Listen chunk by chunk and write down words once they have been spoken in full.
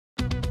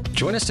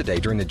Join us today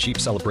during the Jeep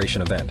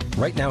Celebration event.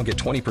 Right now, get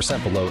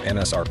 20% below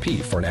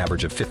MSRP for an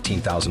average of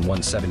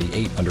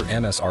 $15,178 under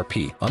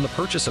MSRP on the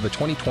purchase of a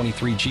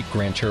 2023 Jeep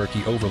Grand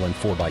Cherokee Overland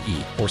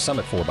 4xE or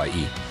Summit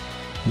 4xE.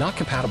 Not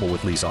compatible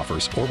with lease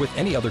offers or with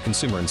any other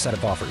consumer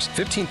incentive offers.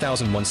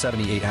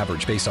 $15,178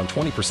 average based on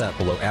 20%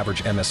 below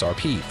average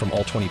MSRP from all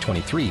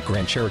 2023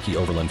 Grand Cherokee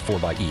Overland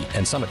 4xE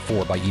and Summit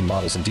 4xE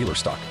models in dealer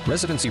stock.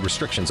 Residency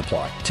restrictions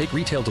apply. Take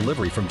retail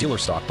delivery from dealer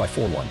stock by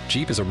 4/1.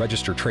 Jeep is a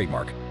registered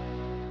trademark.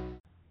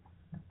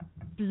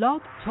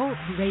 Blog Talk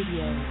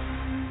Radio.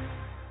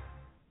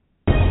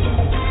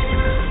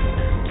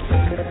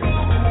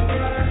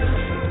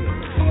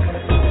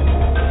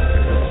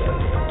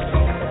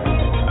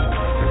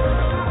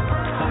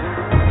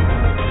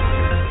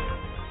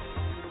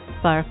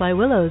 Firefly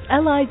Willows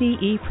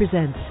LIVE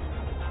presents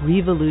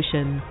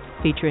Revolution,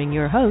 featuring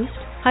your host,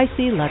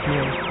 HiC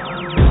Lutner.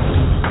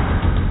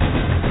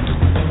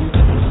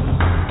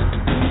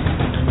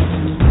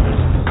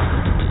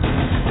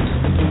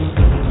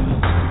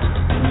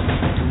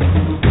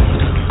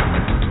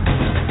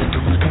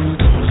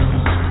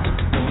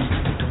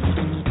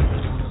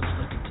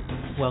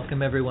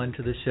 Welcome everyone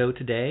to the show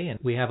today, and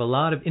we have a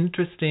lot of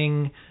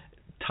interesting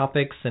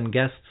topics and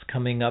guests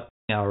coming up.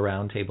 Our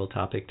roundtable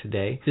topic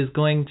today is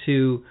going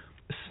to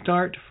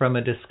start from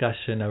a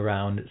discussion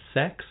around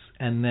sex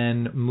and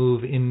then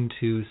move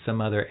into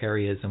some other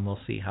areas, and we'll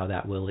see how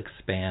that will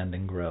expand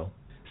and grow.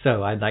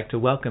 So I'd like to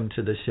welcome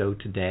to the show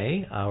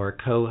today our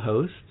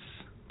co-hosts,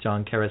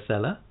 John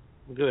Carasella.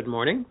 Good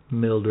morning.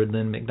 Mildred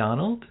Lynn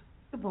McDonald.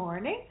 Good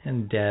morning.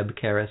 And Deb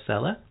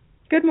Carasella.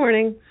 Good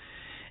morning.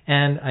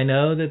 And I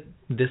know that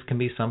this can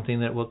be something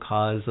that will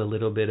cause a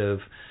little bit of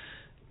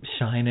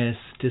shyness,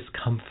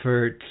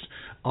 discomfort,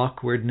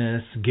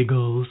 awkwardness,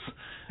 giggles,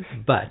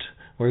 but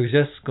we're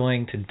just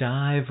going to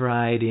dive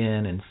right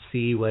in and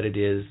see what it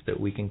is that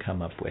we can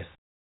come up with.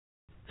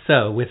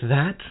 So with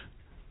that,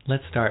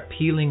 let's start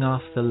peeling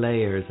off the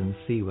layers and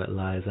see what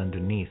lies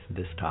underneath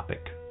this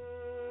topic.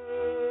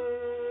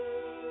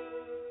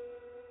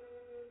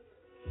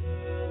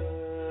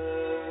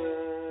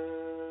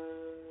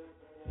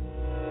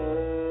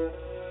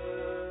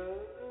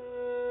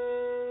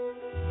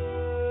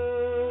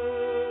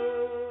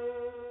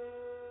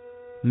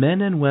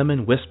 Men and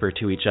women whisper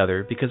to each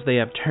other because they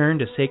have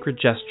turned a sacred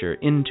gesture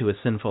into a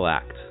sinful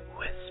act.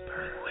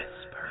 Whisper,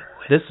 whisper.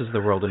 This is the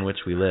world in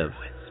which we live.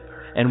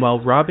 And while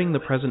robbing the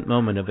present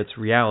moment of its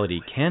reality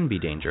can be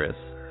dangerous,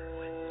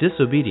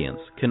 disobedience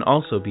can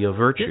also be a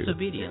virtue.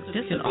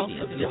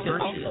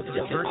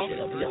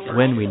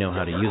 When we know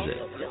how to use it.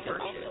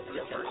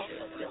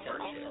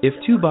 If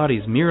two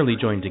bodies merely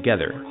join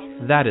together,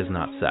 that is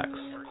not sex.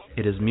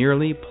 It is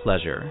merely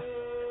pleasure.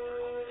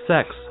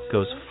 Sex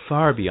goes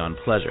far beyond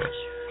pleasure.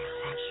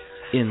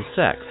 In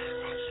sex,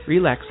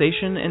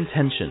 relaxation and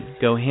tension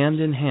go hand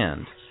in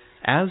hand,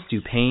 as do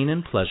pain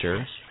and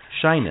pleasure,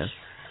 shyness,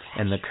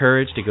 and the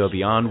courage to go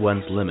beyond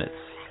one's limits.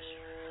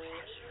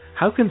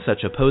 How can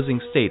such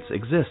opposing states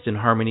exist in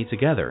harmony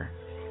together?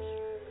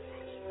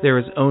 There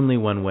is only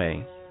one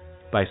way,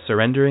 by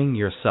surrendering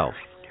yourself.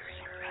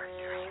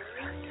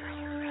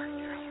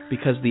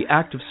 Because the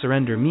act of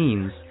surrender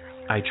means,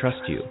 I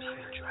trust you.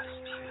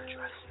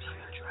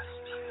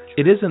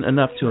 It isn't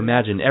enough to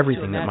imagine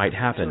everything that might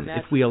happen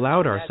if we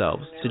allowed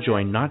ourselves to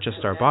join not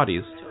just our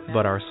bodies,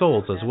 but our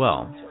souls as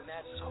well.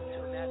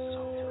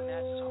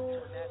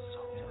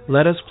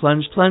 Let us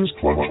plunge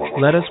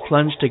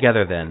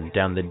together then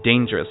down the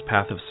dangerous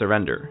path of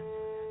surrender.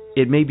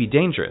 It may be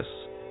dangerous,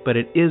 but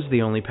it is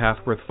the only path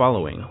worth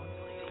following.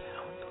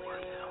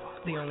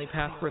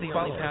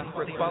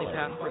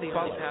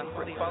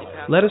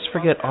 Let us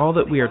forget all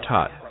that we are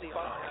taught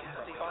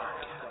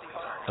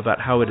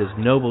about how it is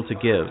noble to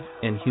give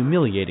and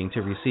humiliating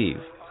to receive.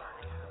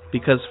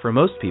 Because for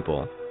most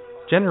people,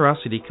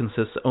 generosity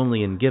consists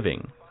only in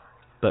giving,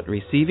 but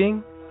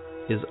receiving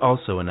is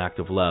also an act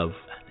of love.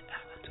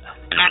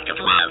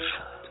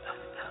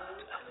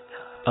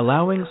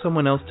 Allowing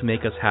someone else to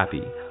make us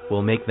happy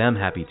will make them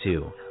happy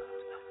too.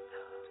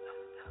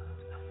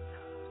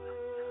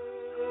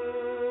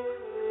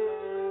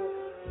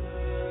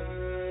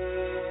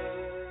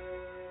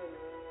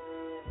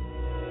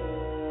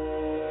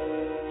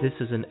 This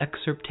is an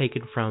excerpt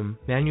taken from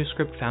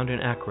manuscript found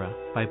in Accra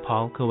by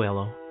Paul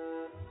Coelho.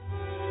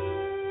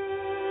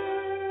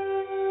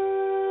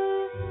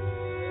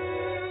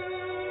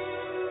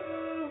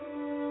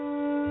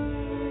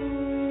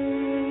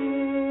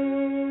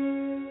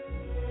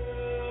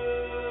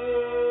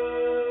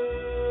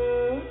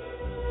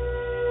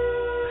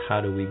 How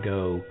do we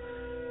go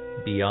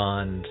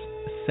beyond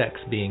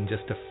sex being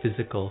just a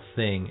physical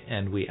thing,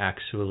 and we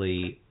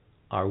actually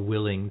are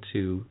willing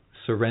to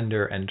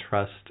surrender and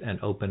trust and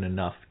open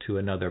enough to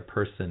another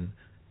person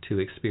to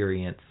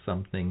experience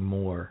something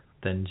more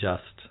than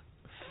just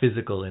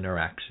physical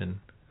interaction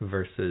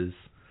versus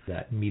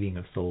that meeting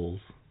of souls?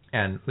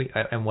 And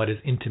what does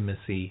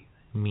intimacy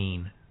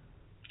mean?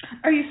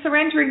 Are you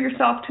surrendering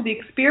yourself to the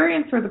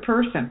experience or the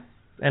person?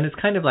 And it's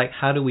kind of like,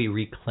 how do we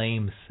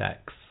reclaim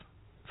sex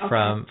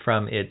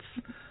from its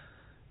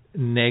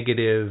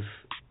negative,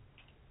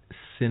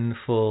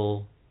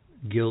 sinful,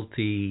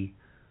 guilty,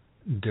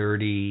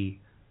 dirty,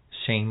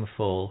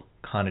 shameful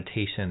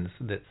connotations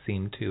that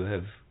seem to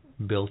have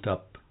built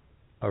up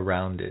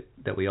around it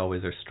that we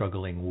always are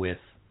struggling with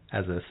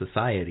as a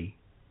society,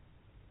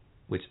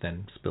 which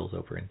then spills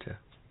over into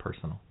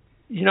personal.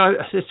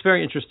 It's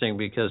very interesting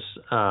because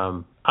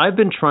I've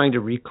been trying to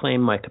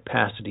reclaim my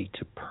capacity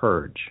to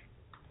purge.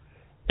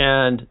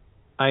 And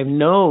I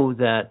know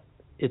that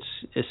it's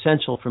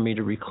essential for me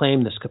to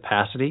reclaim this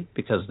capacity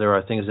because there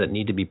are things that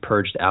need to be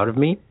purged out of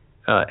me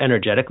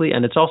energetically,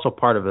 and it's also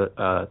part of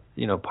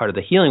part of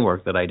the healing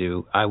work that I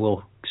do. I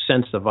will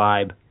sense the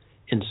vibe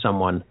in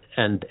someone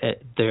and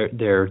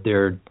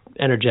their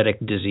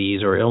energetic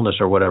disease or illness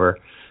or whatever,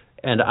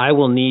 and I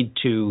will need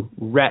to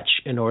retch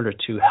in order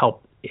to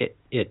help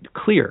it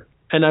clear.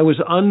 And I was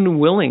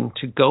unwilling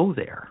to go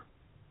there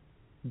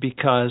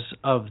because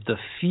of the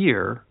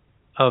fear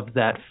of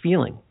that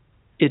feeling.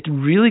 It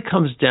really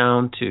comes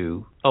down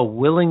to a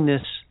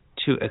willingness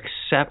to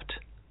accept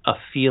a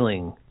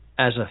feeling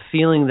as a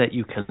feeling that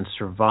you can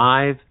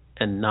survive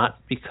and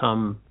not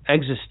become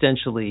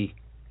existentially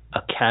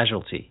a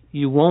casualty.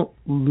 You won't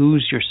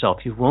lose yourself.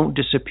 You won't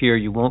disappear.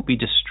 You won't be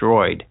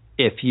destroyed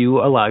if you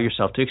allow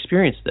yourself to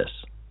experience this.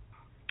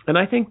 And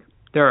I think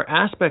there are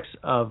aspects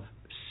of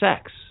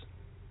sex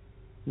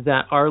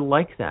that are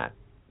like that.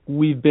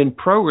 We've been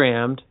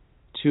programmed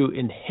to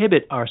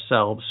inhibit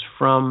ourselves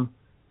from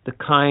the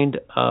kind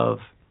of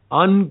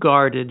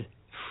unguarded,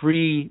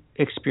 free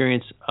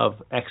experience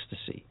of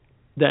ecstasy.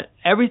 That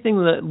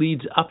everything that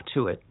leads up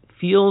to it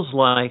feels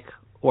like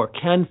or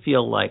can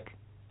feel like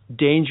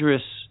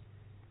dangerous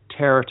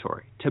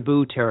territory,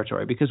 taboo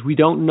territory, because we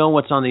don't know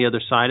what's on the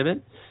other side of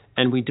it,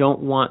 and we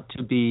don't want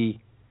to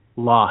be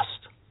lost.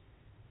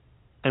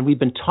 And we've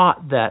been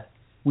taught that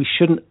we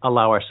shouldn't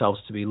allow ourselves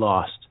to be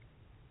lost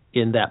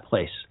in that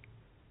place.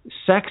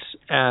 Sex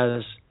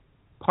as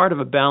part of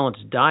a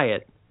balanced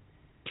diet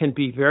can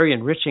be very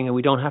enriching, and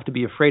we don't have to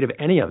be afraid of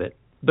any of it,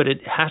 but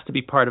it has to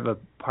be part of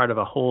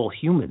a whole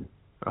human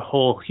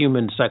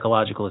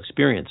psychological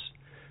experience.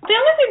 The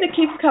only thing that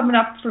keeps coming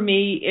up for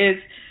me is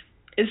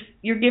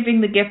you're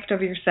giving the gift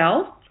of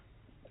yourself.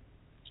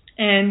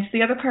 And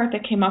the other part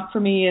that came up for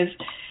me is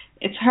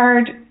it's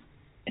hard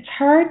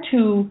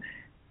to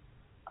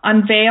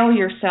unveil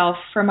yourself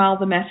from all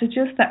the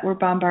messages that we're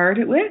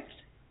bombarded with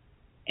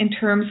in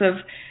terms of,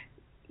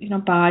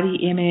 body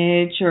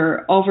image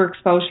or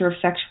overexposure of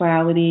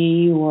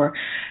sexuality,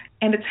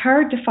 and it's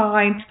hard to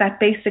find that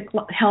basic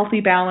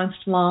healthy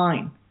balanced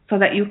line so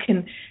that you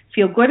can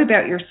feel good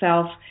about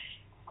yourself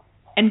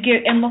and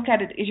look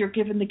at it as you're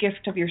giving the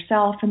gift of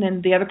yourself, and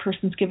then the other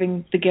person's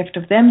giving the gift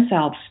of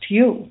themselves to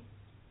you.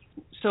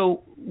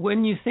 So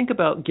when you think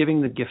about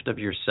giving the gift of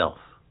yourself,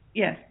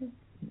 yes,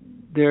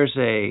 there's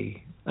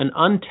an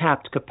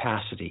untapped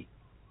capacity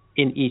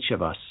in each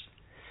of us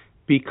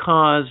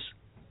because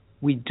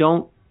we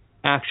don't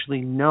actually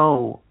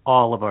know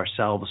all of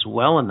ourselves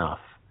well enough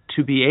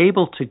to be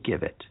able to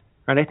give it.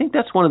 Right? I think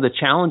that's one of the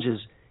challenges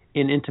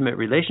in intimate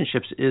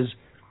relationships is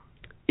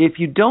if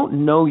you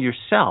don't know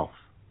yourself,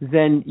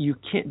 then you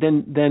can't.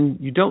 Then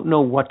you don't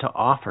know what to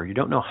offer. You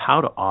don't know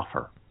how to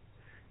offer,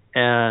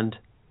 and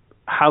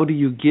how do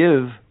you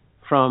give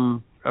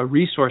from a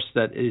resource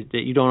that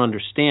you don't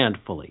understand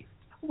fully?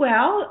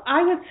 Well,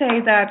 I would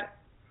say that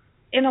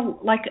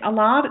a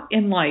lot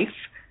in life,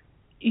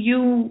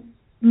 you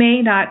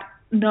may not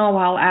know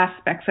all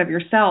aspects of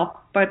yourself,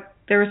 but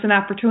there is an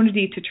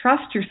opportunity to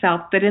trust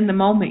yourself that in the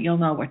moment you'll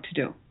know what to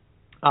do.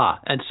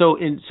 And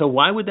so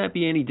why would that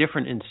be any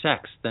different in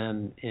sex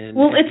than in?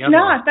 Well, it's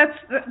not. That's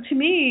to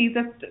me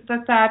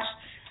that's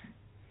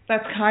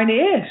kind of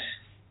it.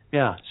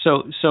 Yeah.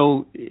 So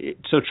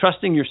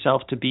trusting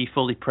yourself to be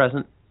fully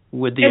present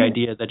with the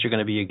idea that you're going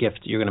to be a gift,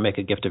 you're going to make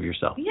a gift of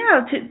yourself.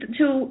 Yeah,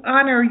 to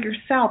honor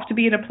yourself, to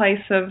be in a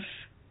place of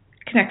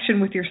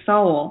connection with your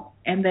soul,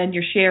 and then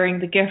you're sharing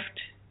the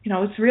gift.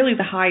 It's really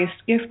the highest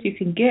gift you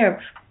can give.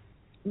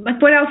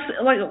 Like what else?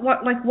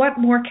 What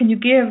more can you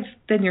give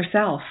than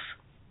yourself?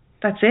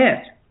 That's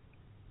it.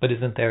 But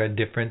isn't there a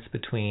difference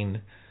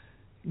between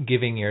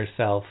giving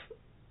yourself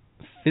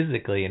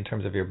physically in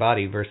terms of your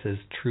body versus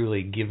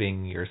truly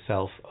giving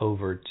yourself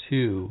over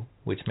to,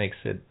 which makes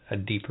it a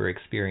deeper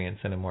experience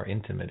and a more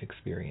intimate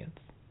experience?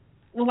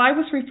 Well, I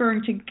was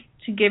referring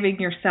to giving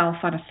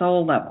yourself on a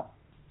soul level.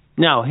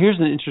 Now, here's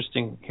an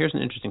interesting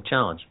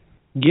challenge.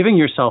 Giving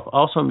yourself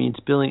also means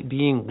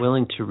being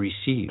willing to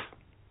receive.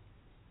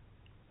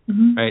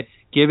 Mm-hmm. Right?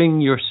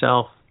 Giving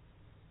yourself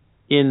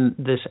in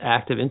this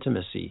act of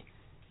intimacy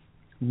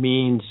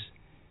means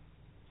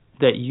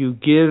that you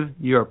give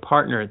your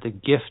partner the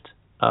gift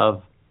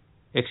of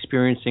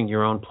experiencing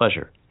your own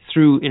pleasure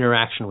through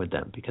interaction with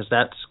them, because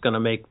that's going to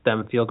make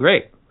them feel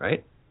great,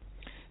 right?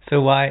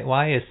 So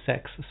why is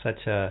sex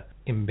such a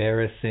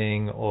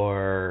embarrassing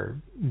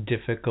or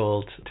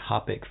difficult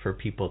topic for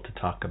people to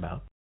talk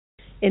about?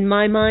 In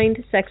my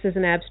mind, sex as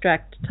an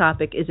abstract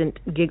topic isn't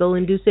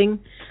giggle-inducing.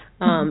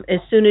 As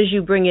soon as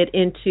you bring it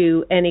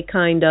into any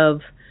kind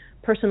of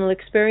personal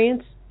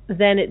experience,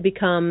 then it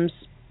becomes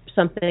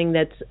something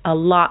that's a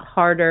lot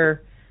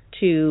harder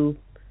to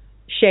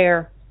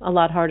share, a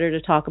lot harder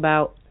to talk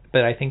about.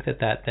 But I think that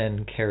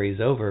then carries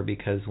over,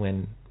 because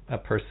when a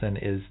person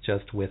is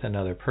just with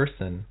another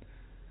person,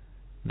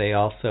 they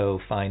also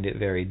find it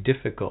very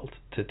difficult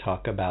to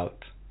talk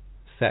about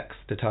sex,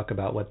 to talk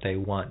about what they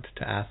want,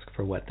 to ask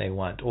for what they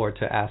want, or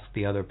to ask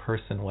the other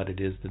person what it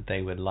is that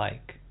they would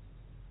like.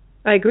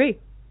 I agree.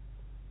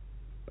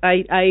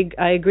 I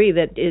agree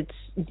that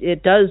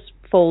it does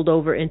fold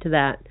over into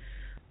that.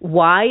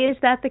 Why is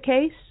that the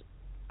case?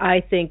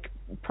 I think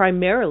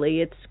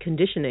primarily it's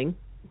conditioning.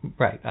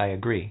 Right, I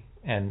agree.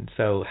 And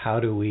so how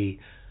do we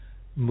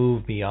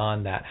move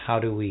beyond that? How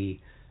do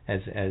we,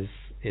 as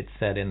it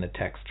said in the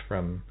text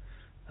from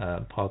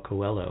Paul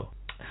Coelho,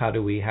 how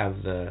do we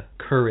have the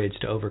courage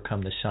to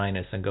overcome the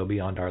shyness and go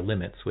beyond our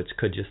limits, which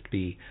could just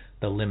be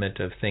the limit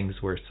of things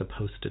we're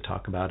supposed to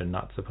talk about and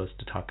not supposed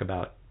to talk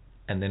about,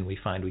 and then we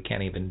find we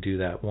can't even do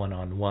that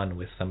one-on-one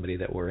with somebody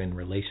that we're in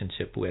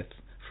relationship with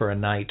for a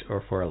night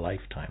or for a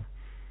lifetime.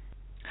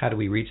 How do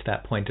we reach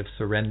that point of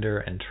surrender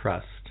and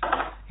trust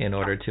in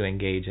order to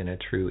engage in a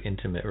true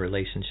intimate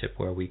relationship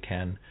where we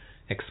can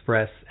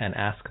express and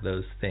ask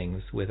those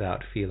things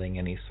without feeling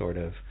any sort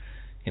of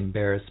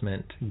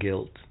embarrassment,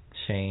 guilt,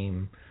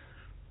 shame?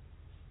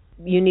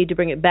 You need to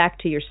bring it back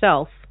to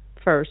yourself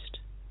first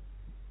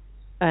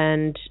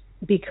and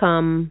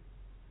become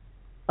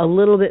a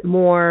little bit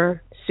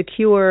more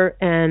secure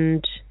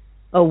and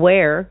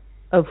aware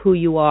of who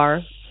you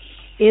are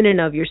in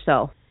and of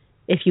yourself.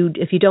 If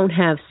you don't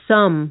have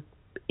some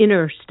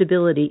inner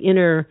stability,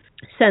 inner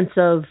sense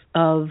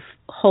of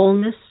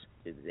wholeness,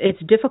 it's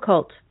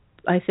difficult,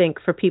 I think,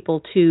 for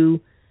people to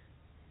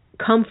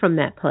come from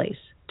that place,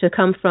 to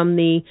come from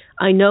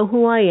I know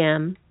who I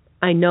am,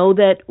 I know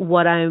that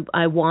what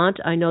I want,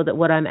 I know that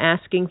what I'm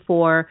asking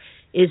for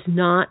is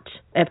not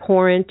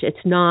abhorrent,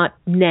 it's not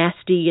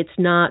nasty, it's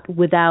not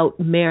without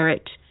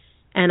merit,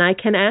 and I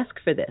can ask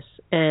for this.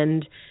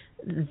 And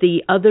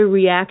the other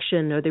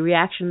reaction, or the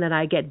reaction that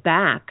I get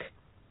back,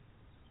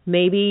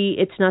 maybe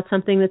it's not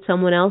something that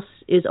someone else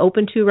is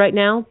open to right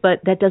now, but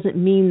that doesn't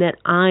mean that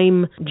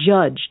I'm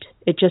judged.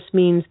 It just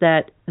means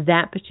that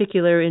that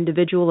particular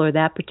individual or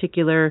that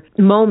particular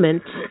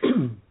moment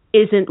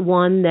isn't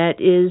one that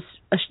is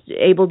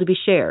able to be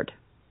shared.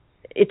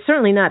 It's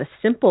certainly not a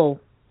simple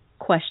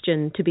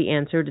question to be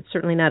answered. It's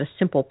certainly not a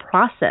simple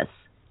process.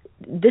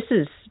 This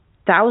is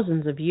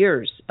thousands of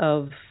years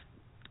of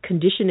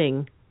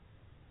conditioning.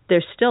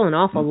 There's still an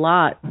awful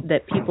lot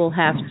that people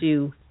have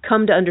to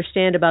come to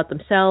understand about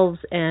themselves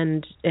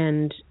and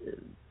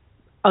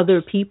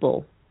other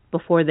people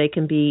before they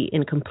can be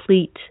in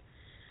complete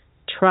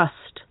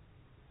trust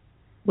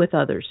with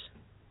others.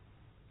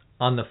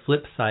 On the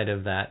flip side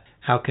of that,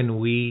 how can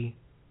we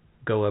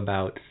go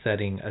about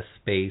setting a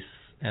space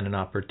and an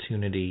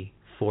opportunity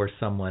for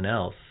someone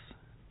else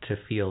to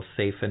feel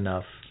safe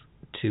enough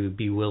to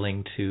be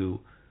willing to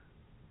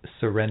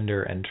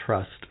surrender and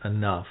trust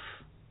enough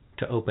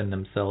to open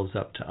themselves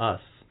up to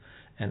us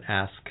and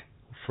ask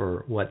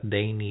for what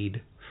they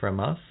need from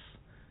us,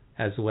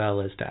 as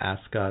well as to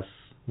ask us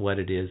what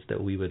it is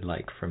that we would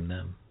like from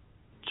them?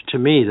 To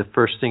me, the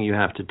first thing you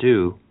have to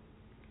do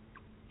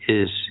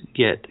is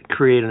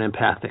create an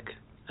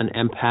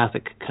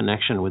empathic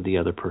connection with the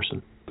other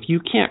person. If you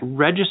can't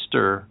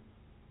register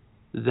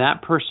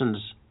that person's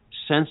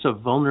sense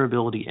of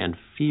vulnerability and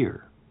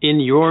fear in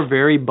your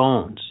very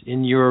bones,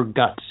 in your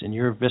guts, in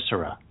your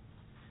viscera,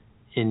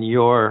 in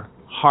your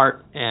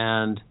heart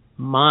and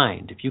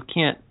mind, if you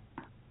can't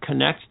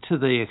connect to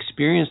the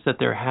experience that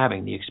they're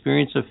having, the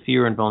experience of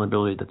fear and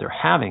vulnerability that they're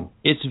having,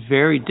 it's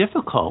very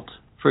difficult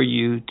for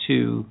you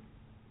to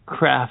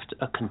craft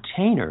a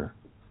container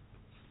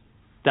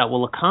that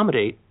will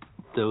accommodate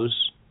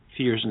those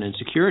fears and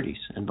insecurities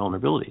and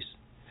vulnerabilities.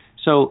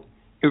 So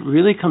it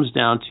really comes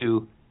down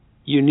to,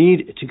 you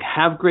need to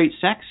have great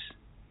sex,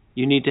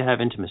 you need to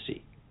have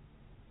intimacy.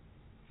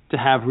 To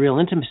have real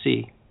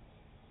intimacy,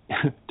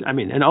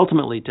 and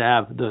ultimately to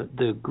have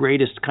the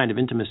greatest kind of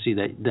intimacy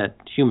that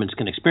humans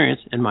can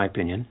experience, in my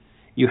opinion,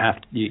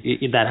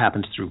 that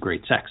happens through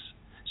great sex.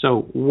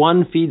 So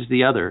one feeds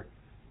the other,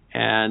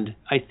 and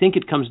I think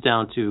it comes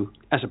down to,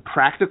 as a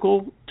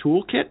practical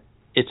toolkit,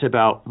 it's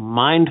about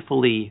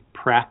mindfully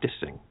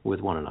practicing with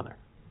one another.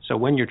 So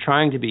when you're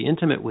trying to be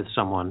intimate with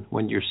someone,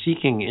 when you're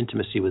seeking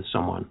intimacy with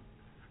someone,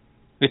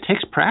 it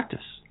takes practice.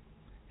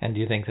 And do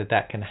you think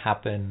that can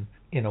happen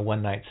in a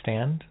one-night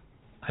stand?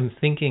 I'm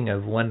thinking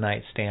of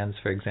one-night stands,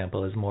 for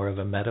example, as more of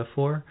a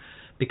metaphor,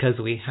 because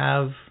we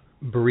have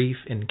brief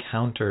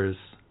encounters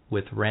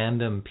with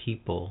random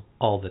people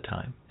all the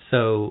time.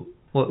 So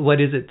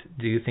what is it,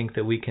 do you think,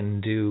 that we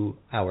can do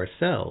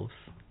ourselves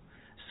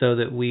so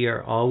that we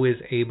are always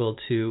able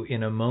to,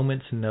 in a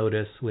moment's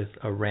notice with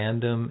a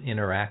random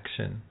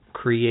interaction,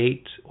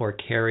 create or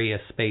carry a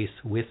space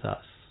with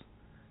us,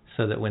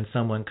 so that when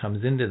someone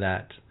comes into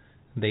that,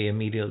 they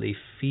immediately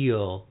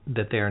feel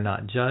that they are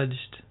not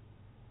judged,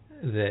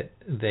 that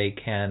they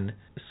can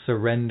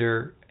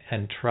surrender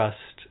and trust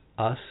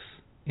us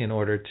in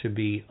order to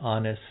be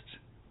honest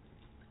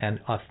and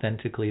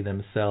authentically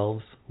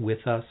themselves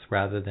with us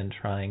rather than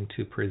trying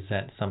to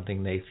present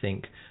something they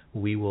think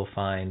we will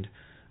find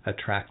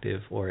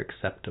attractive or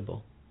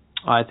acceptable?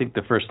 I think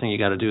the first thing you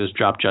got to do is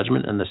drop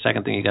judgment, and the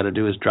second thing you got to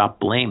do is drop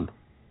blame.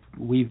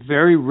 We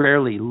very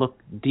rarely look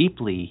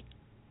deeply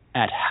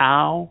at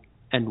how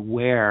and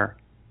where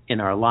in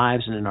our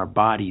lives and in our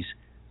bodies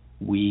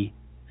we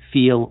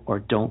feel or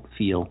don't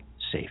feel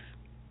safe.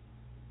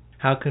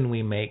 How can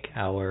we make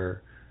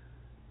our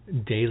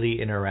daily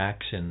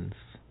interactions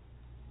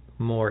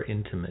more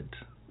intimate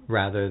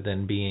rather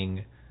than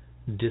being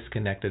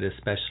disconnected,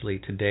 especially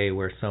today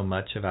where so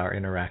much of our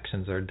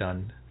interactions are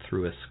done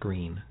through a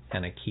screen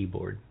and a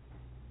keyboard?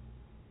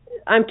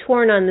 I'm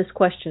torn on this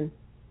question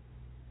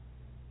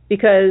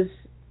because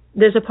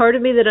there's a part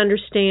of me that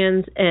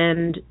understands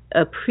and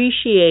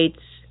appreciates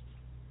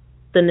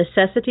the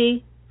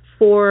necessity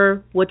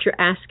for what you're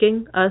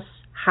asking us.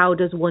 How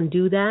does one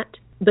do that?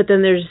 But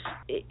then there's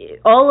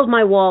all of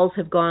my walls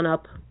have gone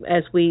up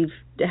as we've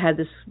had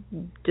this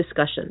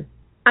discussion.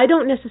 I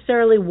don't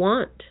necessarily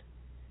want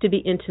to be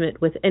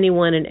intimate with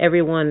anyone and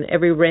everyone,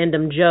 every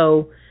random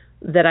Joe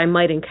that I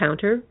might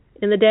encounter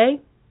in the day.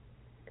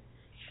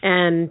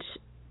 And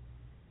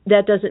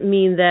that doesn't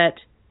mean that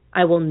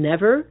I will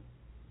never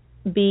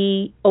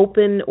be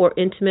open or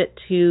intimate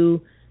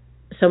to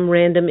some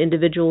random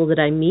individual that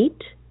I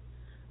meet.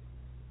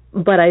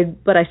 But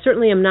I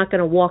certainly am not going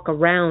to walk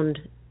around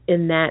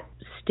in that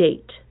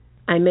state.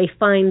 I may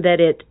find that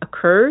it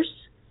occurs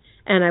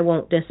and I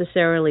won't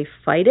necessarily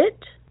fight it,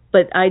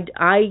 but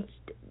I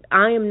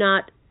am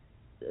not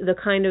the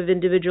kind of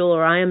individual,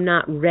 or I am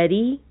not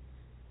ready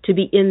to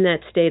be in that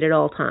state at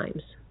all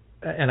times.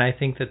 And I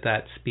think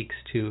that speaks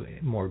to,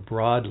 more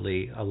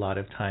broadly, a lot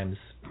of times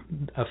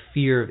a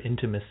fear of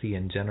intimacy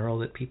in general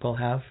that people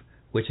have,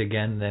 which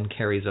again then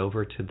carries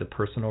over to the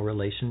personal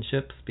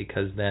relationships,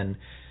 because then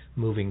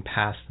moving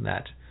past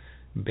that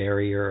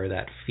barrier or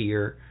that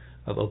fear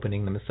of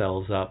opening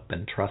themselves up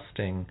and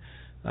trusting,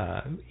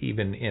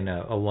 even in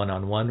a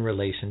one-on-one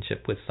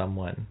relationship with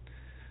someone,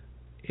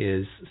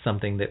 is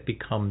something that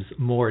becomes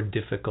more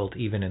difficult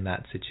even in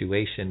that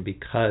situation,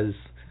 because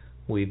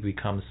we've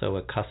become so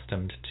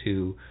accustomed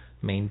to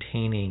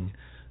maintaining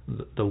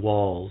the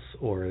walls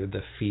or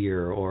the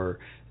fear or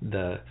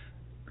the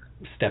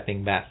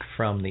stepping back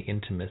from the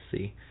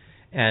intimacy.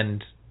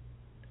 And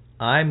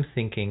I'm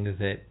thinking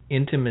that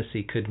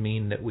intimacy could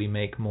mean that we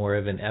make more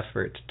of an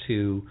effort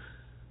to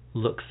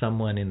look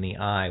someone in the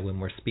eye when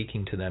we're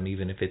speaking to them,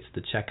 even if it's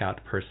the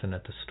checkout person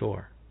at the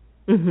store.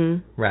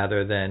 Mm-hmm.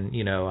 Rather than,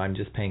 I'm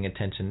just paying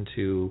attention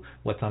to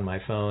what's on my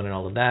phone and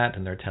all of that,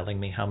 and they're telling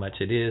me how much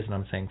it is, and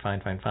I'm saying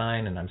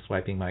fine, and I'm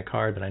swiping my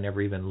card, but I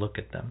never even look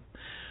at them.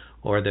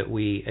 Or that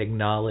we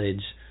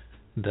acknowledge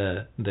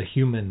the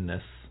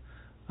humanness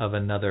of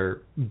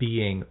another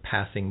being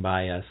passing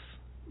by us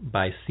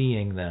by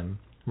seeing them,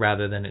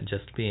 rather than it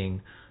just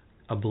being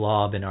a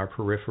blob in our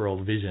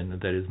peripheral vision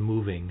that is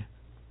moving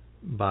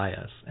by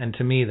us. And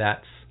to me,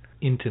 that's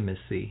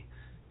intimacy,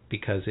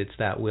 because it's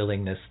that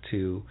willingness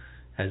to,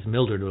 as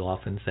Mildred will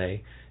often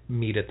say,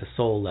 meet at the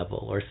soul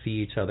level or see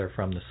each other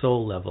from the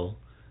soul level.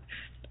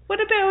 What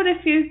about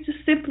if you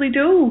just simply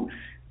do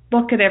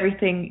look at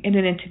everything in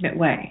an intimate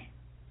way?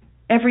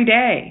 Every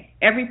day,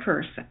 every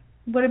person.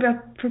 What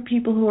about for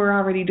people who are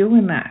already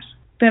doing that?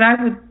 Then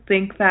I would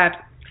think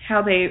that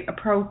how they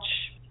approach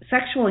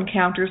sexual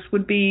encounters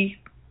would be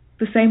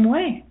the same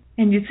way.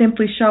 And you'd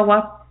simply show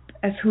up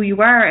as who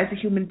you are as a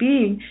human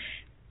being.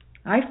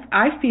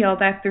 I feel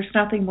that there's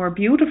nothing more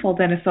beautiful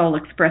than a soul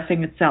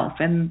expressing itself.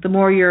 And the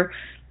more you're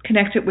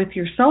connected with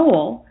your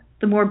soul,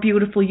 the more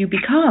beautiful you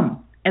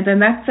become. And then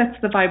that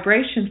sets the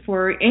vibration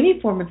for any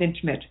form of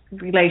intimate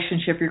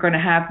relationship you're going to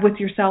have with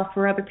yourself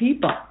or other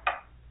people.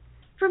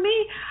 For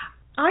me,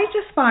 I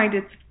just find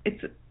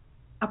it's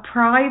a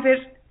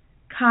private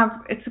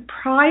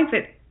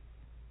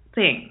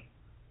thing.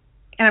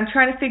 And I'm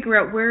trying to figure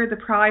out where the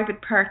private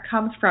part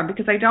comes from,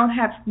 because I don't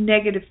have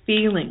negative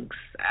feelings.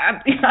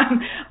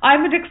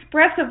 I'm an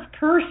expressive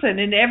person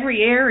in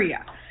every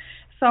area.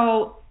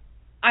 So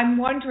I'm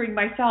wondering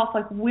myself,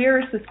 where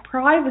is this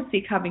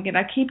privacy coming in?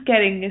 I keep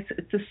getting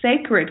it's a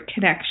sacred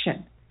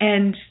connection.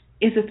 And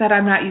is it that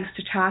I'm not used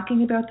to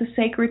talking about the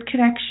sacred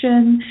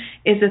connection?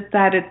 Is it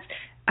that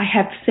I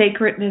have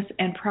sacredness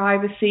and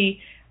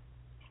privacy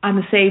on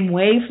the same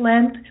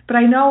wavelength? But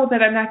I know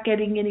that I'm not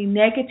getting any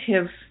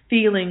negative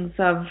feelings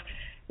of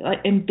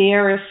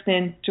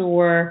embarrassment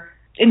or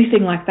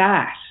anything like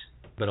that.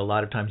 But a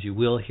lot of times you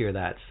will hear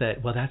that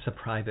said, well, that's a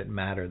private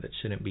matter that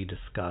shouldn't be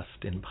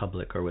discussed in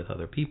public or with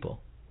other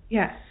people.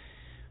 Yes.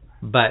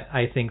 But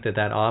I think that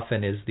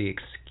often is the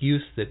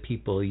excuse that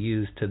people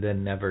use to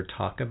then never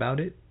talk about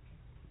it,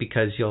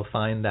 because you'll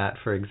find that,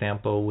 for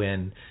example,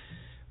 when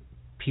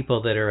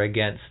people that are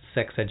against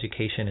sex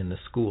education in the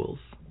schools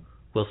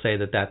will say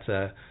that that's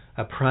a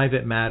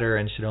private matter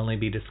and should only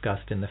be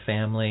discussed in the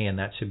family, and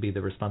that should be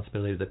the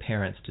responsibility of the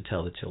parents to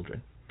tell the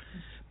children.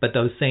 But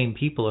those same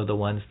people are the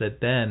ones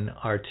that then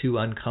are too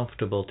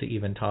uncomfortable to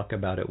even talk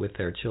about it with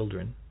their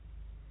children.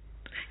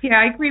 Yeah,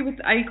 I agree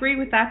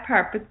with that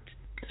part, but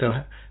So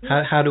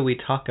how do we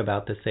talk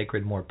about the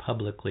sacred more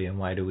publicly, and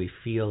why do we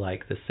feel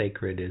like the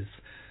sacred is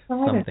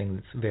something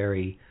that's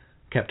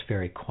kept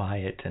very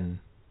quiet and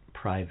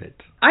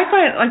private? I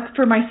find, like,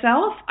 for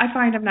myself, I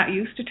find I'm not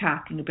used to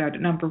talking about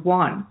it, number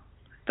one.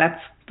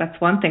 That's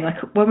one thing.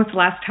 Like, when was the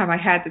last time I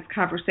had this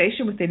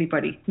conversation with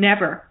anybody?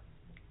 Never.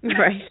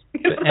 Right.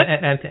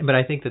 But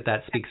I think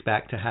that speaks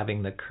back to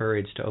having the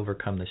courage to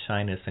overcome the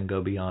shyness and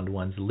go beyond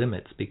one's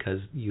limits,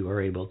 because you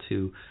are able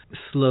to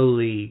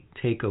slowly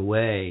take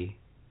away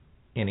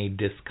any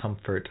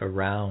discomfort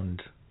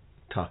around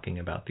talking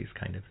about these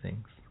kind of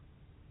things.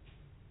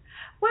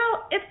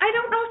 Well, I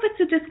don't know if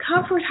it's a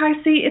discomfort,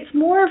 HiC. It's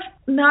more of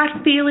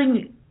not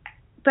feeling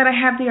that I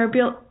have the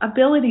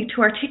ability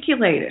to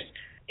articulate it.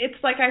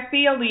 It's like I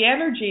feel the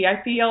energy,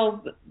 I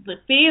feel the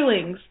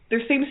feelings.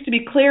 There seems to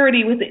be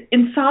clarity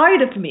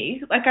inside of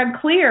me, like I'm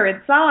clear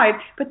inside.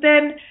 But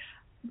then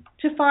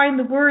to find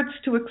the words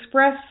to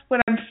express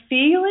what I'm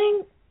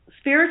feeling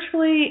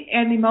spiritually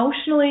and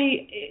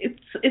emotionally,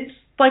 it's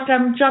like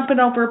I'm jumping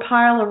over a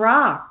pile of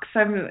rocks.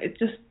 It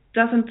just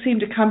doesn't seem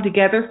to come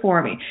together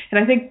for me.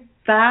 And I think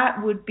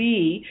that would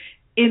be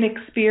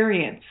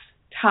inexperience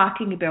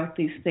talking about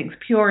these things,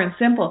 pure and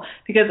simple.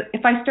 Because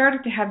if I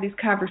started to have these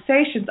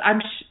conversations,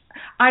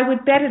 I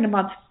would bet in a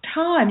month's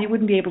time you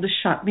wouldn't be able to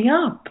shut me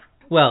up.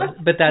 Well,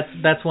 but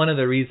that's one of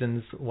the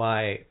reasons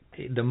why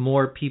the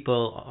more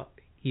people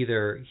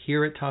either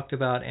hear it talked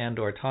about and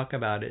or talk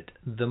about it,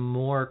 the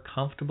more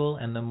comfortable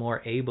and the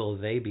more able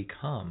they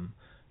become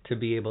to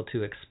be able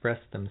to express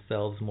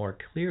themselves more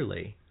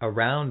clearly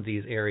around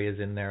these areas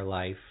in their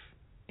life,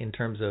 in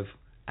terms of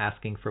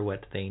asking for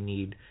what they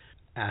need,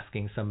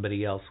 asking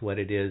somebody else what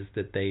it is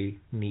that they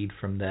need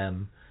from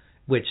them,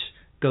 which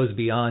goes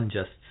beyond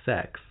just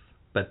sex,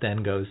 but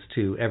then goes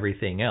to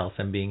everything else,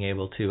 and being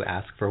able to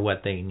ask for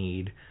what they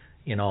need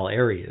in all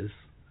areas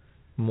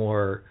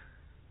more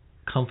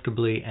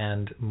comfortably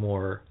and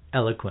more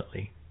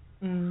eloquently.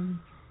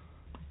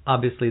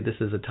 Obviously, this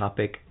is a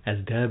topic, as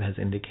Deb has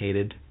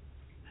indicated,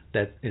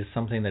 that is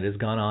something that has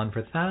gone on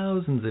for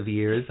thousands of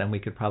years, and we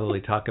could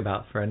probably talk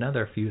about for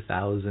another few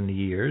thousand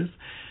years,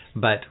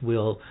 but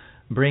we'll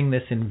bring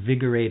this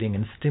invigorating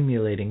and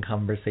stimulating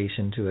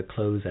conversation to a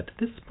close at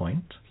this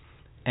point.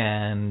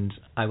 And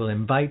I will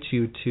invite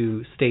you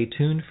to stay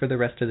tuned for the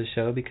rest of the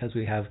show, because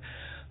we have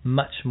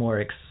much more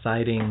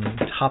exciting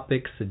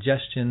topic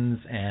suggestions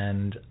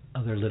and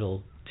other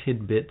little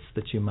tidbits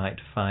that you might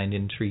find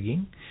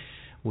intriguing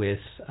with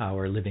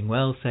our Living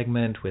Well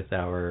segment, with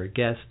our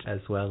guest, as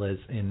well as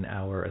in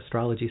our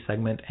astrology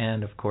segment,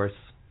 and of course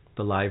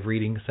the live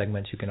reading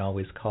segment. You can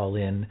always call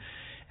in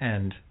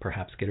and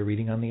perhaps get a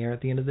reading on the air at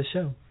the end of the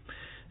show.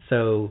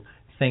 So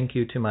thank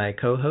you to my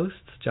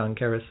co-hosts, John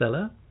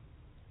Carosella.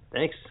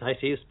 Thanks.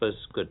 HiC, it was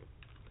good.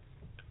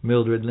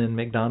 Mildred Lynn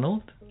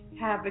McDonald.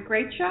 Have a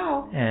great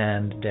show.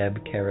 And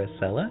Deb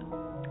Carosella.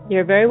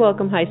 You're very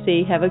welcome,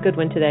 HiC. Have a good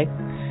one today.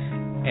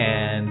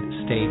 And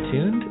stay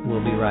tuned.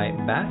 We'll be right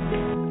back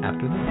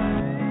after this.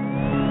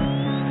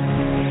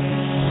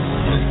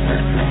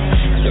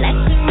 Let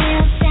the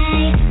real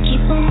side keep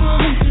on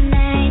moving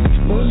tonight.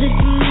 Move it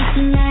for me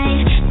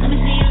tonight. Let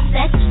me see you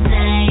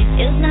exercise.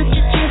 It's not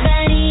just your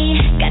body.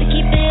 Gotta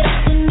keep it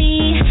up with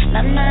me.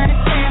 My mind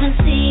is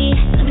 7C.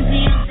 Let me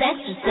see you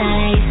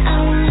exercise. I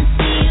wanna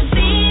see you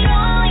beat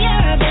all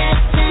your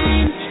best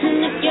times.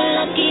 And if you're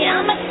lucky,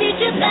 I might teach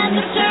you that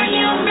to turn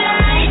you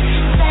right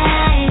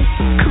side.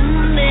 Come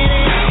on,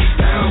 baby.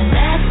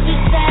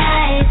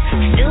 Exercise.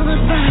 Feel the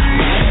burn.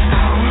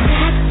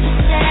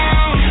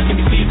 Exercise. Let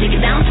me see you take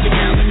it down to the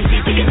ground. Let me see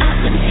you take it up.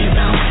 Let me see you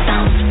bounce,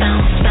 bounce,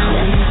 bounce, bounce.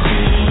 Let me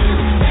see you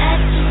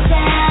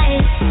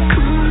exercise.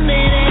 Come on,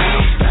 baby.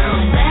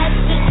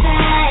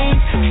 Exercise.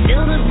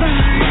 Feel the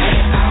burn.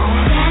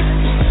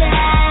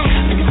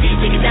 Exercise. Let me see you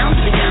take it down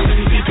to the ground. Let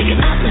me see you take it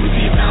up. Let me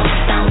see you bounce,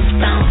 bounce,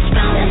 bounce,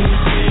 bounce. Let me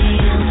see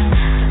you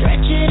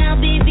stretch it out,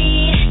 baby.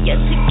 Yeah,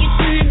 take your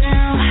time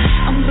now.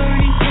 I'm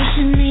burning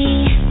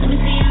patiently. Let me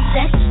see you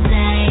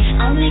exercise.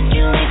 I'll make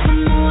you wait for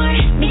more.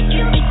 Make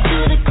you get to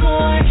the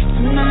core.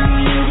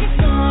 Tomorrow you'll be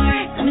sore.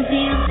 Let me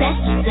see you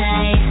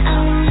exercise. I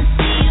wanna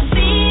see you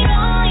beat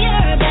all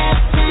your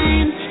best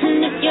times.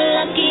 And if you're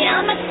lucky,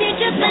 I might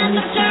teach you that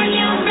to turn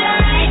you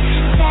right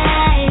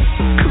side.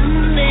 Come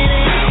on,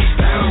 baby.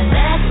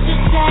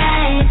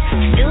 Exercise.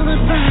 Feel the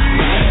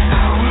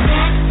burn.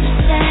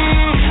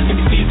 Exercise. Let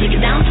me see you take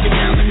it down to the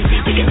ground. Let me see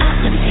you take it up.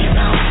 Let me see you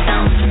bounce,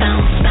 bounce,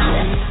 bounce,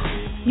 bounce.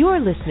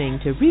 You're listening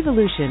to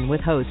Revolution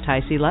with host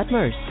HiC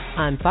Lutmers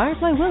on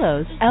Firefly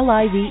Willows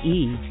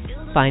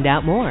LIVE. Find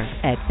out more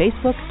at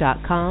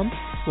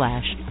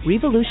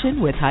facebook.com/Revolution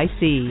with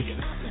HiC.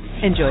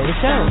 Enjoy the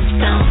show.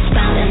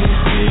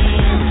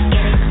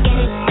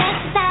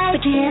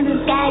 Put your hands in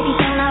the sky if you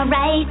feel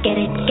alright. Get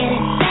it,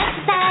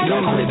 exercise.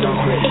 Don't quit.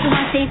 If you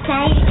want to stay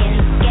tight,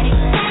 get it,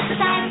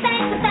 exercise,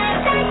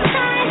 exercise,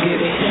 exercise.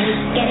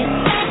 Get it,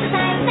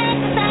 exercise,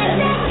 exercise,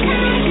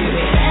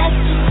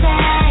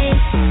 exercise.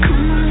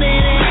 Come on,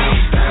 baby.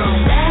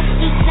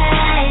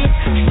 Exercise.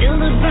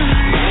 Feel the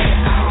burn.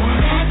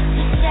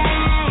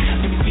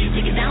 Exercise. Let me see you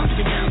take it down to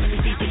the ground. Let me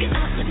see you take it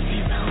up. Let me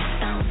see you bounce.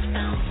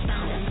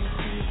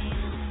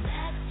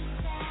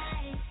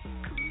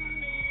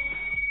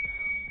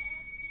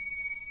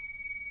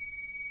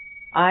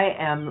 I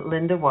am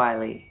Linda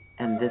Wiley,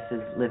 and this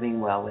is Living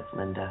Well with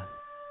Linda.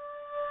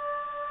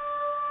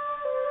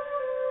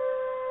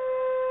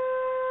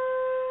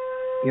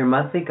 Your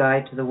monthly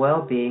guide to the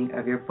well-being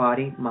of your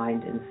body,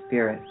 mind, and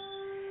spirit.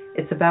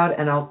 It's about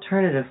an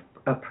alternative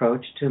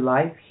approach to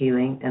life,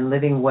 healing, and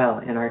living well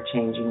in our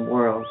changing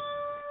world.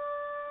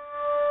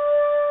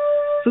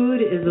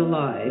 Food is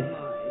alive.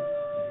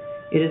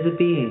 It is a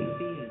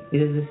being. It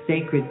is a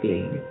sacred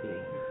being.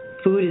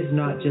 Food is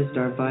not just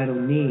our vital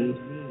need.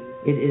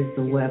 It is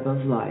the web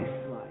of life.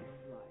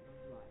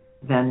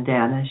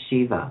 Vandana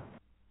Shiva.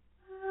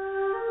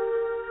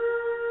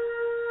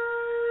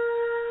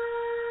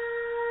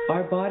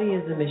 Our body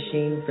is a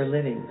machine for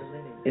living.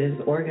 It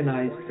is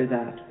organized for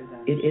that.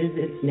 It is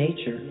its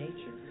nature.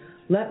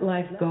 Let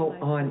life go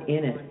on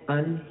in it,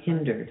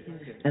 unhindered,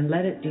 and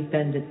let it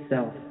defend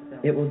itself.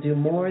 It will do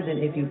more than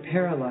if you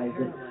paralyze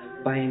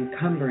it by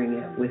encumbering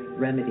it with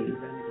remedies.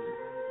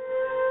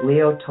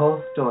 Leo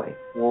Tolstoy,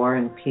 War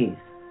and Peace.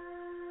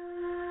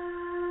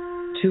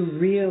 To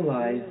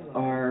realize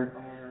our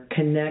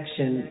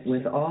connection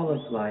with all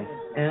of life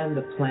and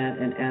the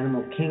plant and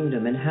animal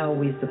kingdom and how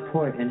we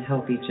support and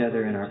help each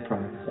other in our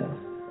process.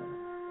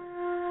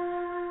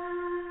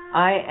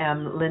 I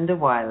am Linda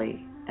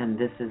Wiley, and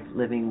this is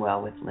Living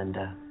Well with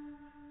Linda.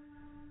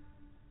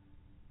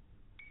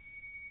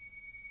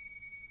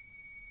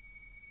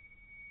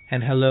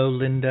 And hello,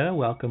 Linda.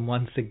 Welcome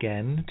once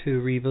again to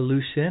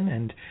Revolution,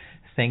 and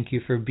thank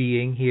you for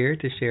being here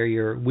to share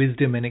your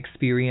wisdom and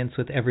experience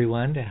with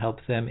everyone to help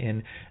them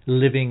in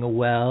living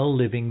well,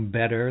 living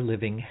better,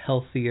 living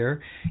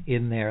healthier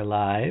in their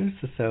lives.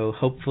 So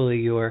hopefully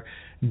you're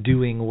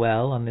doing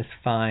well on this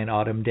fine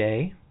autumn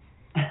day.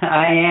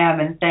 I am,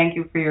 and thank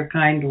you for your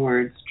kind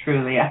words,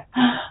 truly.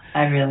 I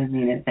really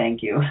mean it.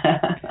 Thank you.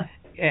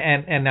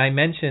 And I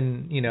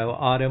mentioned,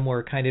 autumn,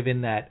 we're kind of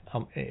in that,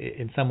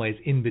 in some ways,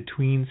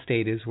 in-between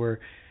state as we're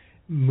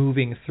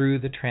moving through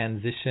the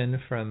transition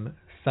from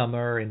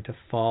summer into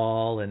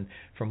fall and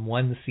from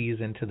one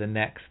season to the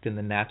next in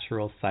the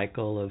natural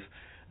cycle of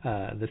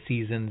the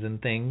seasons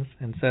and things.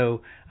 And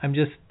so I'm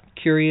just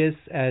curious,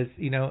 as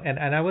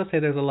and I will say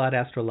there's a lot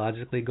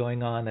astrologically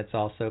going on that's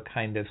also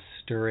kind of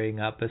stirring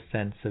up a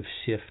sense of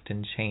shift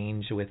and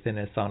change within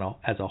us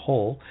as a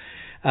whole.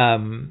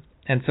 And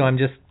so I'm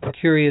just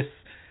curious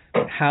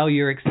how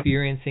you're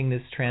experiencing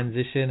this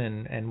transition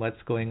and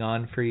what's going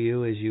on for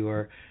you as you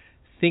are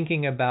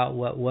thinking about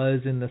what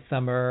was in the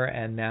summer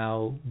and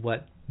now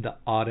what the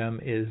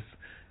autumn is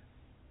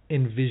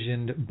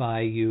envisioned by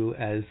you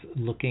as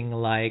looking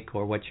like,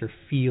 or what you're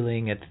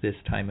feeling at this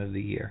time of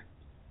the year.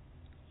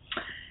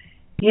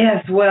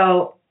 Yes,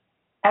 well,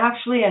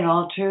 actually, in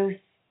all truth,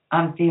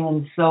 I'm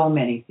feeling so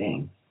many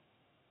things.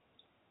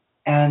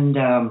 And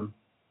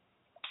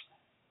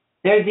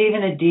there's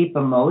even a deep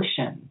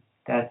emotion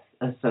that's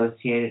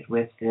associated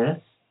with this.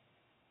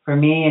 For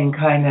me, in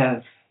kind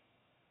of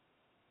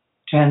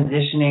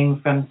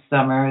transitioning from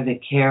summer, the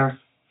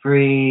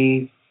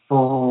carefree,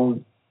 full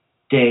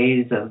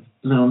days of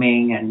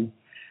blooming and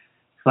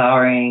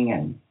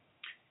flowering,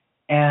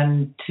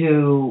 and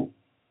to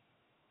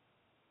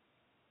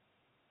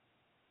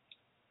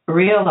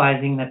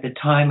realizing that the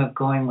time of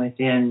going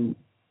within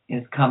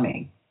is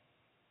coming.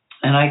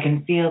 And I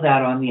can feel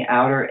that on the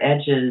outer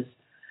edges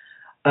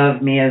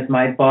of me as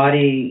my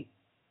body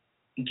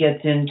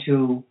gets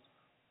into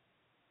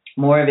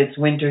more of its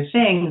winter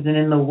things. And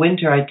in the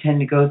winter, I tend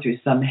to go through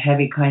some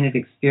heavy kind of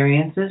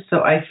experiences. So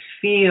I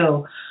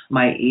feel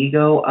my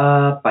ego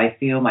up. I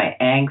feel my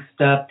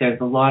angst up.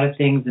 There's a lot of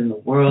things in the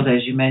world,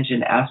 as you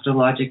mentioned,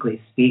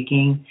 astrologically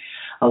speaking,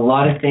 a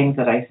lot of things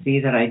that I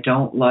see that I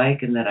don't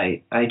like and that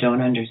I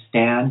don't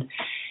understand.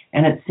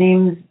 And it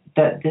seems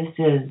that this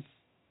is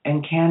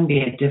and can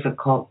be a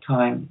difficult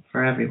time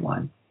for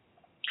everyone,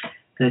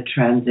 the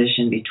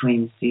transition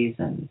between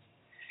seasons.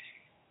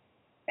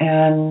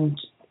 And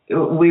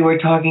we were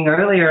talking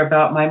earlier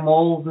about my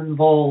moles and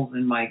voles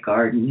in my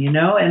garden,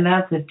 and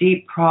that's a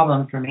deep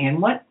problem for me.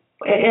 And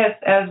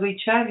as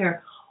we chat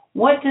here,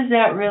 what does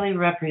that really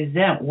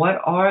represent? What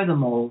are the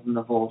moles and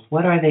the voles?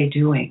 What are they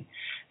doing?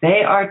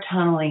 They are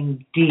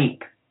tunneling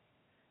deep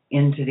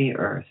into the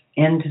earth,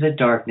 into the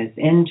darkness,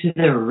 into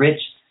the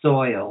rich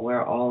soil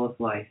where all of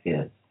life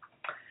is.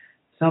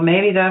 So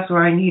maybe that's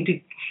where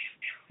we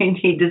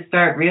need to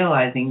start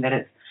realizing that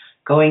it's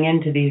going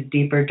into these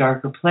deeper,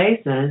 darker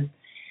places,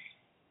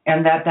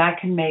 and that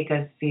can make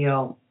us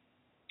feel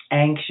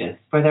anxious.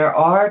 For there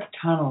are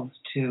tunnels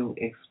to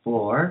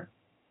explore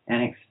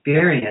and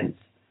experience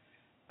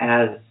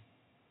as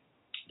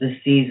the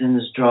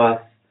seasons draw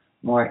us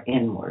more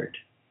inward.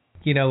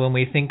 When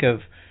we think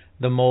of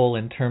the mole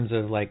in terms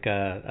of like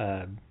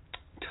a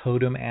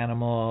totem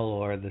animal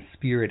or the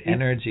spirit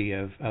energy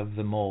of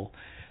the mole,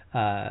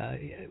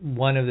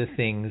 one of the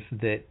things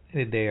that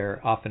they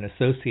are often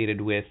associated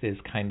with is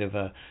kind of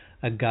a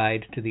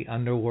guide to the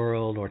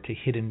underworld or to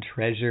hidden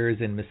treasures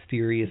in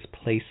mysterious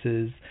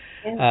places.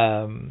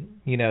 Yeah.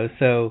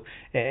 So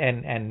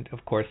and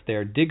of course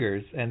they're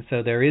diggers, and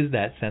so there is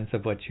that sense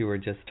of what you were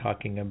just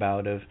talking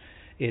about of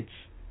it's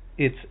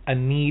it's a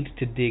need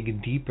to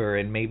dig deeper,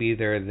 and maybe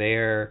they're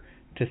there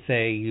to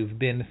say you've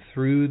been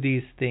through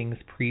these things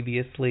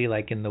previously,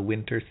 like in the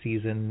winter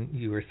season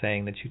you were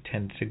saying that you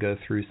tend to go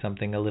through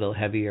something a little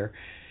heavier,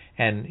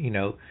 and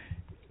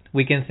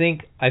we can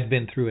think I've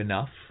been through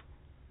enough,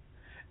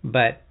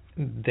 but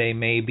they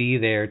may be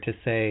there to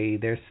say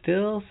there's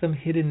still some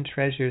hidden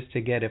treasures to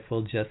get if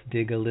we'll just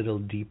dig a little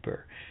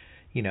deeper,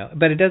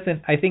 but it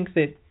doesn't. I think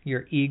that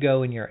your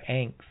ego and your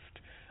angst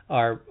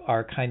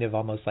are kind of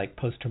almost like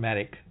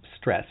post-traumatic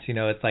stress.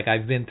 It's like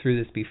I've been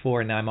through this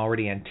before and now I'm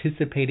already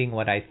anticipating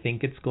what I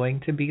think it's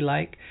going to be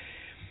like.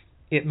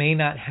 It may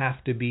not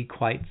have to be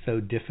quite so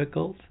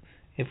difficult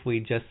if we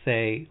just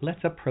say,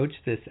 let's approach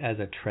this as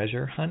a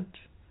treasure hunt,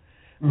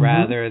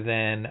 rather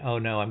than, oh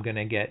no, I'm going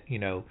to get,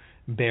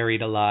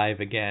 buried alive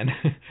again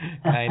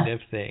kind of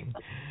thing.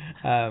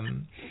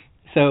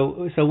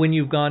 So when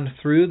you've gone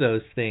through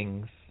those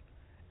things,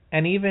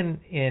 and even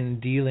in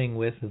dealing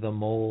with the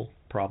mole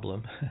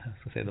problem, I was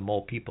going to say the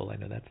mole people, I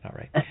know that's not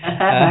right.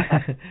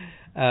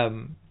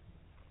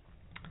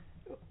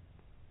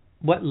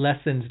 What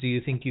lessons do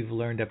you think you've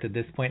learned up to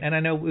this point? And I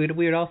know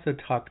we had also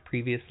talked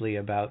previously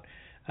about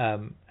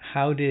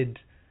how did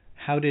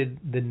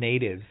the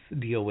natives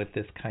deal with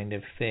this kind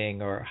of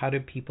thing, or how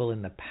did people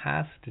in the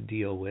past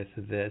deal with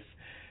this?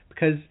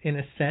 Because in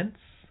a sense,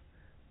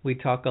 we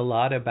talk a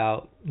lot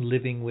about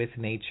living with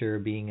nature,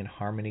 being in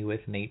harmony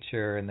with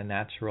nature and the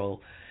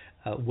natural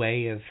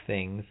way of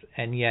things,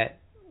 and yet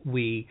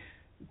we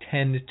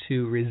tend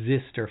to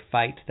resist or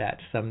fight that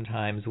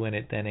sometimes when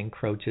it then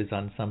encroaches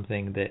on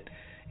something that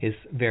is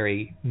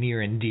very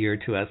near and dear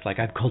to us. Like,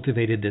 I've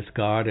cultivated this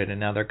garden and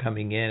now they're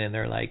coming in and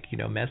they're like,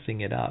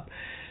 messing it up.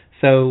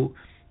 So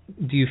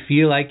do you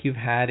feel like you've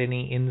had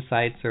any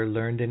insights or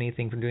learned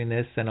anything from doing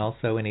this, and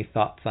also any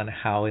thoughts on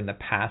how in the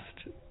past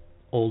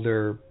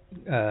older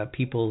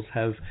peoples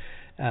have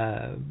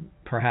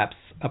perhaps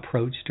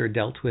approached or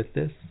dealt with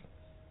this?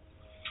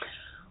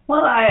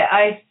 Well,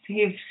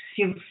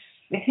 you've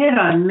hit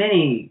on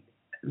many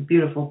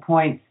beautiful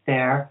points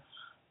there.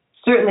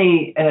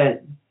 Certainly,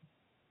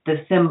 the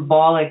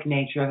symbolic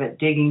nature of it,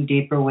 digging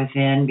deeper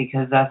within,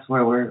 because that's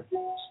where we're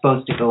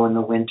supposed to go in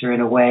the winter in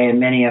a way, and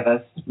many of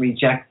us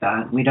reject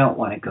that. We don't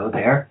want to go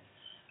there.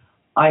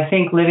 I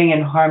think living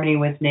in harmony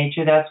with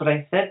nature, that's what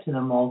I said to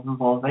the moles and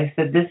voles. I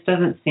said, this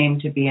doesn't seem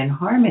to be in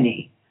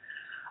harmony.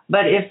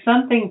 But if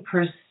something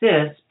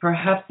persists,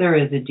 perhaps there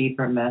is a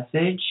deeper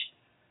message.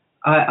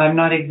 I'm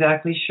not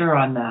exactly sure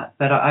on that,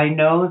 but I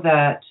know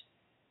that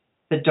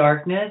the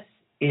darkness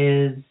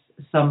is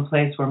some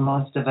place where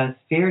most of us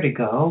fear to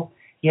go,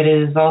 yet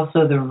it is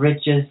also the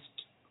richest,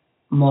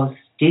 most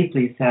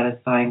deeply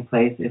satisfying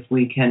place if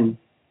we can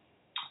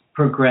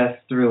progress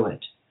through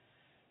it,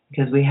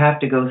 because we have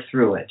to go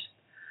through it.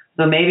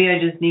 So maybe I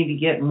just need to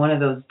get in one of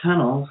those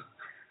tunnels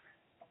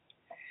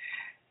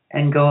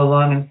and go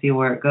along and see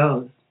where it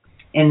goes.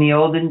 In the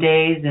olden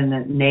days, in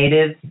the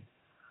natives,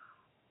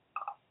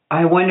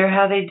 I wonder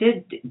how they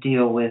did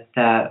deal with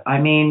that. I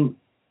mean,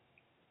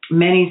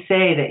 many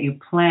say that you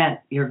plant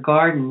your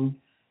garden,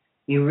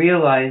 you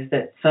realize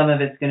that some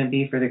of it's going to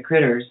be for the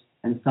critters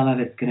and some of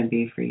it's going to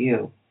be for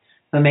you.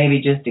 So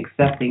maybe just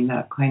accepting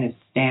that kind of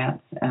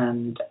stance.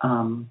 And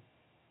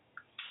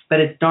but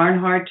it's darn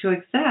hard to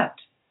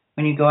accept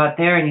when you go out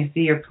there and you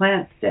see your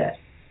plants dead.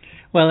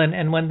 Well,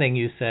 and one thing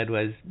you said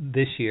was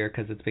this year,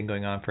 because it's been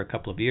going on for a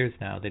couple of years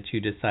now, that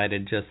you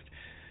decided just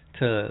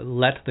to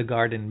let the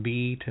garden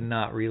be, to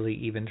not really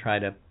even try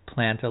to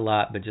plant a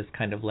lot, but just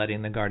kind of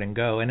letting the garden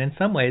go. And in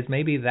some ways,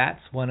 maybe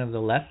that's one of the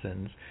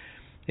lessons,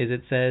 is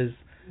it says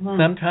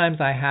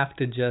sometimes I have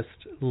to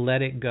just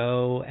let it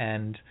go,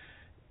 and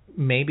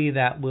maybe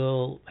that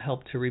will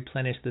help to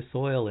replenish the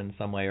soil in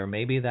some way, or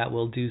maybe that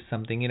will do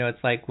something.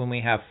 It's like when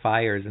we have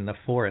fires in the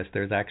forest,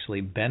 there's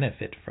actually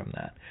benefit from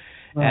that.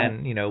 Right.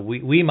 And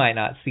we might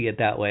not see it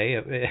that way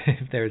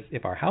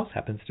if our house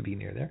happens to be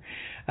near there.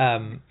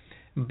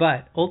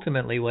 But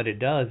ultimately what it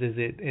does is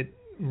it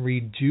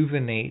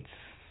rejuvenates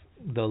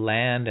the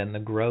land and the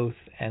growth,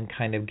 and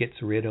kind of gets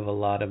rid of a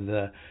lot of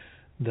the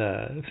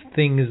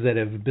things that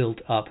have built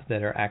up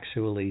that are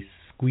actually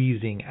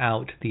squeezing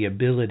out the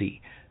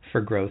ability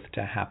for growth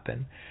to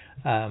happen.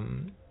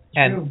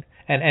 And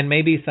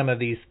maybe some of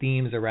these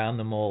themes around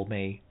the mole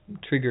may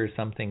trigger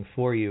something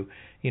for you,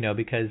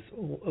 because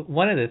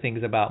one of the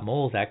things about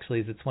moles actually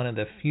is it's one of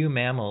the few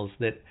mammals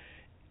that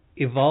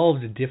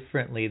evolved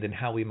differently than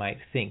how we might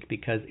think,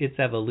 because its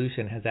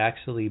evolution has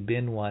actually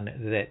been one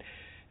that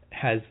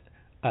has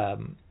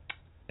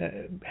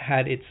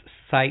had its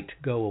sight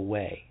go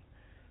away.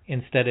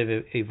 Instead of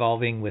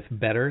evolving with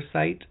better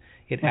sight,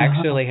 it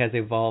actually has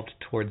evolved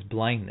towards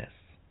blindness.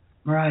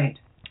 Right.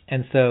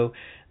 And so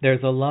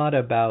there's a lot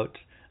about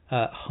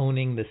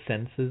honing the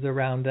senses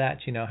around that.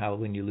 How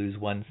when you lose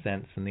one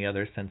sense and the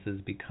other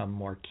senses become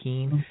more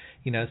keen.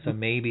 So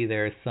maybe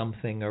there's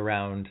something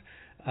around,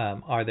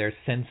 are there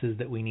senses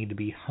that we need to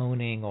be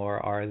honing, or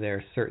are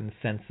there certain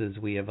senses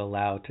we have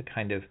allowed to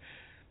kind of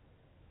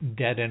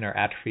deaden or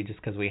atrophy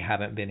just because we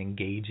haven't been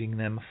engaging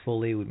them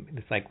fully?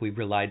 It's like we've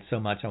relied so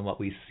much on what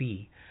we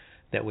see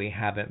that we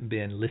haven't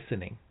been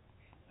listening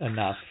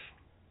enough.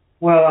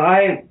 Well,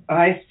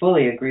 I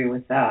fully agree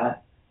with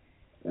that,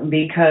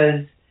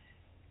 because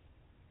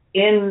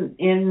in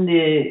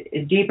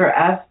the deeper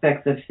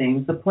aspects of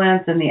things, the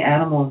plants and the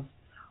animals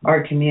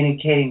are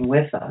communicating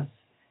with us.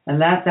 And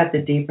that's at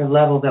the deeper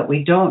level that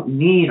we don't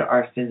need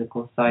our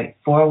physical sight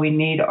for. We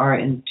need our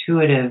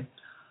intuitive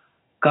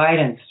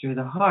guidance through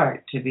the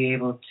heart to be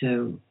able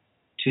to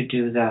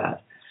do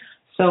that.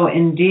 So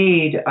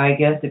indeed, I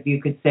guess if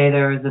you could say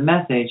there was a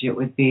message, it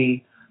would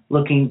be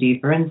looking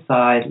deeper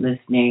inside,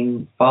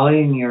 listening,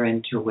 following your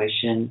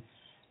intuition,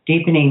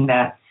 deepening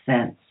that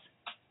sense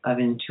of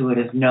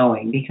intuitive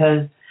knowing,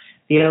 because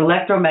the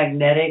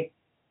electromagnetic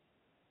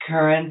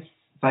currents,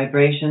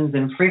 vibrations,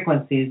 and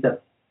frequencies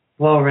that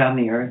flow around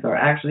the earth are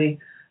actually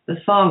the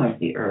song of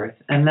the earth,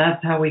 and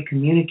that's how we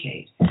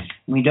communicate.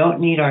 We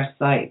don't need our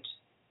sight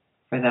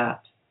for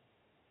that.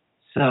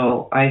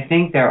 So I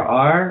think there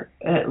are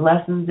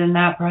lessons in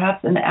that,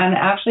 perhaps, and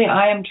actually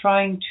I am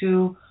trying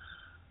to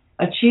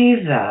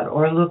achieve that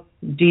or look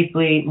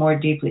more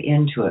deeply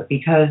into it,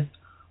 because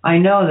I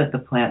know that the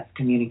plants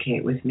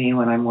communicate with me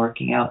when I'm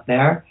working out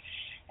there,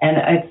 and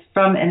it's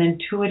from an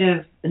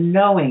intuitive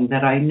knowing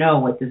that I know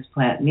what this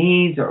plant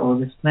needs, or oh,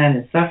 this plant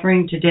is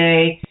suffering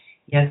today.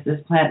 Yes,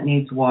 this plant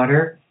needs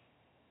water.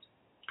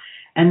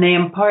 And they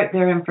impart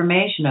their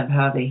information of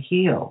how they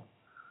heal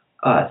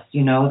us.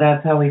 You know,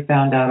 that's how we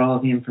found out all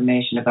the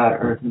information about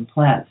herbs and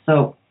plants.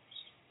 So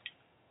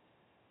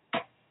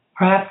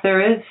perhaps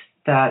there is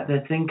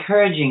that's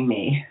encouraging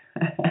me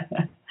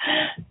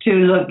to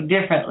look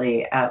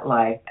differently at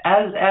life,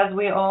 as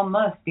we all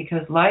must,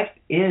 because life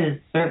is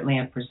certainly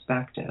a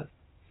perspective.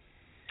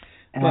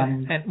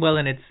 And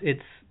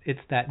it's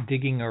that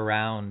digging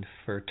around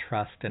for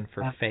trust and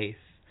for faith,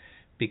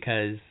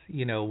 because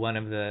one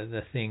of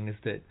the things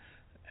that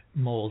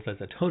moles as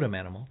a totem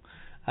animal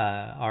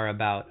are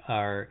about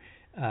are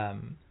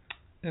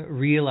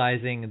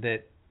realizing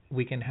that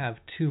we can have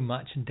too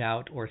much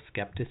doubt or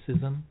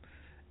skepticism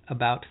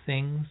about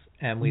things,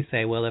 and we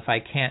say, well, if I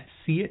can't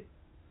see it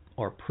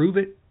or prove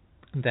it,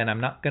 then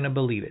I'm not going to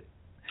believe it.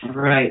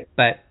 Right.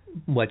 But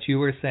what you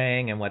were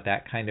saying and what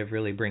that kind of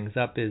really brings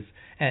up is,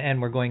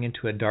 and we're going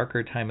into a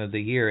darker time of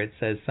the year, it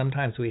says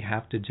sometimes we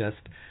have to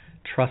just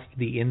trust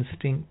the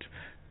instinct,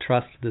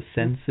 trust the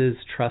senses,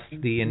 trust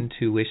the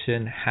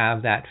intuition,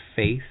 have that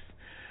faith,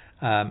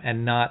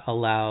 and not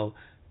allow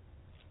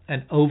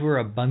an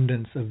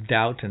overabundance of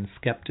doubt and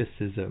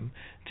skepticism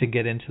to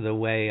get into the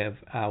way of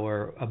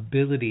our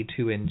ability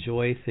to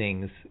enjoy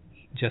things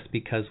just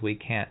because we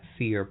can't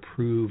see or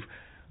prove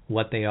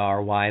what they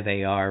are, why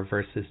they are,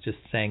 versus just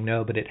saying,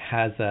 no, but it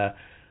has a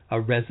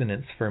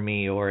resonance for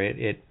me, or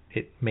it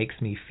makes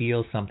me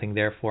feel something,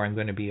 therefore I'm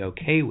going to be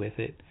okay with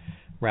it,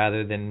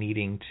 rather than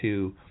needing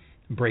to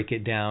break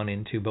it down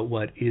into, but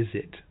what is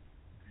it?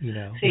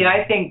 See,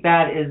 I think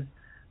that is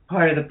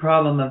part of the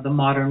problem of the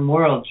modern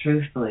world,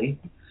 truthfully,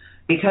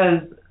 because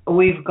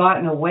we've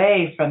gotten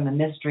away from the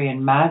mystery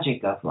and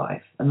magic of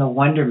life and the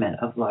wonderment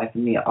of life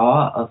and the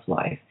awe of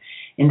life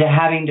into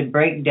having to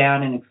break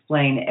down and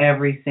explain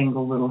every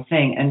single little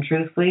thing. And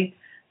truthfully,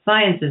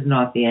 science is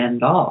not the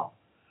end all.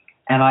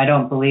 And I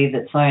don't believe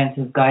that science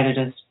has guided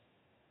us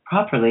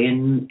properly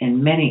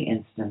in many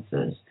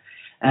instances,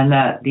 and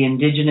that the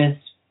indigenous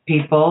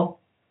people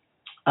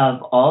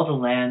of all the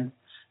lands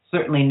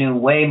certainly knew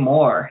way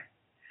more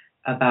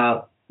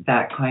about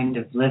that kind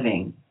of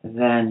living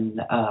than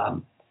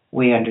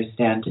we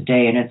understand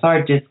today. And it's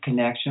our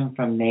disconnection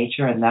from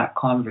nature and that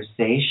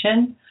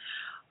conversation,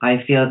 I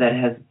feel, that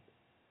has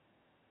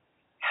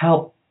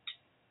helped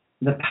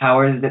the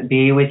powers that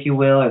be, if you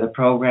will, or the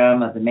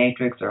program of the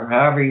matrix, or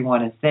however you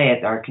want to say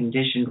it, our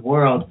conditioned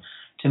world,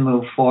 to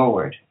move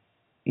forward.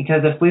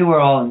 Because if we were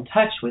all in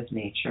touch with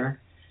nature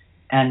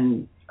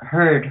and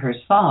heard her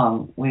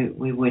song,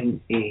 we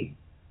wouldn't be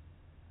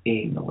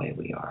being the way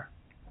we are.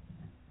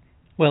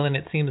 Well, and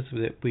it seems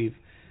that we've,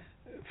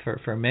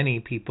 for many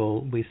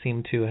people, we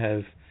seem to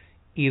have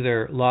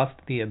either lost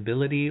the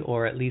ability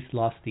or at least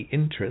lost the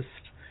interest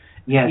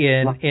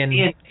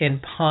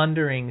in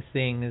pondering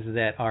things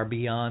that are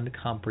beyond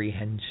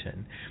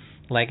comprehension,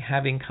 like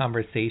having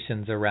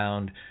conversations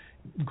around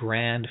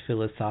grand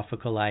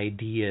philosophical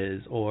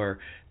ideas, or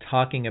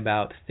talking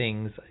about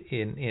things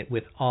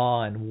with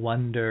awe and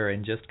wonder,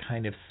 and just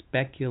kind of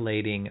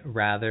speculating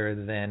rather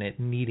than it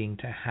needing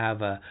to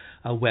have a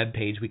web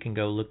page we can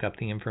go look up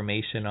the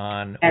information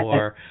on,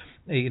 or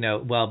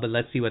but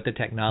let's see what the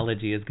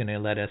technology is going to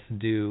let us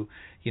do.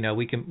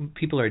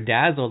 People are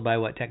dazzled by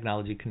what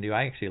technology can do.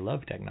 I actually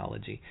love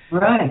technology.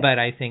 Right. But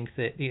I think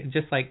that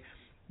just like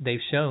they've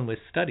shown with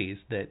studies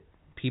that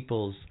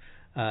people's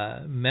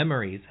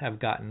memories have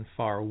gotten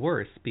far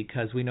worse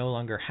because we no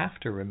longer have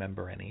to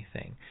remember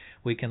anything.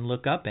 We can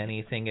look up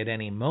anything at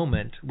any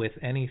moment with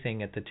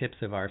anything at the tips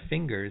of our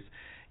fingers.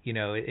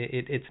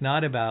 It's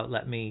not about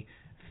let me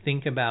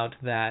think about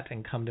that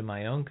and come to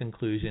my own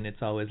conclusion.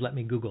 It's always let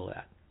me Google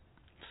that.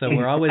 So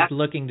we're always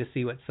looking to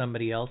see what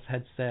somebody else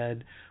had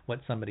said, what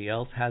somebody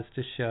else has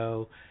to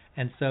show,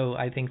 And so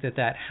I think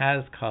that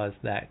has caused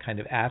that kind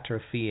of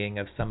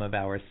atrophying of some of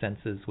our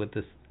senses with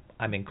this.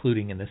 I'm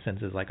including in the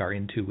senses like our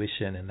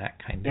intuition and that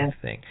kind of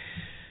thing.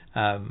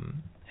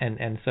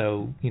 And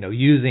so,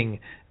 using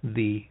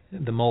the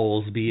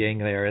moles being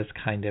there as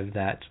kind of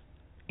that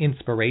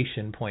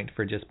inspiration point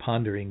for just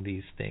pondering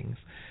these things.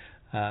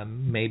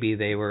 Maybe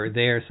they were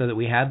there so that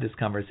we had this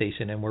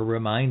conversation and we're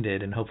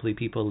reminded, and hopefully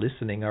people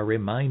listening are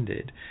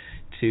reminded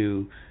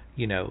to,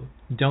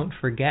 don't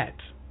forget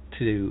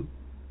to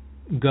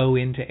go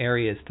into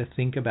areas to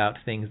think about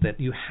things that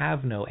you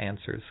have no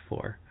answers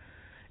for.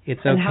 It's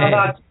okay.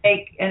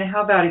 And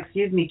how about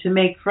to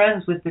make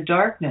friends with the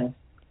darkness?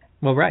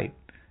 Well, right.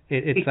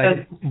 It's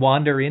like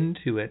wander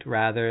into it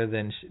rather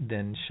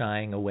than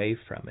shying away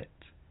from it.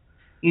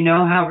 You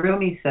know how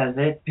Rumi says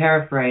it,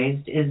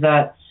 paraphrased, is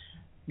that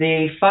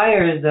the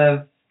fires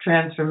of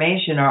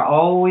transformation are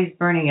always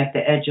burning at the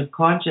edge of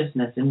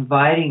consciousness,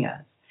 inviting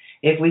us.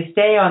 If we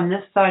stay on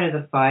this side of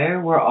the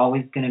fire, we're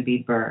always going to be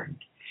burned.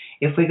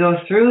 If we go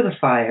through the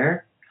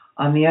fire,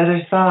 on the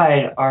other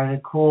side are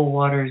the cool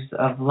waters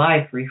of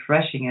life,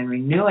 refreshing and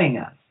renewing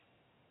us.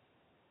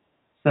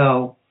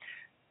 So,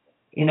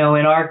 in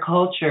our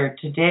culture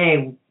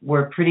today,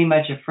 we're pretty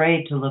much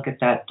afraid to look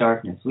at that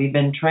darkness. We've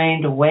been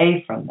trained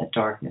away from the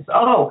darkness.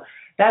 Oh,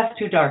 that's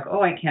too dark.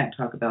 Oh, I can't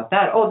talk about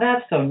that. Oh,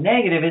 that's so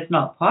negative. It's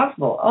not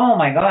possible. Oh,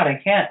 my God,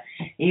 I can't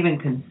even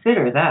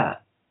consider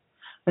that.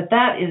 But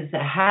that is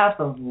the half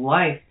of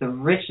life, the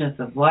richness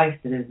of life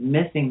that is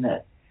missing,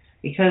 that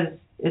because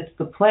it's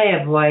the play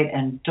of light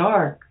and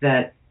dark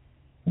that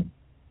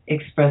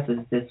expresses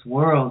this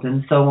world.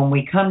 And so when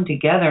we come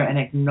together and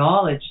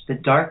acknowledge the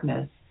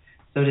darkness,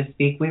 so to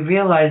speak, we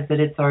realize that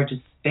it's our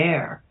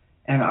despair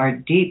and our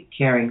deep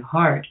caring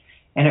heart,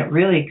 and it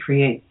really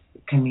creates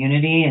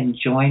community and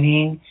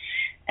joining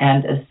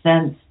and a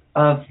sense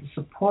of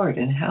support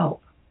and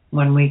help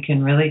when we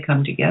can really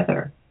come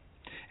together.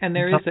 And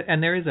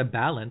there is a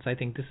balance. I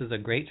think this is a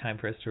great time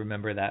for us to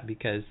remember that,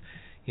 because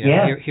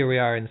here we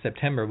are in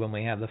September when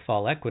we have the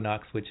fall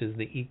equinox, which is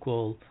the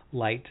equal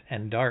light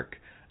and dark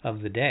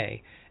of the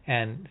day.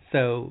 And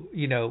so,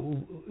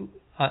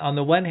 on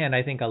the one hand,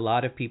 I think a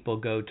lot of people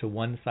go to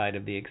one side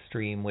of the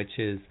extreme, which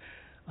is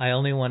I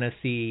only want to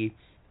see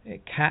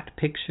cat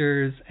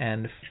pictures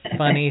and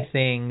funny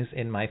things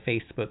in my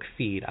Facebook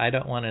feed. I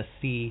don't want to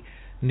see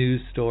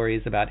news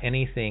stories about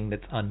anything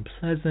that's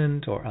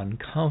unpleasant or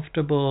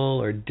uncomfortable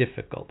or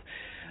difficult.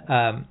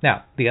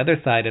 Now, the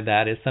other side of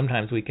that is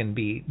sometimes we can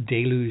be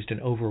deluged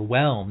and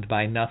overwhelmed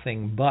by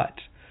nothing but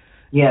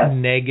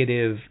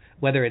negative,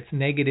 whether it's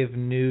negative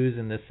news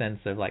in the sense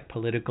of like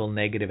political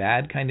negative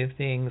ad kind of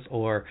things,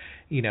 or,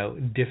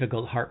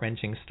 difficult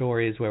heart-wrenching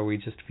stories where we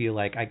just feel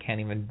like I can't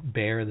even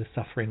bear the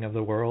suffering of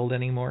the world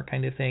anymore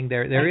kind of thing.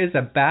 There is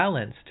a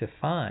balance to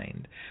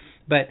find.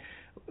 But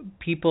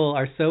people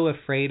are so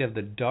afraid of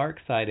the dark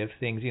side of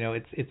things.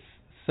 It's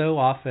so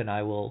often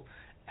I will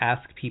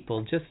ask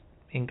people just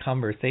in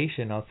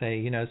conversation, I'll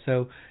say,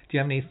 so do you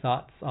have any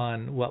thoughts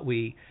on what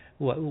we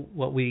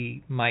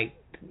might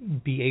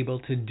be able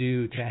to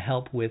do to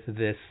help with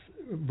this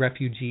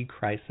refugee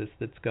crisis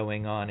that's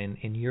going on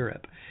in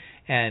Europe?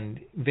 And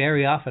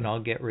very often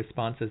I'll get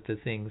responses to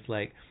things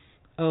like,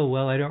 oh,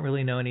 well, I don't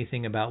really know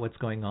anything about what's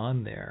going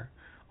on there.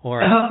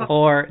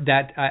 Or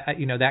that,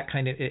 that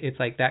kind of, it's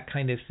like that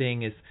kind of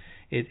thing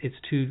it's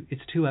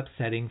too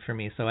upsetting for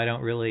me, so I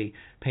don't really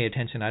pay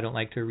attention. I don't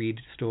like to read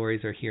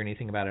stories or hear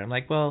anything about it. I'm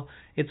like, well,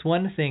 it's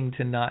one thing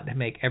to not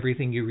make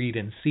everything you read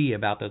and see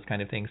about those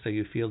kind of things so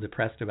you feel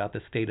depressed about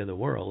the state of the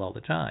world all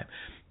the time.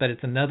 But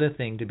it's another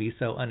thing to be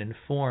so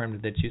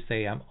uninformed that you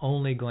say, I'm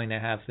only going to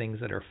have things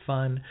that are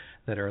fun,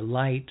 that are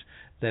light,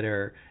 that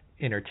are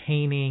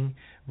entertaining,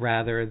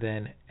 rather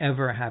than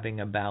ever having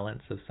a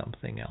balance of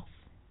something else.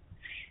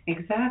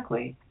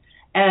 Exactly.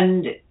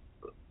 And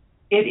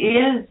it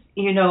is,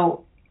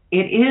 it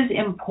is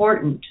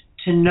important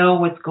to know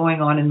what's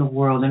going on in the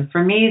world. And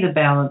for me, the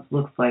balance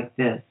looks like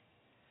this.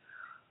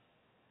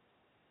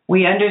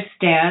 We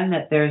understand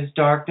that there's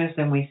darkness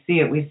and we see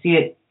it. We see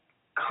it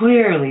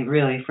clearly,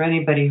 really, for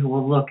anybody who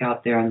will look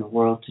out there in the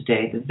world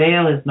today. The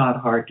veil is not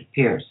hard to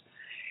pierce.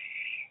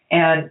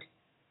 And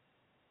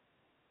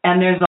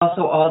there's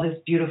also all this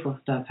beautiful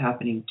stuff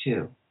happening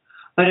too.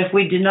 But if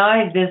we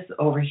deny this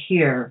over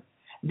here,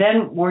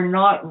 then we're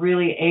not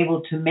really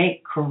able to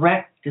make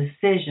correct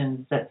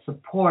decisions that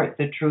support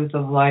the truth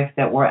of life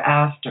that we're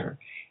after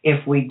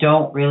if we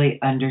don't really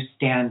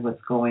understand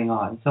what's going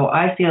on. So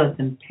I feel it's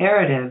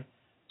imperative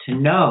to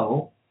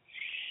know.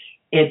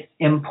 It's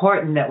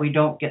important that we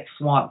don't get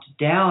swamped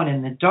down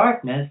in the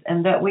darkness,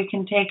 and that we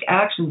can take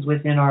actions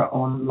within our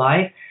own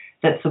life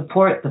that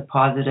support the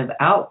positive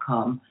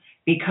outcome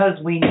because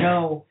we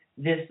know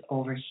this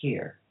over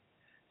here.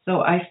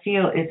 So I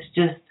feel it's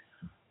just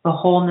the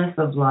wholeness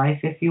of life,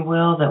 if you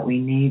will, that we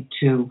need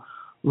to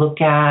look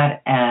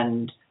at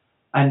and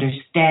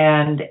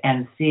understand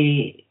and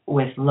see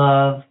with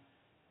love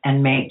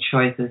and make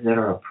choices that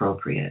are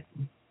appropriate.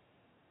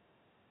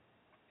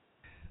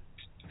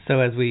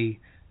 So as we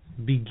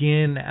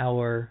begin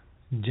our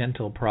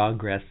gentle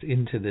progress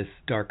into this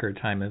darker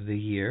time of the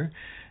year.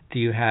 Do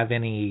you have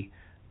any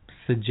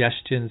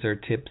suggestions or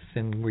tips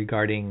in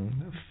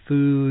regarding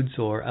foods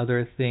or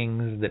other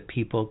things that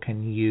people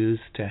can use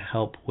to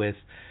help with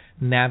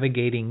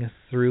navigating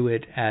through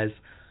it as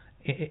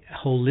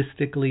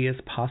holistically as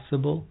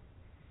possible?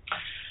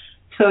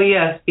 So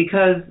yes,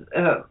 because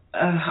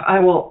I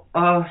will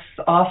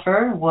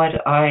offer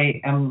what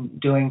I am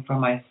doing for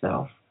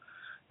myself,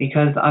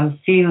 because I'm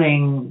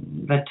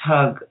feeling the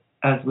tug,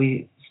 as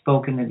we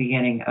spoke in the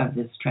beginning, of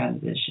this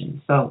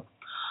transition. So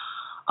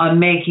I'm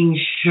making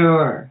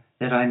sure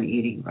that I'm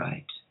eating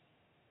right.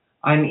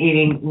 I'm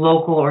eating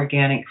local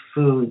organic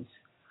foods.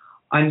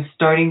 I'm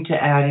starting to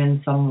add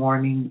in some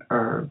warming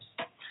herbs.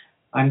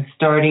 I'm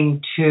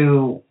starting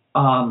to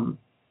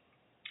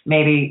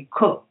maybe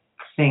cook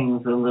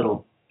things a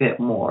little bit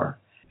more.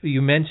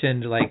 You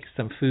mentioned like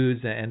some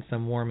foods and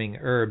some warming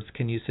herbs.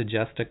 Can you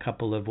suggest a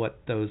couple of what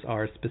those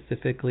are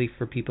specifically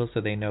for people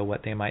so they know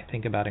what they might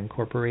think about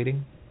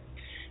incorporating?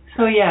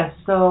 So yes,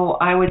 so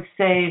I would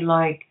say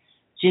like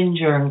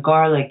ginger and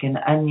garlic and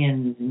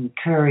onions and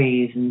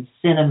curries and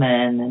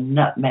cinnamon and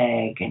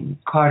nutmeg and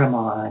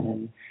cardamom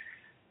and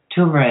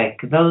turmeric,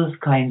 those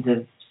kinds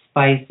of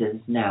spices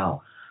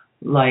now,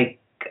 like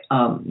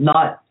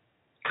not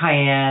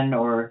cayenne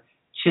or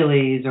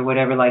chilies or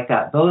whatever like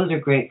that. Those are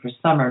great for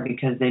summer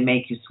because they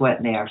make you sweat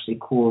and they actually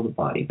cool the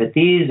body. But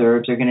these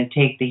herbs are going to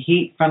take the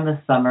heat from the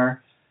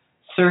summer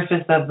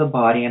surface of the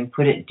body and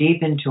put it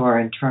deep into our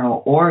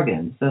internal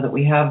organs so that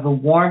we have the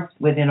warmth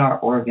within our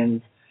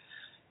organs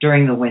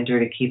during the winter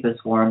to keep us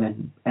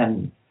warm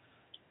and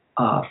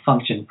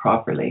function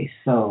properly.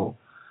 So,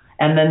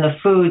 and then the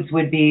foods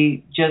would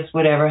be just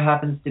whatever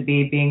happens to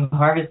be being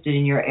harvested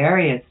in your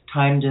area.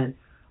 It's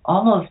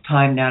almost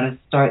time now to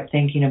start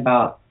thinking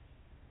about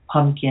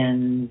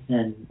pumpkins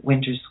and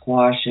winter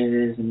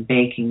squashes and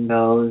baking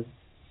those.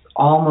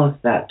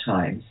 Almost that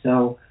time.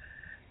 So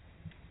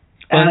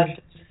as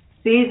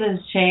seasons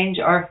change,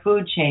 our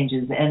food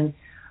changes, and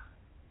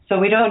so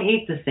we don't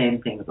eat the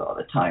same things all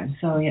the time.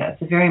 So yeah,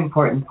 it's a very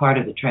important part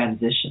of the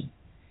transition.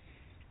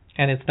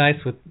 And it's nice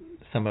with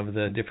some of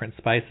the different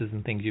spices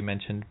and things you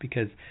mentioned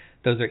because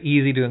those are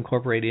easy to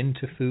incorporate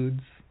into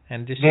foods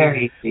and dishes.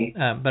 Very easy.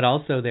 But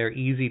also they're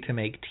easy to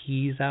make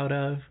teas out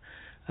of.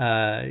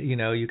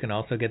 You can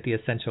also get the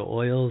essential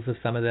oils of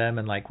some of them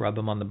and like rub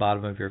them on the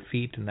bottom of your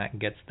feet, and that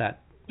gets that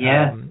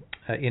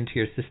into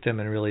your system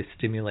and really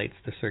stimulates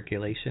the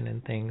circulation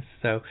and things.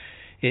 So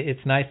it's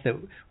nice that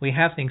we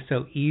have things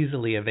so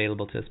easily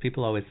available to us.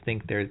 People always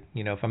think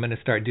if I'm going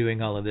to start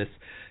doing all of this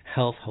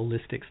health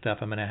holistic stuff,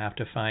 I'm going to have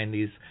to find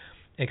these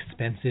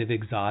expensive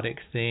exotic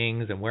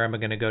things, and where am I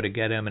going to go to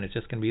get them? And it's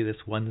just going to be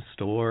this one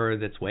store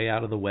that's way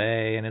out of the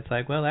way. And it's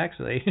like, well,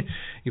 actually,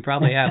 you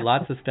probably have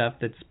lots of stuff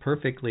that's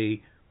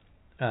perfectly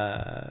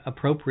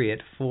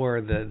appropriate for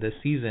the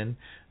season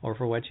or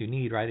for what you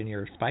need right in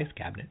your spice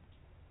cabinet.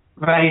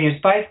 Right in your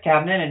spice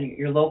cabinet and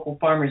your local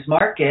farmers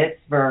markets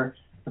for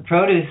the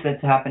produce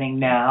that's happening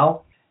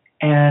now.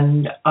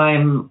 And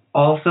I'm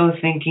also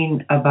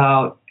thinking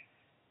about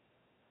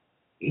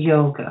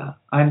yoga.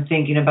 I'm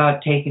thinking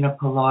about taking a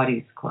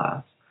Pilates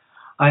class.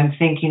 I'm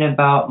thinking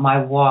about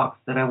my walks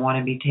that I want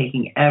to be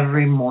taking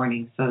every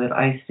morning so that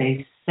I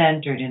stay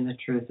centered in the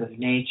truth of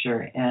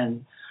nature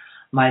and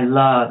my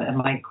love and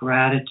my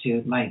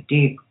gratitude, my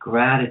deep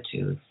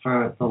gratitude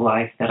for the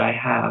life that I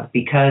have.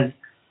 Because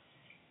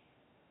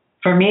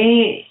for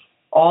me,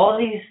 all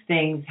these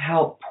things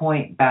help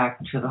point back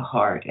to the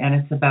heart, and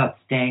it's about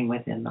staying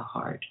within the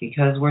heart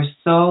because we're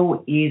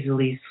so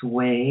easily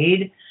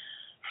swayed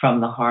from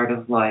the heart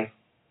of life,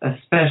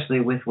 especially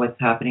with what's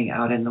happening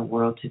out in the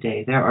world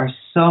today. There are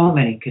so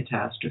many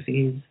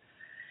catastrophes.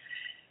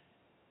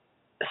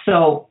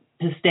 So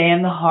to stay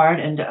in the heart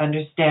and to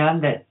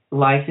understand that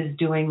life is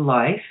doing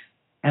life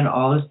and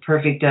all is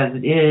perfect as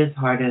it is,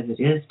 hard as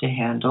it is to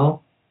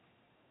handle,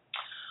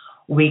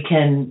 we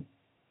can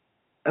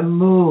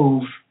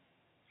move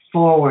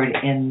forward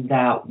in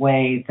that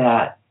way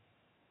that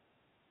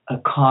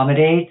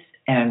accommodates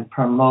and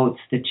promotes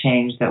the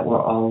change that we're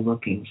all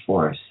looking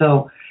for.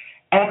 So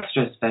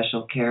extra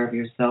special care of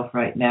yourself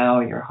right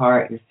now, your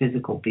heart, your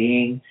physical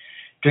being.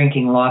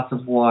 Drinking lots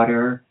of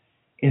water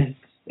is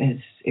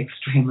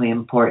extremely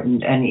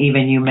important. And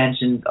even you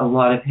mentioned a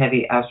lot of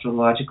heavy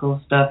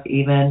astrological stuff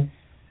even.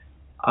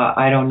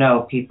 I don't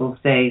know. People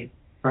say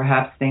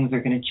perhaps things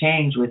are going to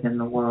change within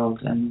the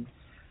world. And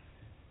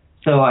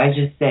so I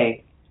just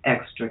say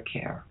extra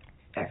care,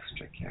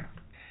 extra care.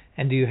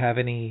 And do you have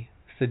any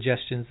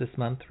suggestions this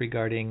month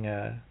regarding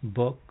a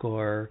book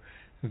or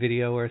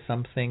video or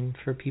something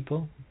for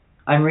people?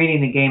 I'm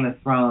reading the Game of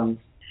Thrones.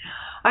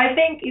 I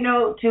think,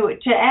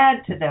 to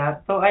add to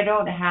that, though I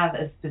don't have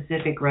a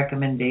specific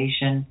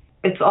recommendation,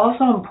 it's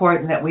also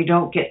important that we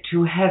don't get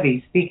too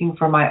heavy, speaking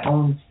for my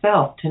own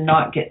self, to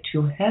not get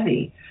too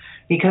heavy.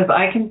 Because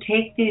I can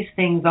take these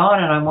things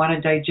on and I want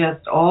to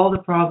digest all the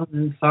problems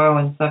and sorrow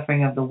and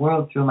suffering of the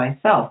world through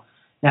myself.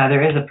 Now,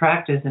 there is a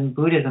practice in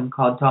Buddhism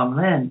called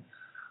Tonglen,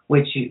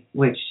 which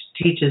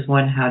teaches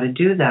one how to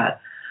do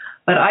that.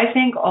 But I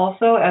think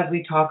also as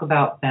we talk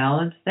about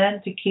balance then,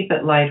 to keep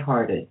it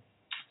lighthearted.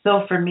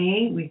 So for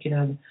me,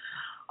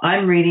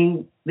 I'm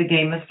reading The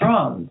Game of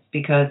Thrones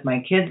because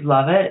my kids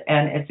love it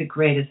and it's a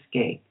great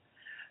escape.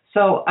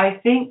 So I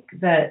think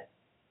that,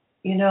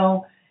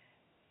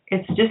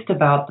 it's just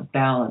about the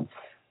balance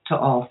to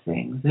all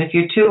things. And if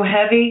you're too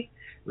heavy,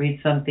 read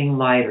something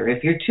lighter.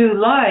 If you're too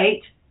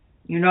light,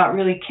 you're not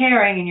really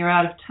caring and you're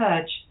out of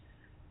touch,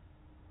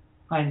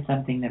 find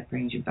something that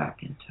brings you back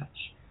in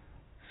touch.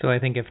 So I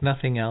think if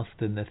nothing else,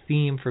 then the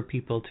theme for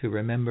people to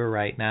remember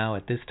right now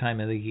at this time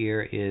of the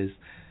year is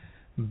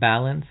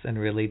balance, and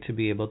really to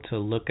be able to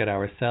look at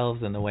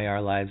ourselves and the way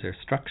our lives are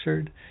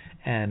structured,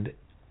 and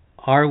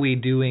are we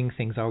doing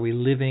things, are we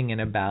living in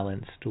a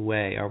balanced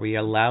way? Are we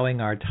allowing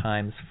our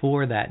times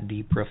for that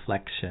deep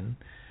reflection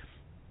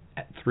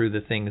through the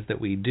things that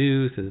we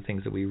do, through the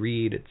things that we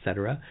read,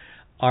 etc.?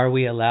 Are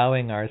we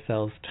allowing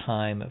ourselves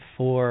time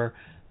for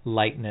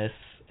lightness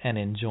and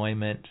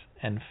enjoyment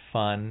and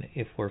fun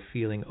if we're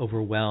feeling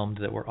overwhelmed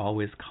that we're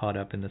always caught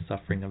up in the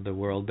suffering of the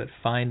world? But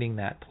finding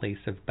that place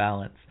of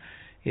balance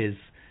is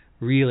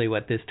really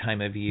what this time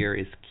of year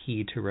is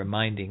key to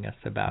reminding us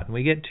about. And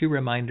we get 2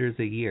 reminders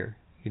a year.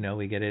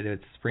 We get it at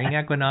spring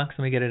equinox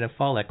and we get it at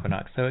fall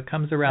equinox. So it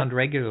comes around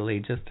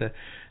regularly just to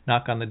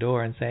knock on the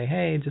door and say,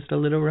 hey, just a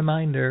little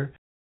reminder.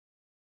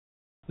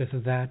 With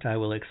that, I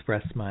will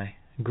express my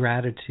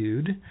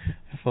gratitude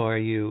for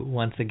you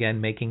once again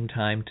making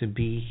time to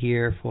be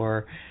here,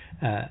 for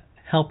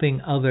helping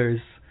others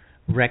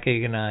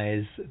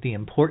recognize the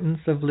importance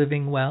of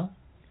living well,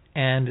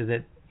 and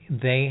that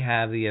they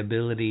have the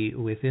ability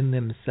within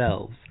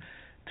themselves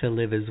to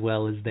live as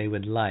well as they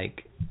would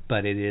like,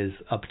 but it is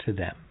up to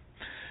them.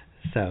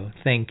 So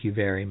thank you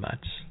very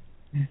much.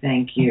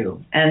 Thank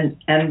you. And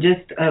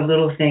just a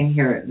little thing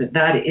here,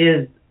 that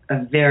is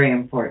a very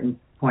important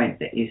point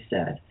that you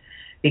said.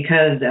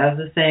 Because as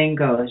the saying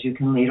goes, you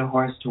can lead a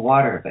horse to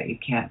water, but you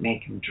can't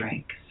make him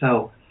drink.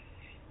 So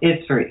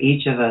it's for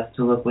each of us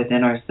to look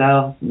within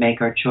ourselves,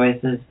 make our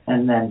choices,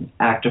 and then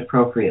act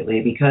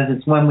appropriately. Because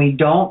it's when we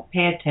don't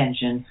pay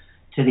attention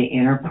to the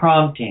inner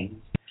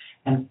promptings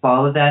and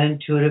follow that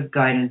intuitive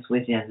guidance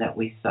within that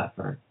we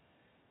suffer.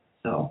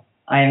 So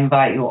I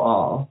invite you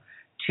all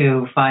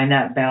to find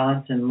that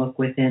balance and look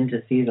within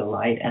to see the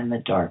light and the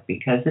dark,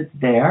 because it's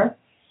there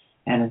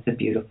and it's a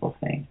beautiful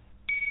thing.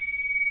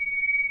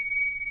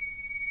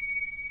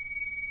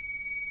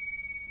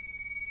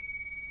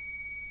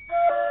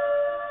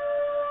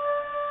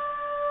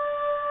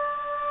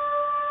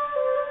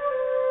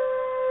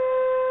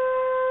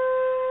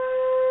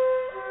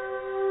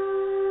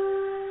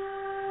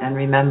 And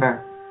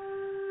remember,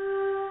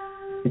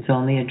 it's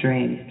only a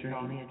dream. It's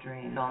only a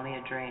dream. It's only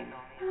a dream.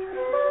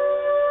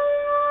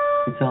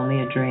 It's only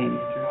a dream.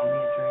 It's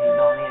only a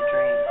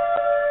dream.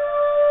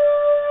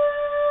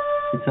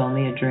 It's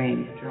only a dream. It's only a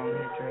dream. It's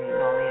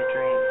only a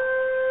dream.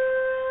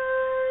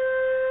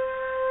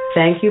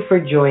 Thank you for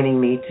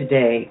joining me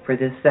today for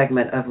this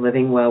segment of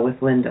Living Well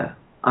with Linda.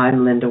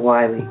 I'm Linda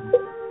Wiley.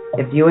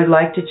 If you would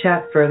like to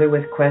chat further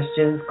with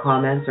questions,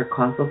 comments, or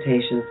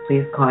consultations,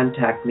 please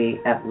contact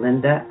me at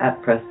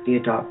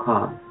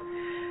linda@prestia.com.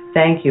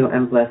 Thank you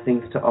and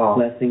blessings to all.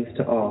 Blessings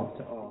to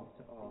all.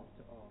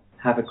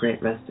 Have a great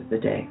rest of the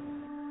day.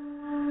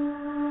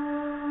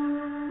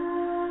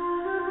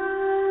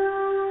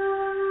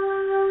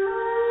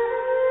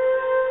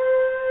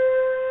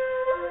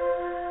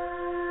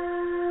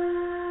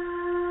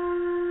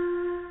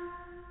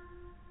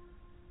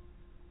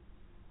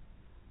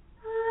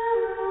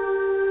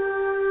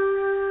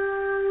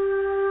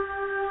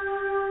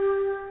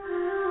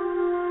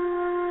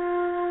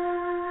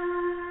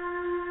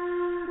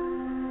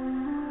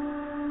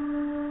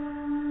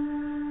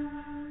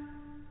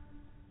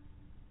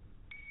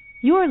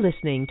 You're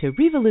listening to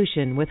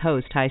Revolution with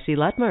host HiC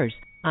Lutmers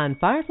on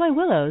Firefly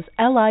Willows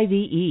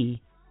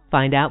LIVE.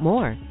 Find out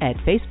more at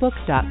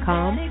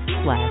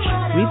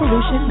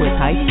facebook.com/Revolution with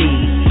HiC.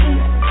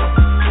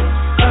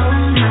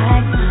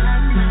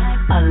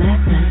 A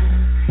lesson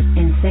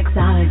in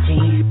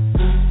sexology.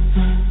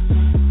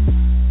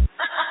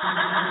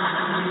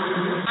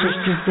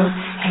 Twisted rope,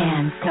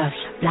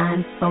 handcuffs,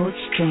 blindfold,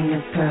 string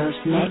of pearls,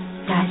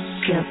 necktie,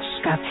 silk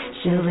scarf,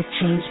 silver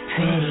chains,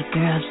 pretty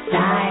girls,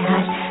 thigh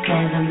highs,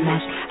 leather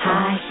mask,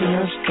 high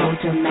heels, gold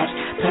to match,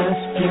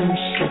 perfume,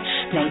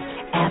 switchblade,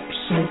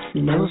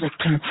 absinthe,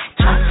 Novocaine,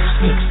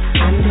 chopsticks,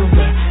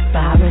 underwear,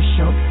 barber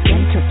soap,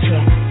 dental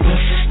chair,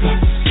 fishnet,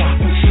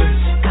 satin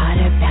shoes,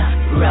 garter belt,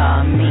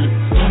 raw meat,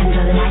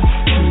 candlelight,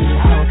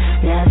 keyhole,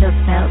 leather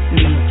belt,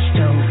 mink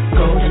stove,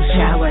 golden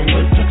shower,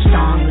 latex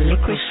thong,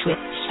 licorice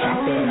whip,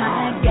 strap it on.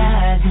 My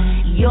God,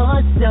 you're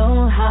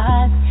so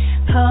hot.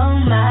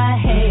 Hold my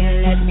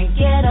hair, let me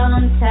get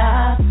on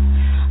top.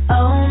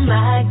 Oh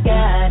my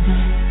God,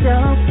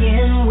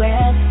 soaking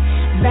wet,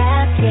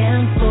 back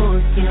and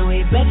forth till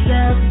we break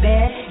the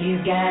bed. You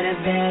got a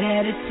bad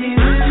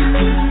attitude,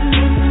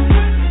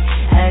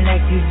 I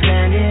like to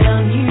grind it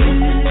on you.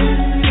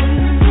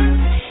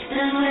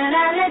 And when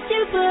I let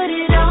you put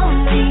it on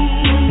me,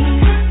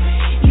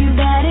 you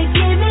gotta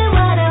give me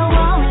what I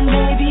want,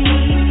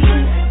 baby.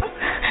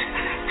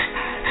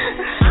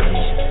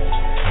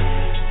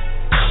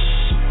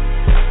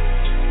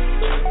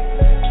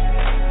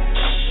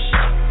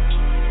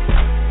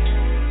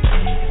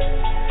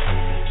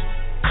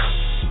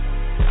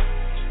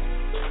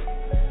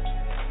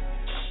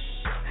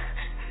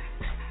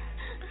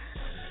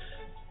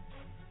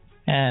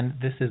 And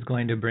this is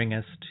going to bring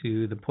us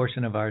to the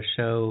portion of our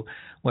show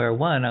where,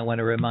 one, I want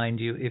to remind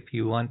you, if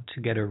you want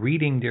to get a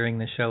reading during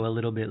the show a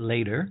little bit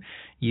later,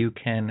 you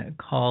can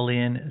call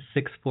in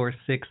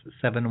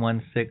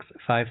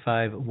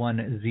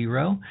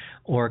 646-716-5510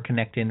 or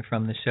connect in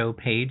from the show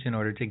page in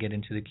order to get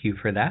into the queue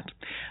for that.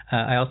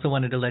 I also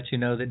wanted to let you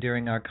know that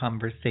during our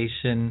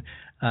conversation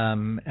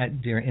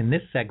in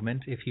this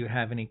segment, if you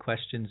have any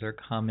questions or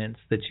comments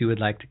that you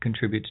would like to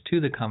contribute to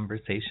the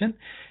conversation,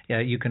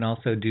 you can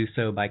also do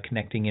so by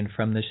connecting in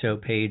from the show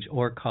page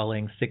or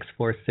calling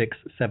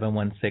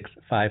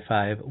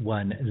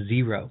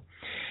 646-716-5510.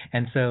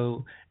 And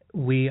so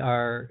we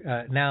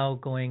are now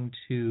going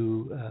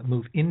to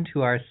move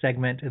into our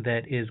segment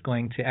that is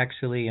going to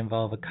actually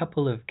involve a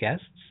couple of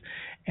guests.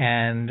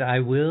 And I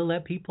will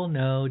let people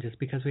know, just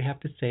because we have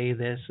to say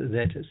this,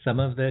 that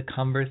some of the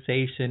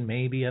conversation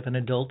may be of an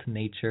adult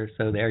nature.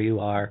 So there you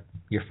are.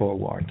 You're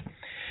forewarned.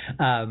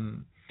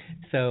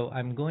 So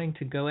I'm going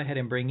to go ahead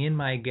and bring in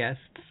my guests,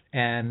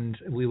 and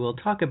we will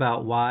talk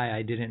about why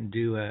I didn't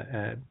do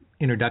a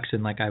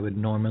introduction like I would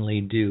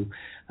normally do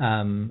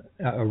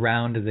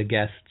around the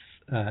guests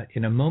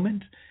in a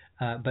moment.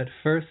 But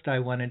first, I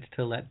wanted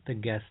to let the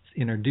guests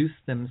introduce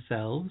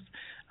themselves.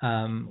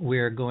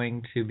 We're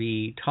going to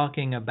be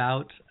talking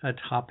about a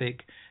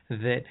topic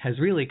that has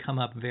really come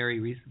up very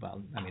recently.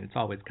 Well, I mean, it's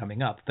always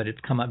coming up, but it's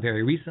come up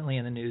very recently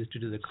in the news due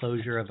to the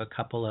closure of a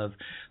couple of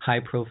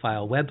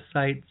high-profile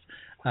websites.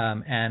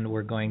 And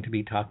we're going to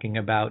be talking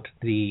about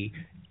the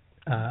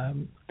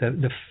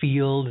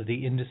field,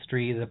 the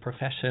industry, the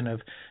profession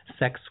of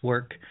sex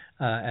work,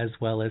 as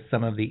well as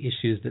some of the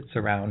issues that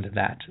surround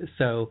that.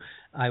 So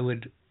I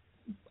would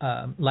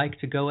like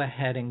to go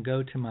ahead and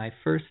go to my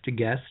first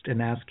guest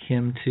and ask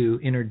him to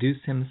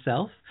introduce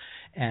himself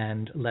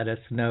and let us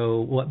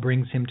know what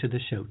brings him to the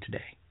show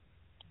today.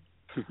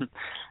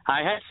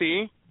 Hi,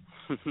 HiC.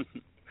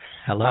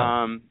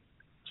 Hello.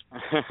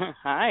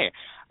 Hi.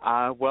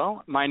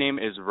 Well, my name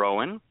is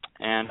Rowan,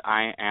 and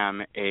I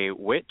am a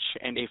witch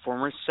and a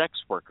former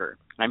sex worker.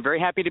 I'm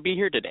very happy to be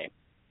here today.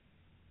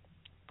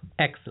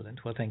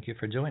 Excellent. Well, thank you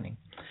for joining.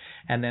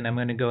 And then I'm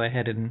going to go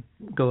ahead and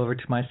go over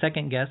to my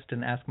second guest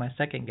and ask my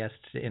second guest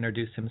to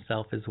introduce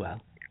himself as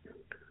well.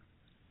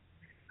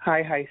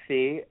 Hi,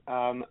 HiC.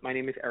 My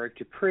name is Eric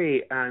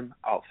Dupree. I'm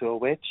also a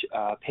witch,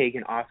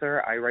 pagan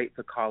author. I write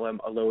the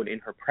column Alone in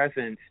Her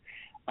Presence,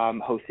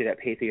 hosted at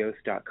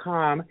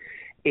pathos.com.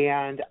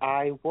 And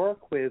I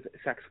work with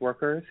sex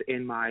workers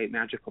in my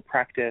magical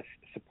practice,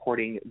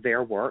 supporting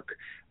their work,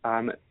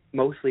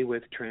 mostly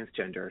with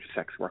transgender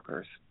sex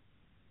workers.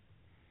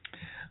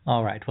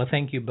 All right. Well,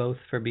 thank you both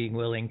for being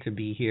willing to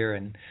be here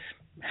and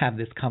have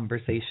this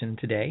conversation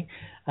today.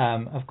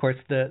 Of course,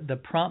 the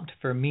prompt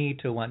for me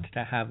to want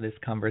to have this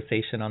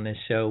conversation on this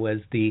show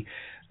was the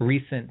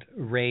recent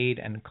raid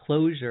and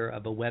closure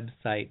of a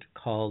website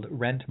called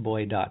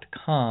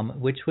rentboy.com,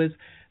 which was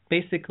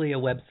basically a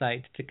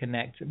website to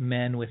connect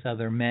men with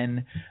other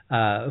men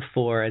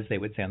for, as they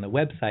would say on the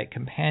website,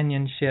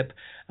 companionship.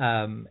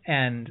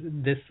 And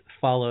this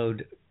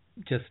followed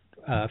just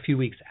a few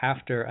weeks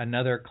after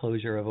another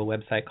closure of a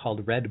website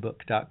called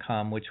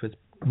redbook.com, which was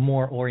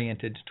more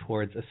oriented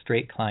towards a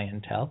straight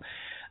clientele.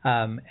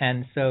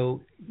 And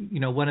so,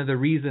 one of the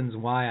reasons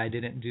why I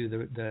didn't do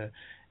the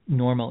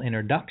normal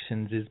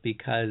introductions is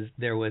because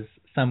there was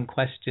some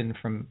question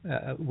from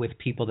with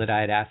people that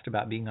I had asked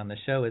about being on the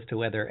show as to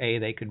whether A,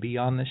 they could be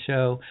on the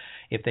show,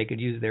 if they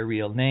could use their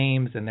real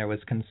names, and there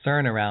was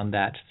concern around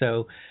that.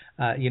 So,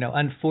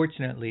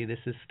 unfortunately, this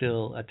is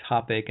still a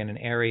topic and an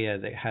area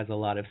that has a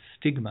lot of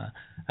stigma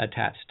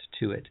attached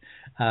to it.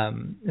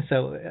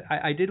 So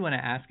I did want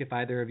to ask if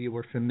either of you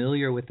were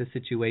familiar with the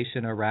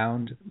situation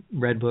around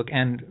Redbook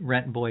and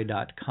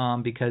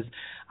rentboy.com, because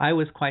I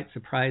was quite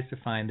surprised to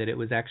find that it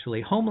was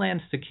actually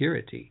Homeland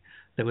Security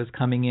that was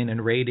coming in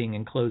and raiding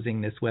and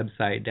closing this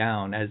website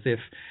down, as if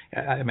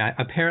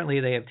apparently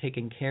they have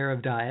taken care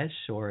of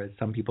Daesh, or as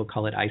some people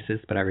call it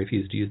ISIS, but I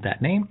refuse to use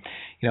that name.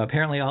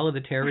 Apparently all of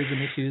the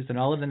terrorism issues and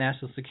all of the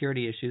national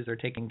security issues are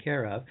taken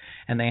care of,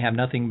 and they have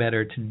nothing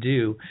better to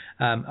do.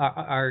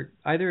 Are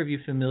either of you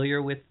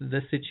familiar with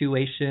the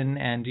situation,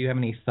 and do you have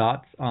any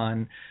thoughts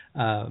on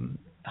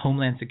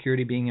Homeland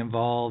Security being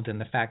involved and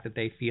the fact that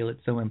they feel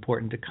it's so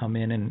important to come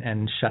in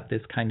and shut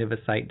this kind of a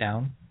site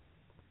down?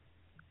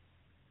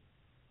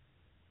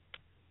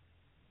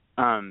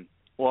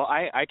 Well,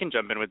 I can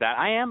jump in with that.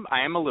 I am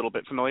a little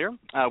bit familiar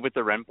with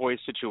the Rent Boy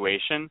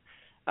situation.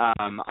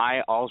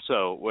 I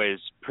also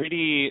was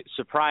pretty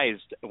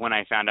surprised when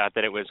I found out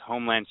that it was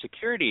Homeland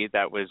Security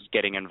that was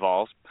getting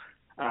involved,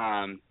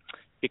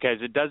 because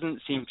it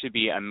doesn't seem to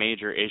be a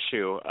major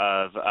issue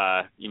of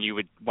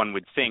one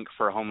would think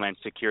for Homeland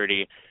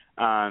Security,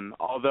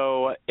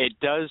 although it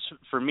does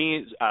for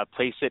me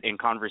place it in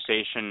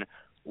conversation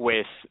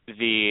with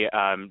the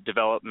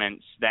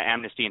developments that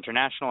Amnesty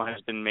International has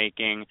been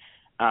making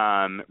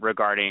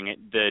regarding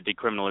the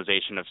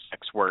decriminalization of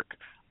sex work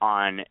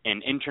on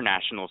an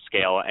international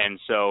scale. And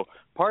so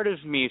part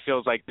of me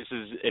feels like this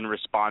is in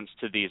response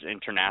to these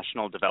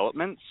international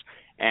developments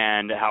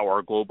and how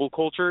our global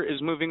culture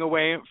is moving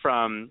away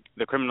from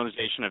the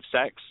criminalization of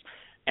sex,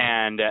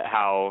 and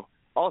how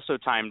also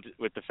timed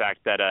with the fact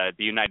that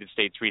the United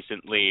States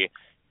recently,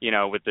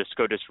 with the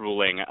SCOTUS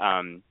ruling,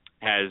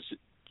 has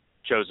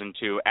chosen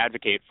to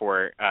advocate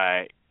for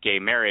gay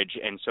marriage.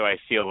 And so I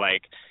feel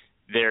like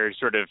there's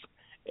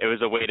it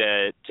was a way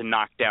to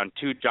knock down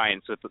two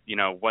giants with,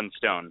 one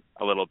stone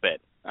a little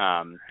bit,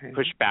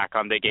 push back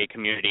on the gay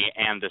community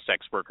and the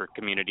sex worker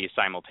community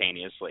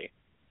simultaneously.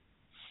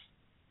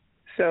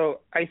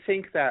 So I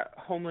think that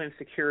Homeland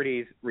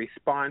Security's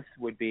response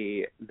would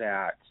be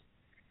that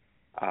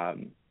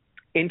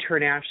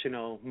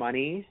international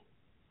money,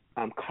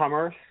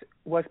 commerce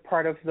was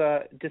part of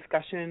the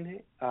discussion,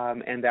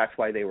 and that's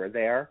why they were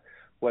there.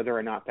 Whether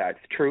or not that's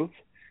truth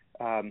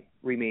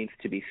remains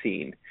to be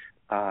seen.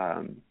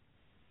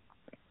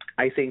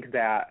 I think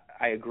that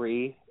I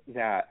agree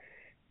that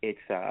it's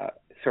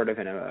sort of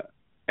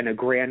an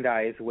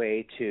aggrandized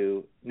way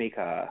to make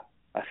a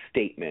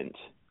statement,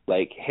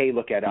 like, hey,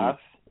 look at us.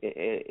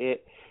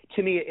 It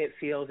to me, it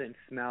feels and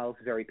smells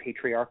very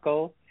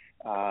patriarchal,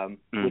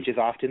 which is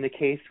often the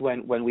case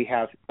when we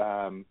have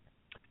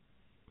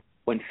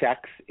when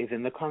sex is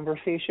in the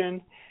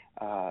conversation.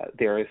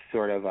 There is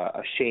sort of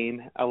a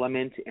shame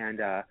element, and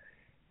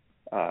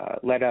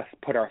let us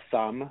put our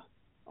thumb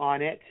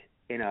on it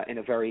in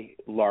a very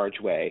large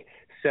way.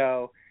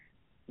 So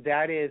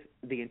that is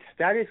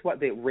what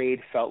the raid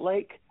felt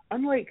like.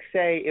 Unlike,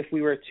 say, if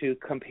we were to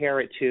compare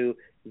it to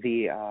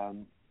the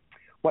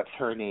what's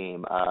her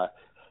name?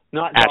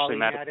 Not Dolly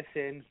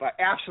Madison, but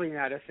Ashley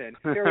Madison.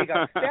 There we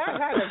go.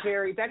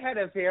 That had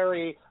a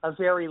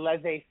very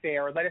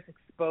laissez-faire. Let us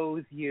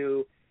expose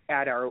you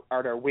at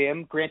our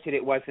whim. Granted,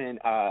 it wasn't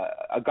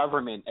a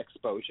government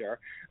exposure.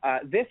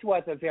 This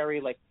was a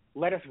very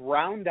let us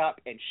round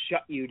up and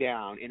shut you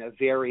down in a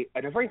very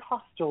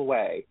hostile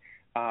way,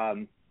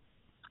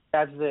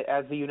 as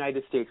the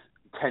United States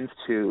tends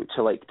to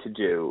like to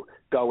do.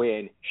 Go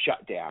in,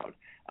 shut down.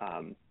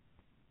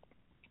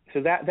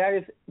 So that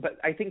is, but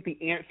I think the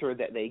answer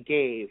that they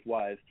gave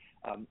was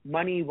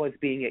money was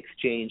being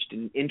exchanged in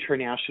an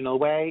international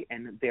way,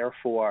 and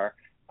therefore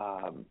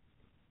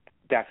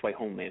that's why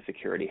Homeland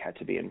Security had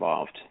to be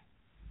involved.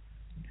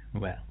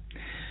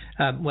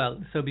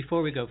 Well, so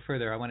before we go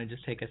further, I want to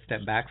just take a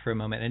step back for a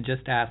moment and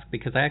just ask,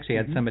 because I actually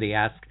had somebody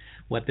ask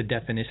what the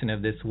definition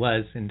of this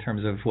was in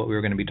terms of what we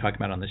were going to be talking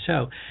about on the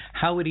show.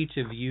 How would each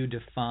of you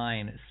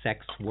define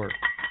sex work?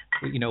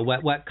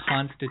 What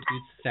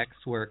constitutes sex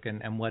work,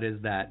 and what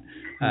is that?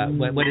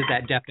 What is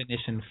that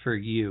definition for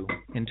you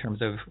in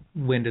terms of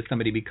when does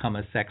somebody become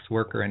a sex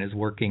worker and is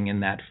working in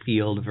that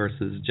field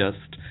versus just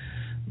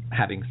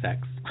having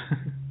sex?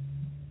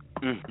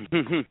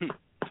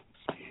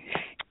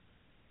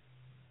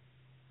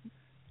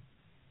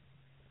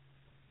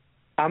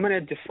 I'm going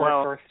to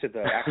defer first to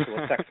the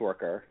actual sex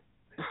worker.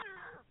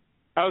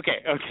 Okay.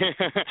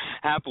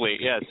 Happily,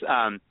 yes.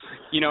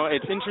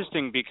 It's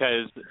interesting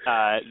because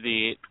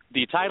the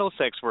title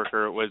sex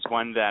worker was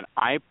one that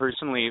I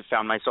personally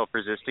found myself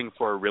resisting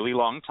for a really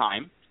long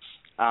time.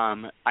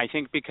 I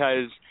think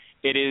because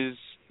it is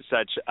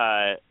such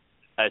a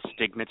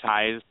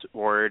stigmatized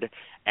word,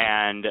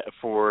 and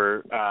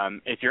for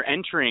if you're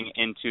entering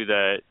into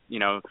the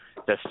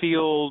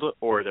field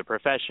or the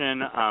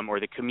profession or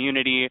the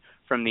community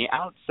from the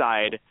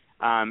outside,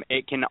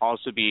 it can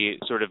also be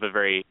sort of a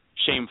very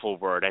shameful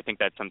word. I think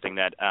that's something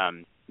that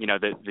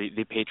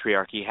the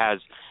patriarchy has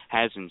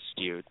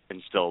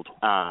instilled.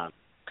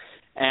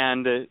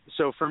 And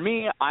so for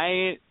me,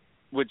 I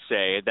would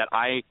say that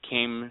I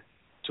came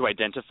to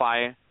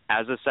identify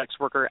as a sex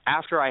worker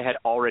after I had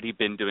already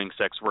been doing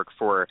sex work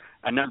for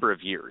a number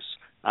of years,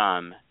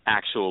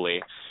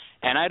 actually.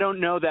 And I don't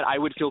know that I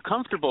would feel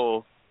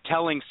comfortable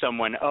telling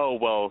someone, oh,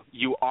 well,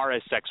 you are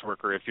a sex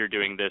worker if you're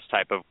doing this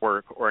type of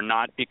work or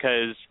not,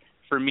 because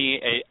for me,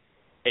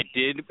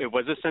 it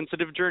was a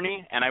sensitive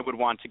journey, and I would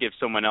want to give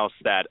someone else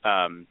that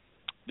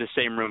the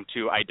same room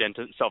to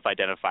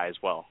self-identify as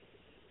well.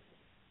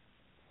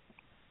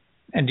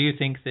 And do you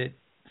think that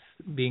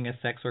being a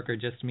sex worker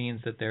just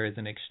means that there is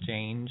an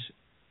exchange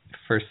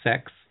for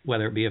sex,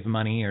 whether it be of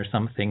money or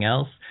something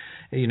else?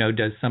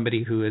 Does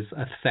somebody who is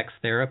a sex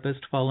therapist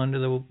fall under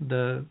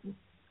the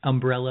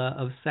umbrella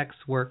of sex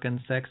work and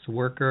sex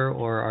worker,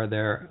 or are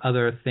there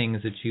other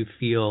things that you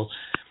feel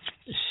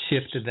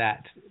shift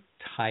that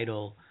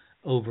title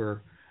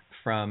over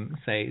from,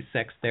 say,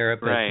 sex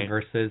therapist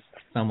versus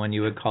someone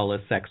you would call a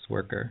sex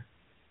worker?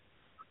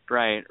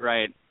 Right.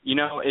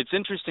 It's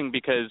interesting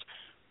because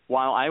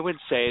while I would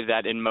say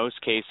that in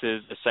most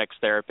cases a sex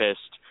therapist,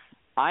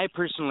 I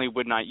personally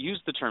would not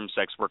use the term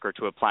sex worker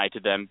to apply to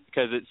them,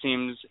 because it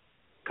seems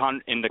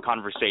in the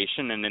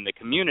conversation and in the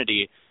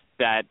community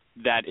that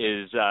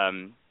is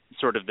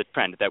sort of the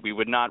trend, that we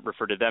would not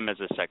refer to them as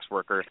a sex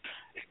worker.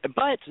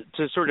 But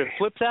to sort of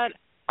flip that,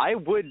 I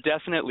would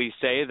definitely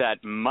say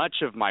that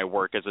much of my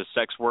work as a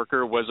sex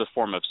worker was a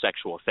form of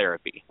sexual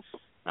therapy,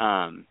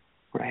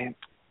 right?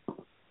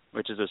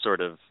 Which is a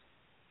sort of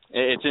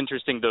it's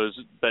interesting those,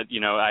 but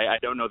I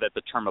don't know that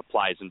the term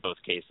applies in both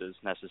cases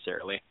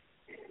necessarily.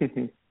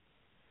 Can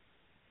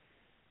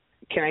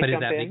I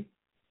jump in?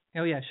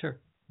 Oh yeah, sure.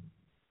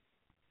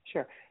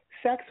 Sure.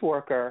 Sex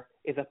worker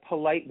is a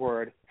polite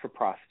word for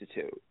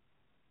prostitute.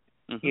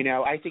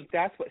 Mm-hmm. I think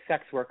that's what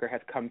sex worker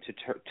has come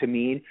to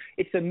mean.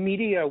 It's a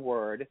media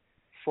word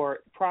for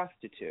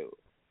prostitute.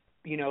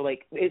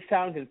 It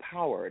sounds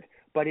empowered,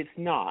 but it's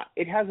not.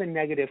 It has a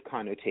negative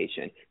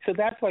connotation. So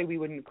that's why we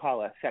wouldn't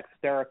call a sex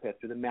therapist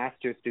with a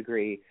master's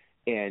degree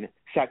in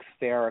sex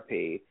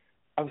therapy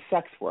a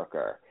sex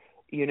worker.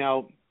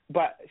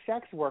 But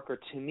sex worker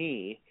to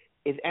me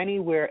is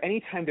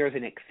anytime there's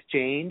an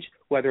exchange,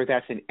 whether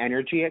that's an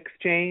energy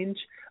exchange,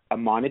 a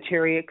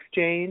monetary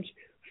exchange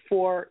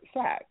for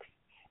sex.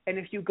 And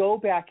if you go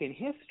back in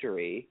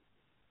history,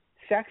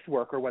 sex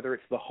worker, whether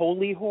it's the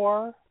holy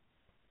whore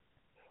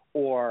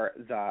or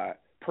the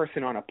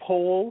person on a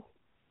pole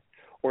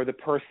or the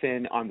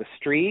person on the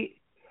street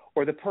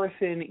or the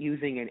person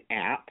using an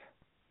app,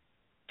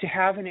 to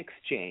have an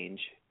exchange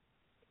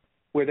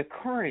where the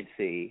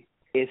currency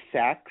is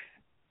sex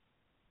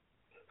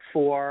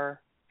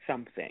for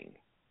something.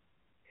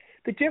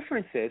 The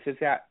difference is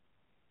that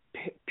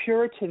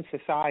Puritan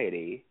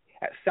society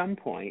at some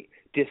point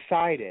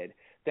decided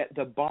that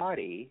the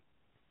body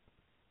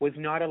was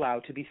not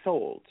allowed to be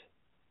sold.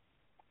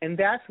 And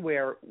that's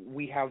where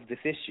we have this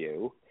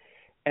issue.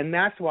 And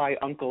that's why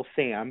Uncle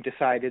Sam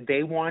decided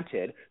they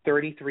wanted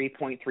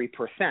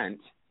 33.3%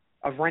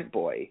 of Rent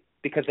Boy,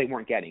 because they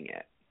weren't getting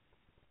it.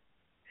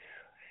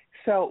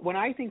 So when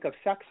I think of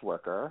sex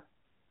worker,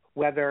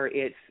 whether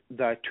it's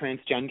the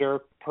transgender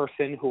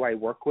person who I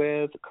work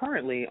with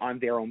currently on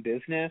their own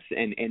business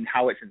and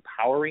how it's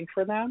empowering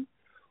for them,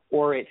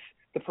 or it's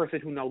the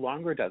person who no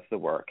longer does the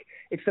work,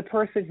 it's the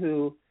person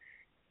who,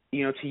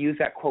 to use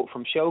that quote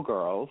from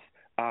Showgirls,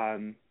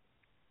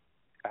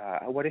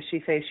 what does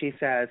she say? She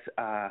says,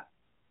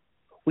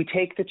 we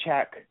take the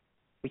check,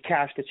 we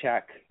cash the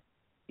check,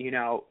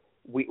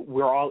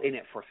 we're all in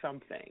it for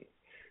something.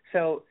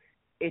 So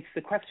it's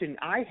the question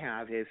I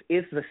have is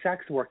the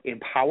sex work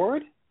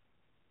empowered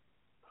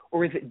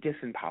or is it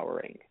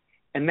disempowering?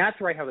 And that's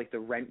where I have the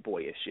rent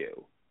boy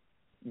issue,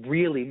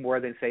 really,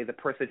 more than, say, the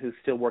person who's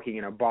still working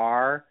in a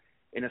bar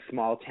in a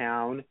small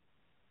town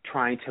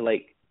trying to,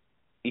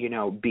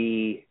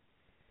 be,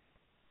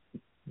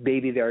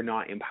 maybe they're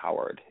not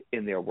empowered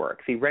in their work.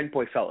 See, rent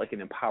boy felt like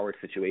an empowered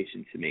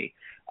situation to me.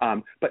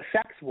 But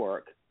sex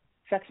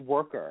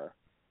worker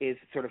is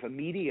sort of a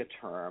media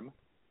term,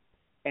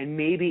 and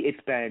maybe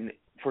it's been,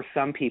 for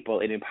some people,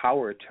 an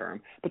empowered term.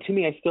 But to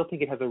me, I still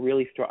think it has a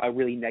really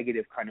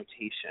negative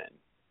connotation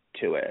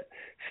to it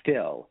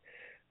still.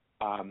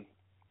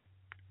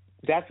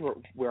 That's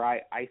where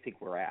I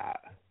think we're at.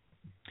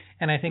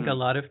 And I think a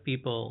lot of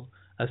people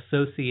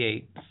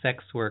associate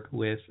sex work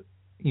with,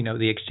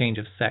 the exchange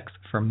of sex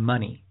for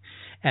money.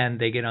 And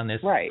they get on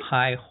this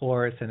high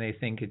horse and they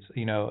think it's,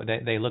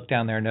 they look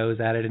down their nose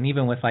at it. And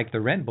even with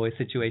the rent boy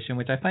situation,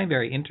 which I find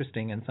very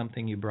interesting and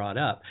something you brought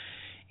up,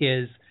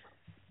 is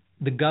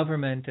the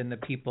government and the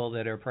people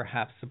that are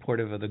perhaps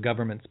supportive of the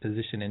government's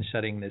position in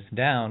shutting this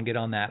down get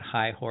on that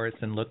high horse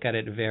and look at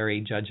it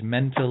very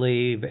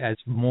judgmentally, as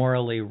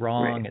morally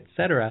wrong,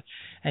 etc.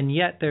 And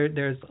yet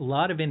there's a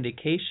lot of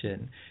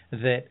indication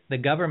that the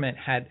government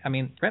had,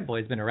 Rent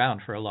Boy's been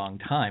around for a long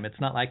time. It's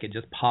not like it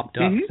just popped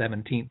up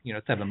 7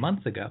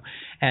 months ago.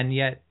 And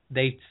yet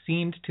they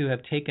seemed to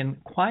have taken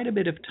quite a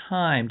bit of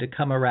time to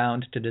come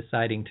around to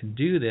deciding to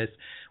do this,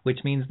 which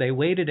means they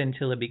waited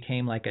until it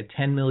became like a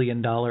 $10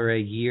 million a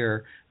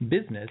year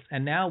business.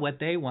 And now what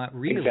they want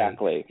really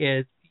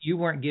is, you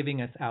weren't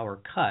giving us our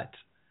cut,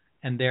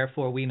 and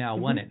therefore we now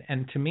want it.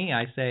 And to me,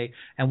 I say,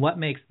 and what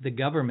makes the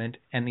government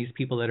and these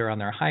people that are on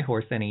their high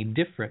horse any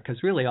different?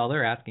 Because really all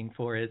they're asking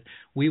for is,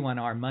 we want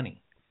our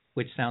money,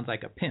 which sounds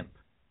like a pimp,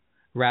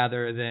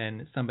 rather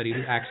than somebody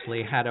who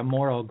actually had a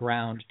moral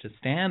ground to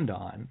stand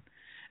on.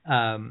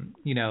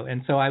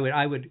 And so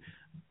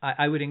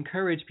I would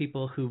encourage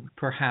people who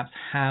perhaps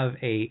have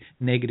a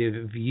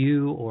negative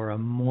view or a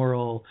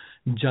moral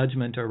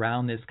judgment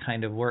around this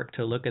kind of work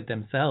to look at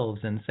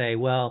themselves and say,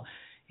 well,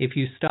 if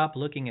you stop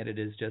looking at it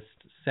as just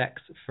sex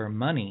for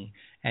money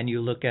and you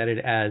look at it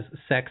as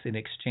sex in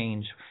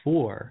exchange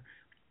for,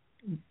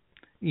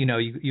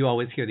 you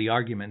always hear the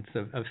arguments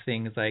of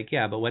things like,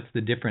 yeah, but what's the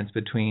difference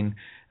between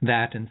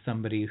that and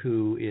somebody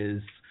who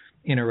is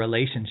in a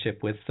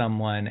relationship with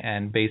someone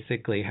and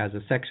basically has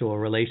a sexual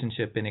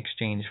relationship in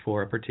exchange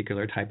for a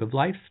particular type of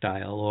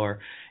lifestyle, or,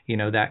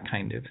 that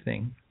kind of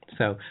thing.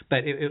 So,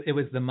 but it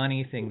was the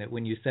money thing that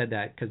when you said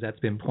that, because that's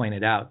been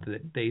pointed out,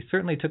 that they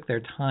certainly took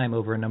their time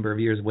over a number of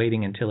years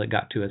waiting until it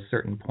got to a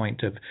certain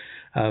point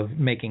of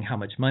making how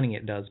much money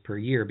it does per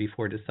year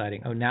before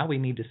deciding, oh, now we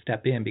need to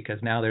step in because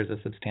now there's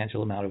a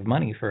substantial amount of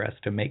money for us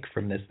to make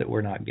from this that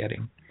we're not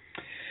getting.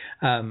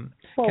 Go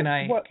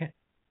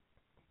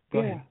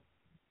ahead.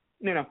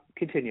 No,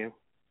 continue.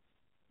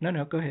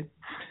 No, go ahead.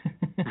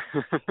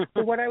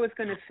 So what I was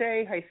going to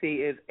say,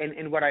 HiC, is,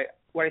 and what I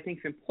think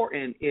is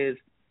important is,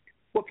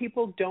 what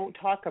people don't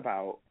talk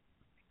about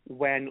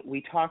when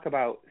we talk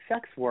about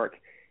sex work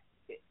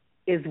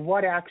is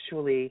what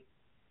actually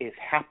is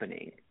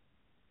happening.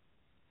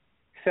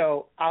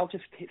 So I'll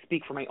just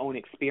speak from my own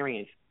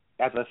experience.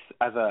 As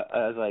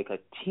like a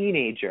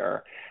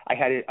teenager, I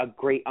had a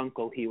great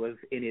uncle. He was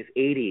in his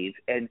 80s,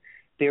 and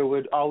there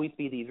would always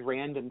be these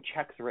random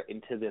checks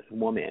written to this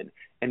woman,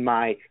 and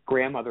my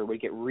grandmother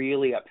would get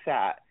really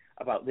upset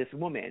about this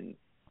woman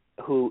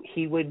who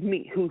he would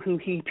meet, who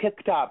he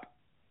picked up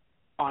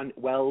on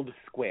Weld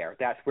Square.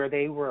 That's where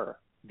they were,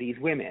 these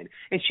women,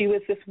 and she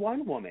was this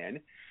one woman,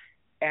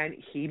 and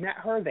he met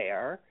her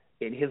there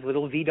in his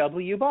little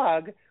VW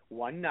Bug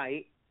one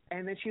night.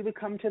 And then she would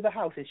come to the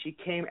house, and she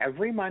came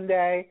every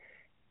Monday,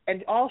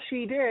 and all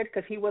she did,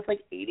 because he was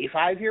like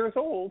 85 years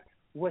old,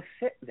 was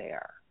sit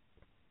there.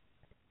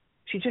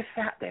 She just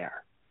sat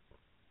there.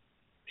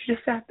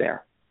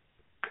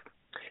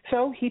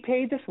 So he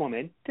paid this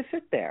woman to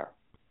sit there.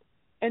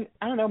 And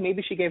I don't know,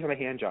 maybe she gave him a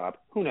hand job.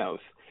 Who knows?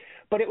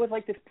 But it was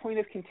like this point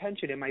of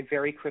contention in my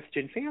very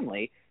Christian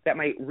family that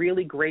my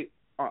really great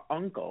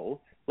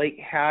uncle like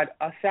had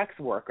a sex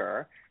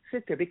worker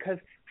sit there, because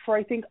for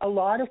I think a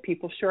lot of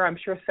people, sure, I'm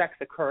sure sex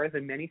occurs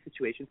in many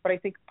situations, but I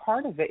think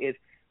part of it is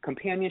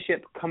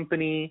companionship,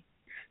 company.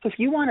 So if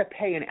you want to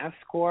pay an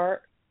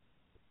escort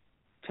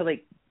to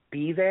like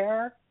be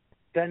there,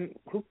 then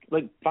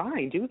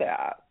fine, do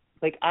that.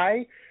 Like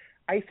I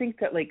think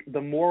that like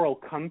the moral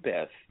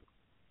compass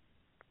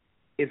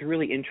is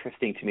really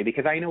interesting to me,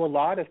 because I know a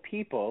lot of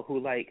people who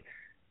like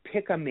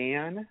pick a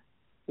man.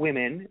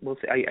 Women,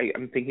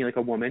 I'm thinking like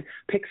a woman,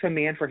 picks a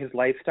man for his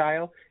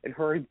lifestyle, and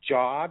her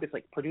job is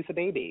like produce a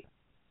baby.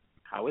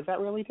 How is that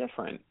really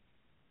different?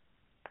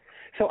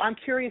 So I'm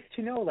curious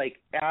to know,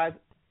 like, as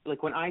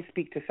like when I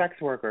speak to sex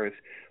workers,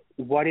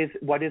 what is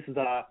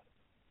the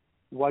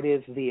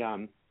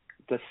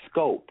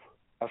scope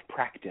of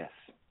practice?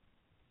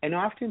 And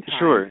oftentimes,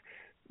 sure,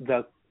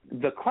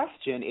 the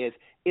question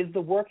is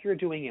the work you're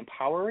doing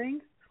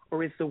empowering,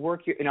 or is the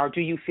work or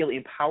do you feel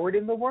empowered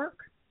in the work?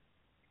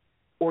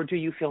 Or do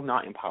you feel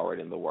not empowered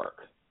in the work?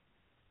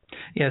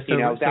 Yeah, so,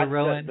 that's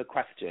Rowan, the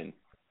question.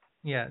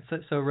 Yeah,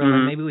 so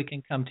Rowan, maybe we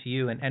can come to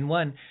you, and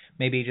one,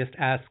 maybe just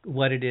ask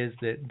what it is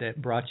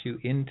that brought you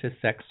into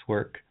sex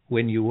work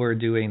when you were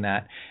doing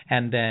that,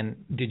 and then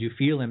did you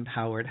feel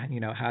empowered?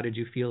 How did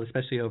you feel,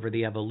 especially over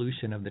the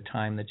evolution of the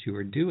time that you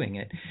were doing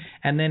it?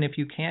 And then if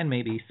you can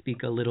maybe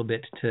speak a little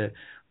bit to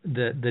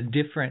the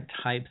different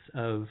types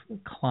of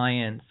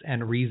clients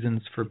and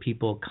reasons for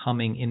people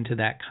coming into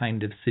that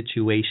kind of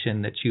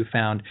situation that you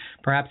found,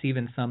 perhaps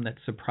even some that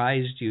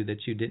surprised you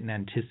that you didn't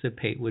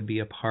anticipate would be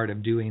a part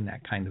of doing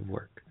that kind of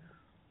work.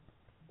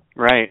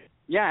 Right.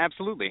 Yeah,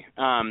 absolutely.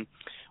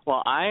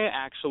 Well, I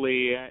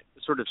actually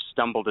sort of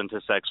stumbled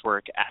into sex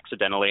work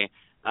accidentally.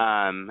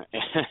 I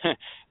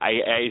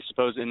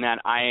suppose in that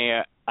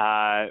I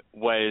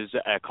was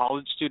a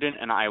college student,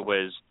 and I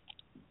was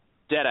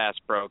dead ass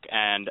broke,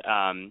 and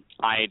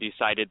I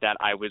decided that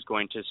I was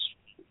going to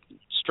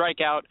strike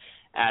out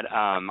at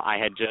I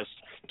had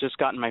just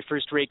gotten my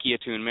first Reiki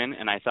attunement,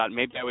 and I thought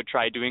maybe I would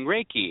try doing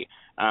Reiki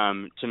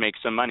to make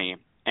some money.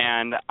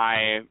 And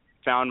I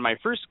found my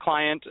first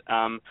client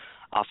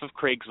off of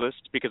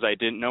Craigslist, because I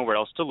didn't know where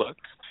else to look,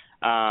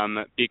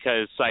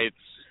 because sites,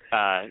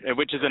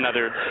 which is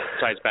another,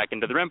 ties back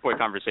into the Rempoi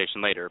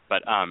conversation later,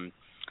 but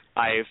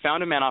I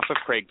found a man off of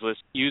Craigslist,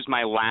 used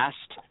my last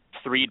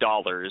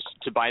 $3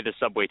 to buy the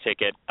subway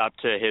ticket up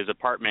to his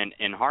apartment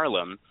in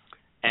Harlem,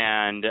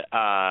 and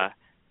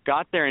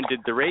got there and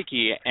did the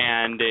Reiki.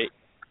 And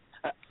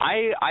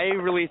I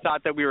really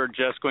thought that we were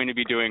just going to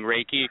be doing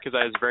Reiki, because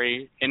I was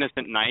very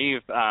innocent and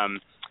naive.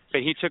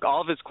 But he took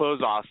all of his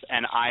clothes off,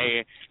 and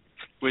I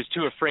was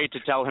too afraid to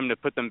tell him to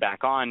put them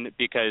back on,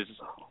 because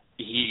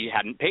he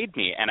hadn't paid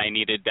me, and I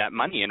needed that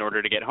money in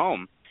order to get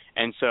home.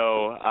 And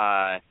so,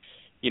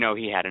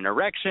 he had an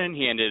erection.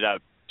 He ended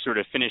up sort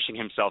of finishing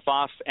himself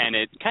off, and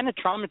it kind of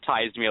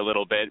traumatized me a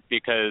little bit,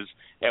 because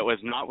it was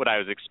not what I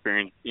was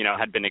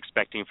had been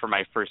expecting for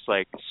my first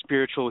like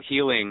spiritual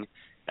healing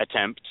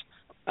attempt.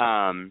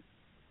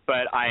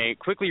 But I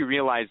quickly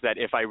realized that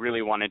if I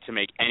really wanted to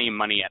make any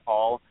money at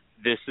all,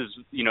 this is,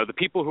 the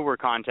people who were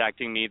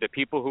contacting me, the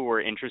people who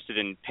were interested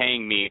in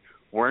paying me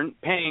weren't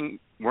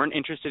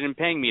interested in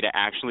paying me to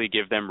actually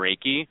give them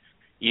Reiki,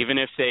 even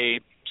if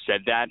they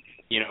said that,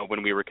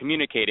 when we were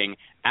communicating.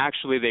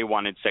 Actually, they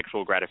wanted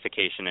sexual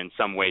gratification in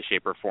some way,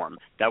 shape, or form.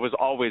 That was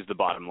always the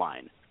bottom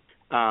line.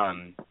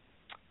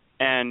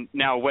 And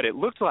now what it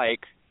looked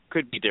like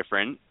could be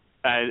different,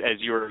 as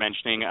you were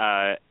mentioning,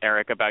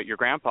 Eric, about your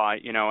grandpa,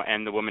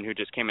 and the woman who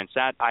just came and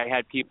sat. I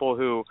had people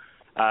who,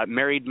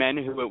 married men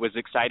who it was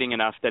exciting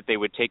enough that they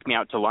would take me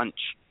out to lunch.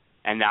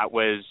 And that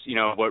was,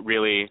 what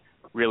really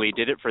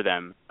did it for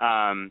them.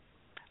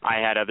 I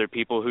had other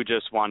people who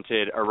just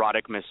wanted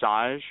erotic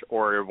massage,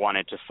 or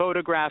wanted to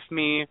photograph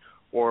me,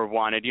 or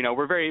wanted,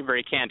 we're very,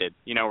 very candid.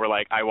 We're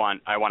like, I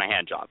want a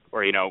hand job,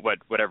 or,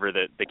 whatever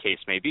the case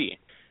may be.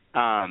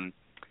 And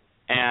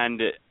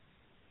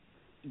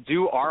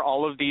are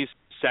all of these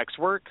sex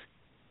work?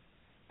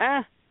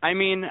 I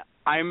mean,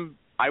 I'm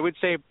I would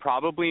say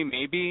probably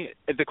maybe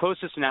the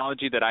closest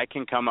analogy that I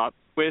can come up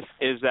with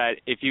is that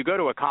if you go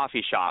to a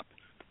coffee shop,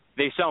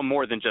 they sell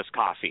more than just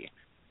coffee,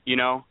 you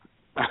know?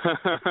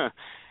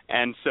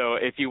 And so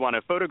if you want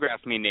to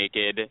photograph me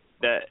naked,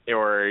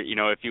 or, you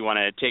know, if you want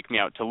to take me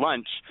out to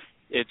lunch,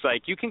 it's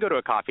like you can go to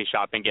a coffee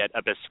shop and get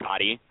a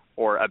biscotti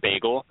or a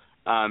bagel.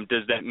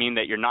 Does that mean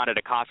that you're not at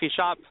a coffee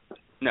shop?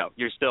 No,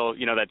 you're still,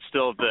 you know, that's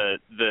still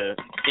the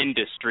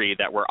industry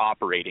that we're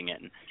operating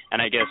in.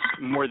 And I guess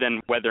more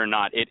than whether or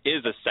not it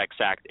is a sex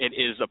act, it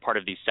is a part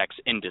of the sex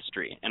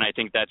industry. And I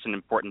think that's an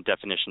important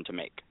definition to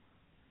make.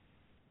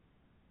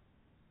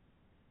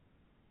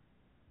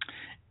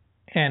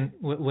 And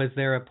was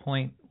there a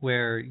point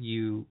where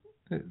you,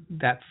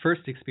 that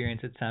first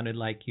experience, it sounded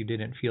like you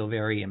didn't feel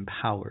very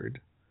empowered?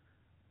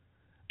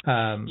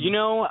 You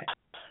know,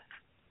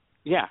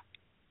 yeah.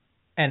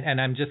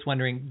 And I'm just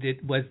wondering,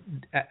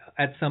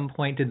 at some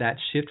point did that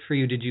shift for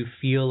you? Did you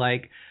feel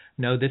like,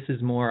 no, this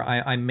is more,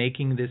 I'm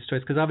making this choice?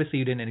 Because obviously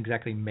you didn't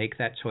exactly make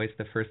that choice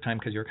the first time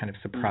because you were kind of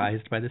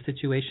surprised by the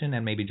situation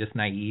and maybe just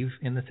naive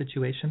in the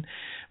situation.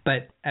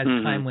 But as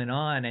time went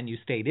on and you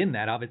stayed in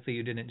that, obviously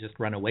you didn't just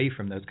run away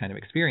from those kind of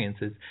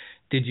experiences.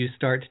 Did you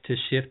start to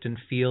shift and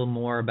feel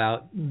more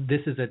about,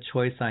 this is a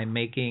choice I'm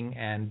making,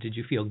 and did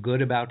you feel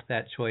good about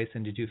that choice,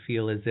 and did you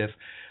feel as if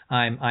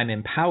I'm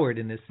empowered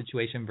in this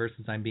situation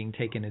versus I'm being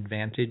taken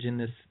advantage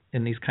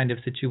in these kind of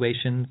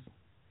situations?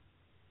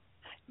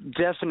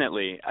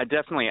 Definitely, I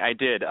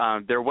did.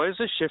 There was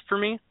a shift for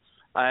me.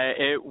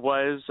 It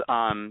was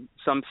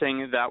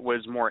something that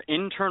was more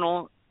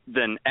internal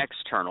than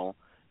external.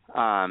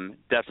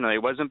 Definitely,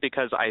 it wasn't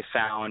because I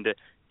found,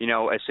 you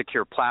know, a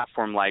secure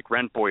platform like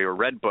Rentboy or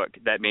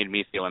Redbook that made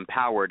me feel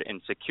empowered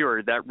and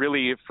secure. That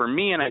really, for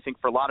me, and I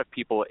think for a lot of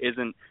people,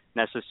 isn't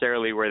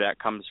necessarily where that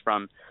comes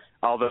from,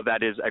 although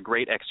that is a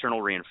great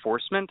external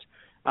reinforcement.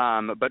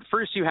 But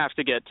first you have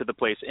to get to the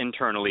place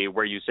internally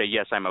where you say,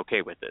 yes, I'm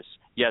okay with this.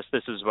 Yes,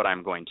 this is what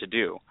I'm going to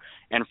do.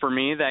 And for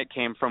me, that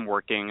came from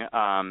working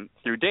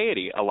through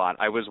deity a lot.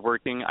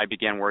 I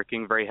began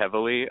working very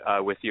heavily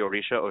with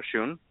Yorisha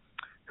Oshun,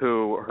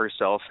 who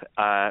herself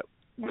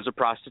was a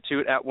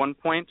prostitute at one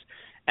point.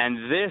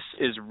 And this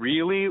is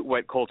really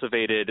what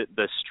cultivated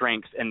the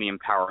strength and the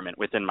empowerment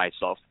within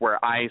myself,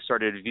 where I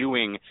started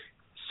viewing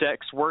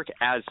sex work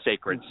as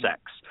sacred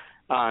sex.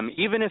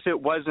 Even if it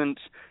wasn't,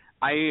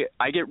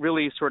 I get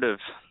really sort of,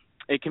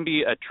 it can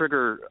be a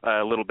trigger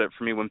a little bit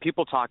for me when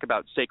people talk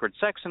about sacred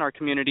sex in our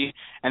community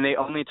and they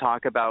only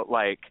talk about,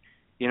 like,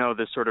 you know,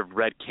 this sort of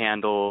red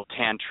candle,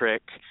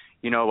 tantric,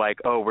 you know, like,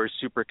 oh, we're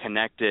super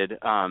connected.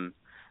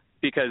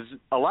 Because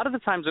a lot of the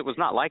times it was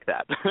not like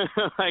that.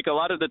 Like, a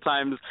lot of the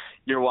times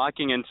you're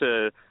walking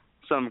into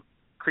some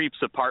creep's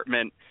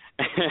apartment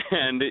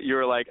and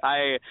you're like,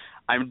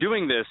 I'm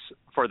doing this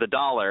for the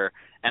dollar,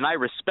 and I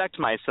respect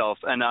myself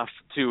enough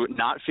to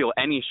not feel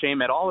any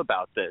shame at all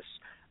about this.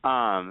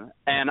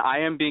 And I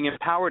am being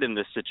empowered in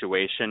this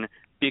situation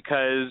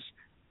because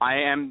I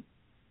am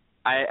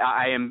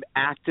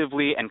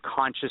actively and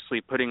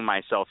consciously putting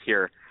myself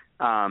here,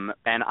 and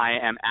I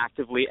am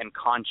actively and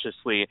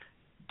consciously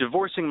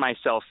divorcing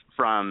myself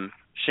from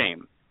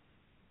shame.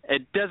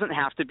 It doesn't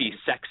have to be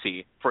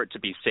sexy for it to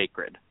be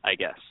sacred, I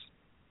guess.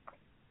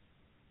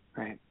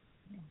 Right.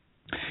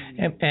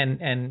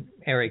 And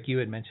Eric, you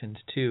had mentioned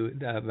too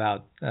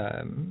about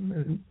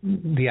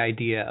the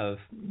idea of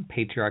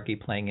patriarchy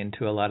playing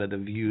into a lot of the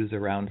views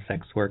around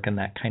sex work and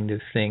that kind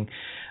of thing.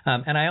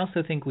 And I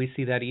also think we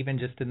see that even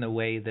just in the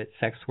way that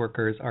sex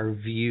workers are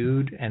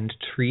viewed and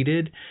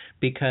treated,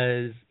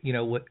 because, you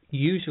know, what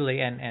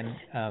usually, and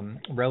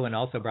Rowan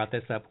also brought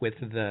this up with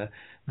the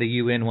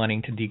UN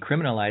wanting to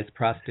decriminalize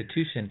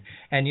prostitution.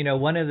 And, you know,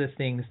 one of the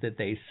things that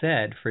they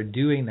said for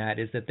doing that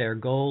is that their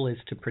goal is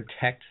to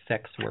protect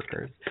sex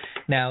workers.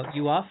 Now,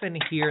 you often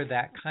hear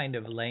that kind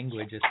of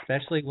language,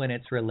 especially when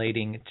it's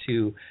relating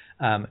to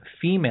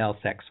female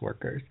sex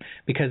workers,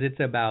 because it's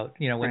about,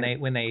 you know,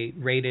 when they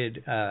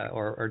raided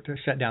or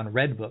shut down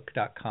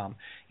Redbook.com,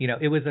 you know,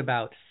 it was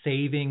about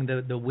saving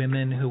the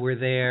women who were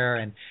there,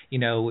 and, you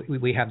know,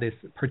 we have this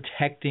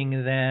protecting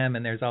them,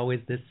 and there's always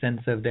this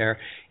sense of they're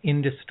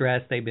in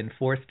distress, they've been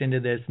forced into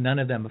this. None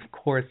of them, of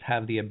course,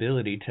 have the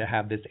ability to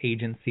have this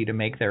agency to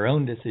make their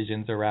own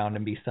decisions around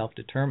and be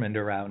self-determined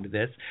around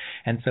this,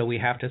 and so we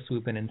have to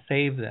swoop in and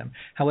save them.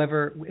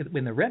 However,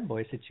 in the Red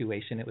Boy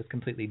situation, it was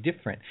completely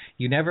different.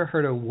 You never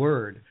heard a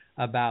word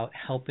about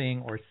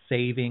helping or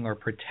saving or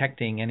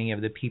protecting any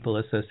of the people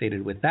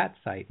associated with that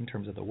site in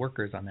terms of the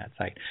workers on that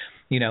site.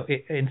 You know,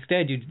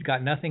 instead, you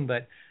got nothing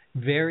but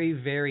very,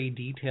 very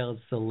detailed,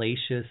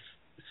 salacious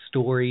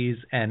stories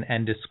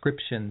and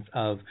descriptions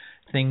of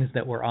things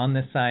that were on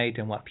the site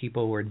and what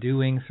people were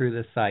doing through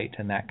the site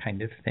and that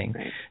kind of thing.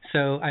 Right.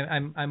 So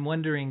I'm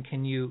wondering,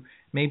 can you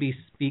maybe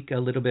speak a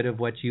little bit of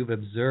what you've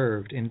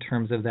observed in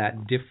terms of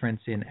that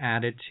difference in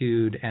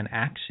attitude and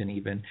action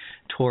even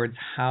towards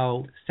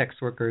how sex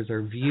workers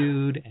are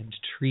viewed and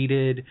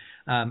treated,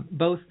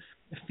 both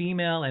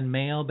female and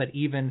male, but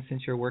even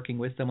since you're working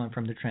with someone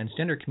from the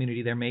transgender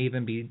community, there may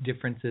even be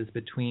differences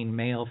between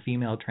male,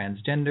 female,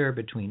 transgender,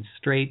 between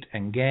straight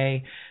and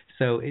gay.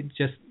 So it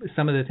just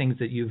some of the things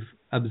that you've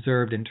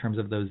observed in terms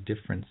of those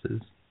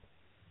differences.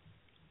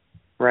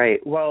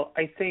 Right. Well,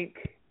 I think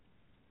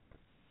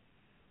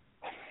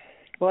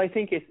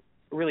it's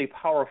really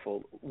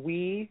powerful.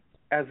 We,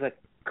 as a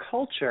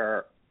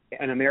culture,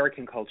 an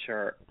American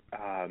culture,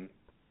 are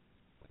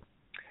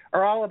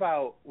all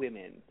about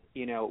women,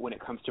 when it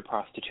comes to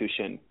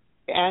prostitution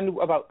and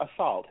about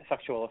assault,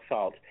 sexual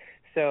assault.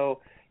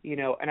 So,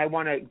 and I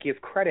want to give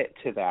credit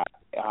to that,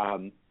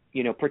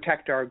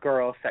 protect our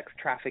girls, sex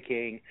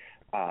trafficking,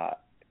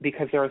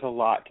 because there's a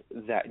lot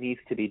that needs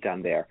to be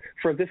done there.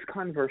 For this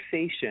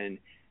conversation,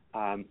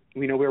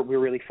 we're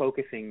really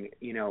focusing,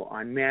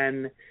 on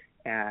men,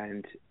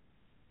 and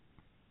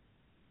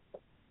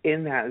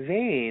in that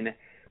vein,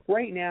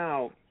 right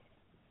now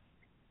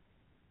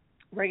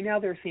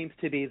there seems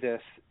to be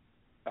this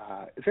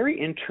very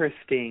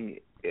interesting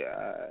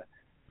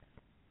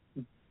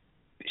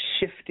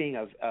shifting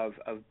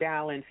of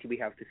balance. We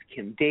have this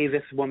Kim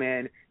Davis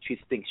woman. She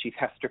thinks she's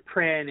Hester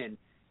Prynne,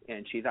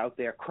 and she's out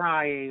there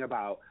crying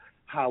about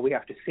how we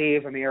have to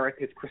save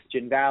America's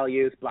Christian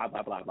values, blah,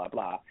 blah, blah, blah,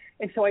 blah.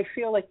 And so I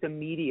feel like the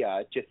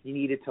media just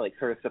needed to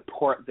sort of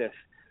support this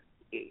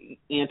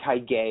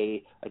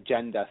anti-gay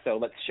agenda. So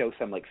let's show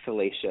some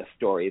salacious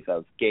stories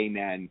of gay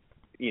men,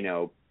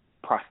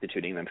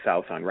 prostituting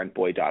themselves on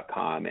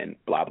rentboy.com and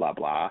blah, blah,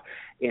 blah.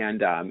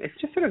 And it's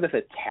just sort of this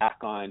attack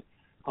on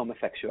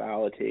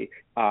homosexuality.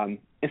 And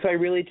so I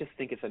really just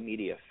think it's a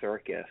media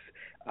circus.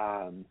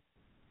 For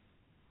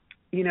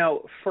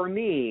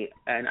me,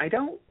 and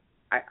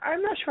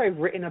I'm not sure I've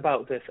written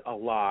about this a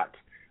lot.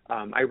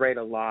 I write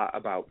a lot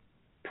about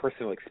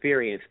personal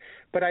experience,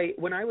 but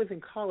when I was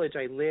in college,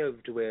 I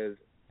lived with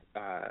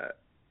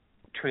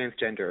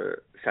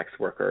transgender sex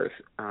workers,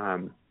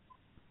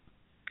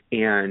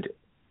 and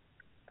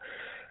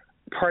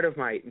part of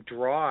my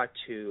draw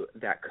to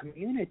that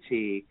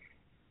community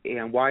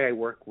and why I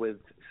work with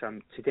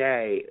some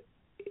today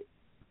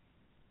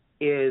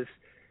is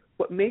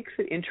what makes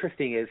it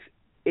interesting is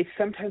it's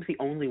sometimes the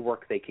only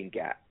work they can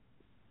get.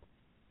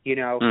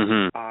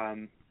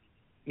 Mm-hmm.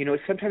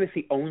 Sometimes it's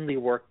the only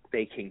work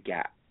they can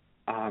get.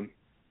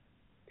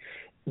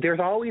 There's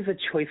always a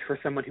choice for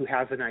someone who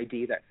has an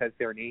ID that says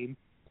their name,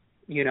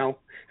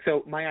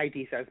 So my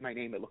ID says my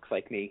name, it looks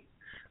like me.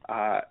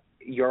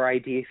 Your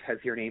ID says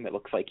your name, it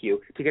looks like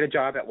you, to get a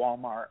job at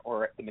Walmart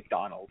or at the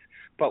McDonald's.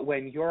 But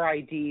when your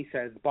ID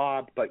says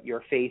Bob, but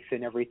your face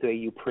and everything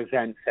you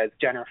present says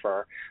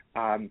Jennifer,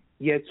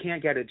 you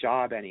can't get a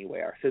job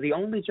anywhere. So the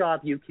only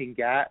job you can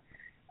get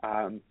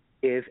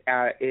is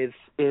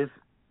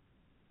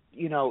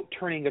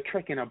turning a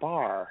trick in a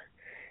bar.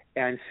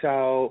 And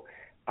so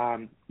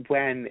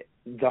when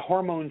the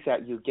hormones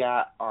that you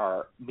get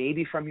are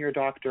maybe from your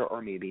doctor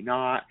or maybe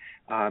not,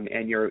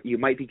 and you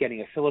might be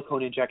getting a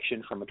silicone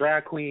injection from a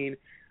drag queen,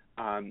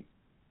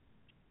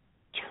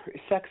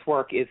 sex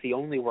work is the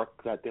only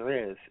work that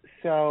there is.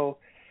 So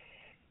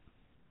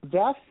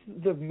that's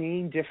the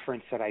main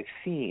difference that I've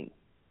seen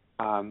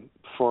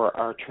for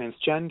our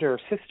transgender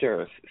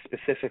sisters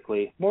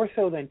specifically, more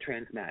so than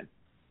trans men.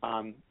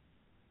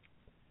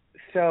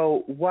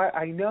 So what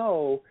I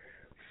know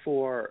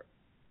for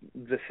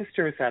the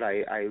sisters that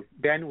I've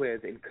been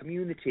with in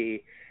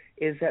community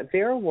is that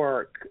their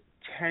work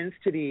tends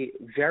to be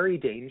very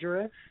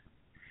dangerous,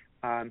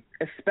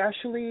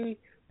 especially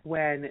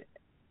when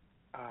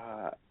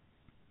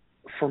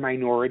for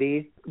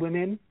minority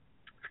women,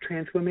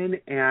 trans women,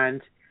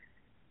 and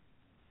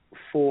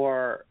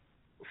for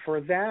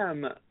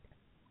them,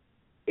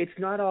 it's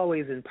not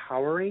always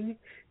empowering.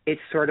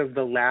 It's sort of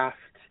the last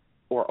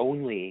or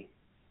only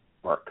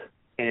work,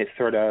 and it's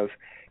sort of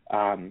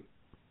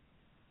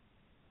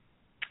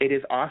it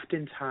is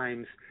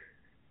oftentimes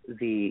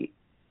the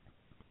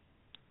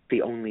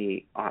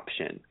only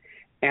option.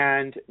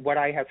 And what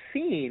I have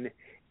seen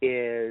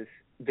is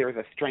there's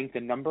a strength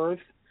in numbers.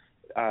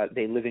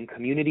 They live in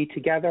community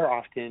together.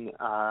 Often,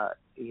 I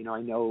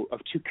know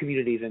of two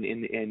communities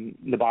in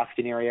the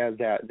Boston area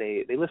that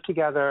they live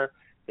together.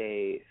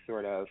 They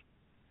sort of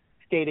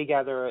stay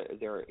together.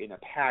 They're in a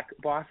pack.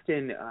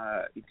 Boston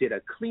did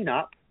a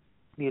cleanup.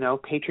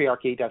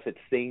 Patriarchy does its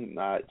thing.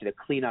 Did a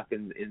cleanup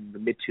in the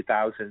mid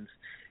 2000s,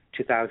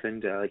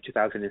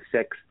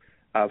 2006,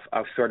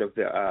 of sort of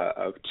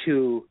of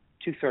two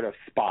sort of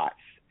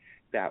spots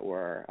that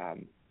were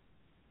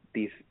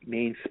these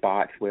main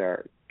spots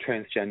where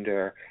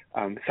transgender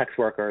sex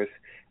workers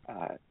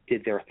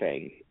did their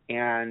thing,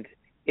 and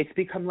it's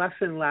become less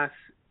and less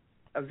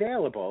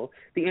available.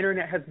 The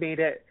internet has made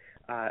it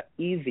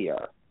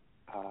easier.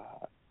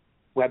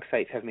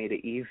 Websites have made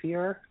it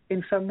easier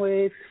in some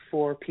ways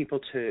for people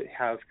to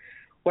have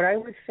what I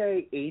would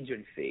say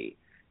agency.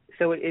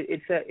 So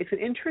it's an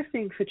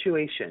interesting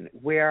situation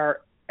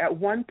where at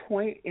one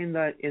point in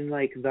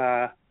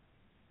the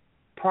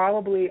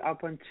probably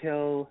up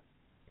until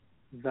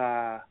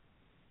I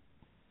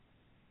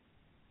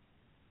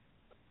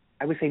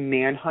would say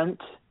manhunt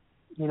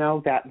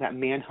that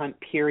manhunt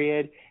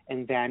period,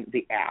 and then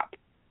the app,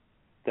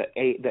 the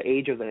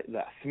age of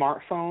the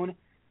smartphone.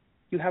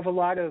 You have a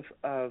lot of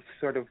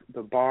sort of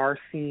the bar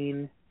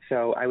scene.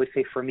 So I would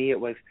say for me it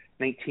was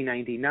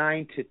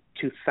 1999 to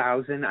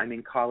 2000. I'm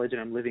in college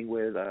and I'm living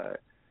with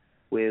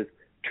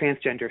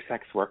transgender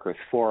sex workers,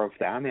 4 of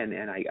them,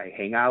 and I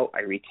hang out,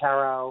 I read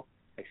tarot,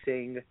 I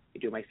sing, I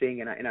do my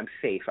thing, and I'm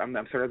safe. I'm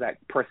sort of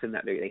that person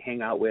that they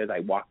hang out with. I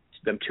walk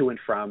them to and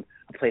from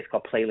a place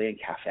called Playland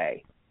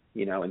Cafe,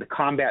 in the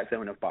combat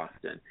zone of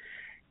Boston.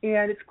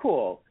 And it's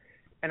cool.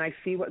 And I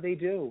see what they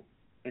do,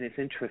 and it's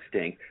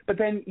interesting. But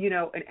then,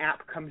 an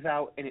app comes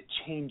out and it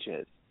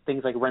changes.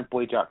 Things like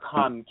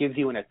rentboy.com gives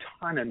you an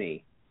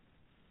autonomy.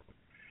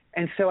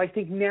 And so I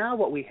think now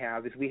what we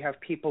have is we have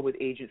people with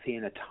agency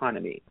and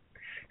autonomy.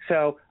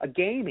 So a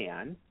gay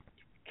man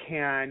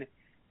can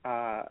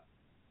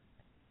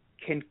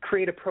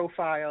create a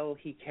profile.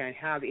 He can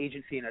have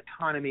agency and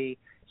autonomy.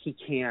 He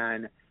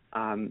can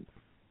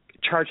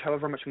charge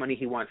however much money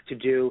he wants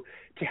to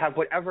have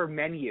whatever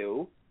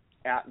menu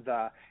at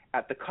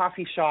the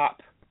coffee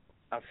shop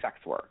of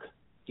sex work.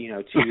 To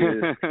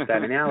use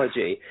that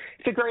analogy,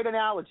 it's a great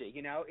analogy.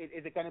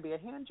 Is it going to be a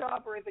hand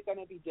job or is it going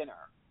to be dinner?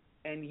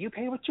 And you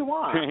pay what you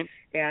want. Right.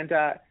 And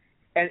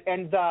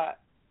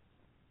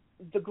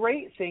the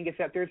great thing is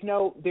that there's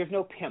no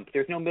pimp,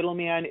 there's no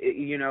middleman.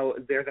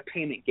 There's a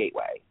payment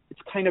gateway.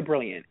 It's kind of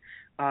brilliant.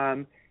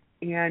 And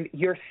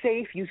you're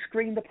safe. You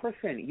screen the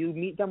person. You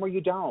meet them or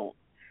you don't.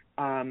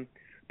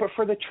 But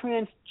for the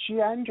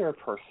transgender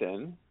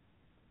person,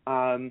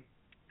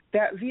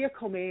 that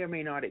vehicle may or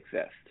may not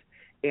exist.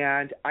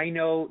 And I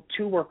know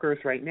 2 workers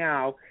right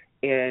now,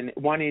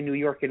 one in New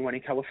York and one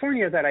in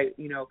California, that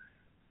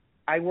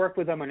I work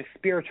with them on a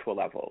spiritual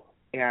level.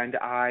 And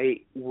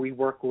we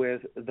work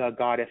with the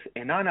goddess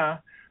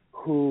Inanna,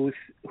 who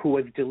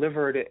was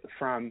delivered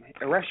from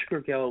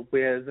Ereshkigal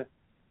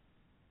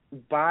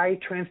by a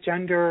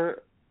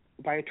transgender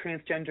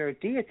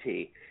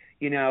deity,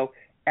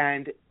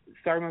 and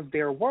some of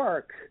their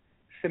work,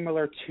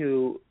 similar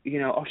to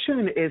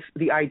Oshun, is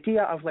the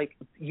idea of like,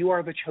 you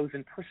are the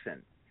chosen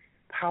person.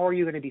 How are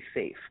you going to be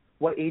safe?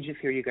 What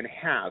agency are you going to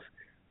have?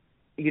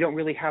 You don't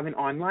really have an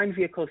online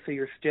vehicle, so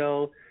you're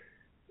still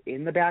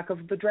in the back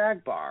of the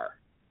drag bar,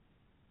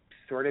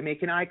 sort of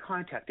making eye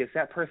contact. Is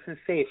that person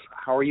safe?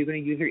 How are you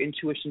going to use your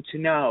intuition to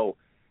know?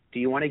 Do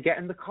you want to get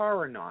in the car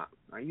or not?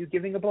 Are you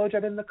giving a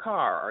blowjob in the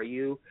car? Are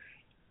you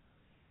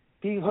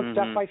being hooked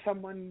up by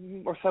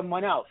someone or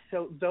someone else?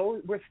 So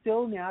we're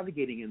still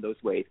navigating in those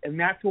ways. And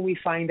that's when we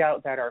find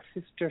out that our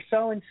sister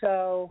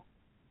so-and-so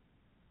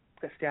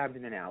got stabbed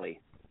in an alley.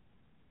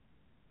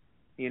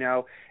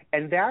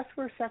 And that's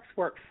where sex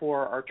work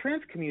for our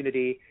trans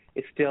community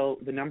is still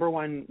the number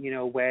one,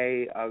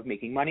 way of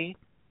making money.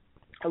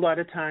 A lot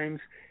of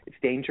times it's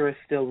dangerous,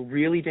 still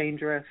really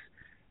dangerous.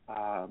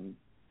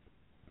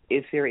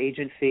 Is there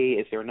agency?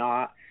 Is there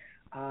not?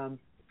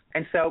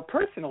 And so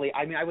personally,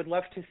 I would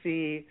love to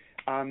see,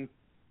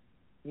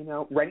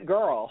 Rent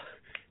Girl,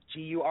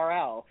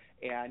 GURL,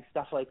 and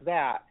stuff like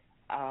that.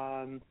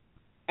 And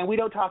we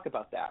don't talk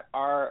about that.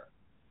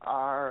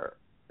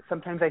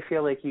 Sometimes I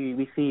feel like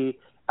we see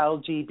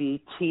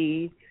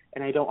LGBT,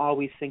 and I don't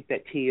always think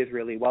that T is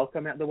really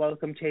welcome at the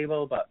welcome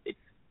table, but it's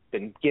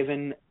been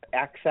given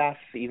access,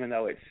 even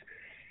though it's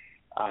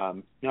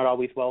not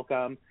always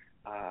welcome.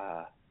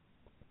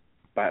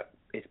 But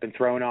it's been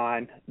thrown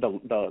on the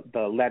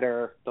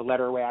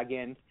letter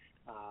wagon.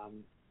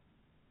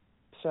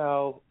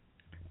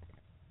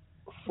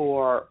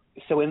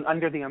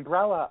 Under the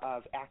umbrella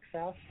of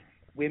access,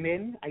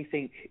 women, I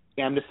think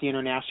Amnesty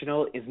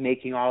International is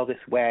making all this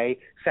way.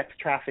 Sex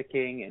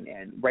trafficking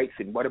and rights,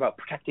 and what about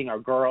protecting our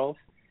girls?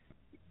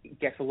 It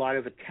gets a lot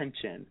of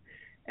attention.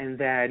 And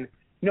then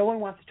no one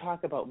wants to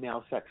talk about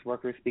male sex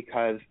workers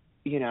because,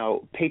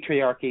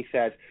 patriarchy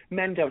says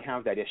men don't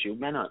have that issue.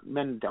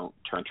 Men don't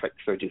turn tricks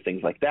or do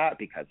things like that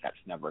because that's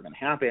never going to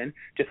happen,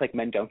 just like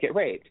men don't get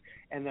raped.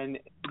 And then,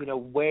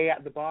 way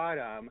at the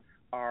bottom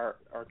are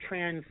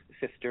trans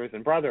sisters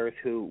and brothers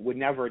who would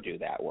never do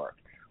that work,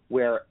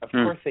 where, of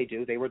course, they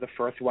do. They were the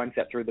first ones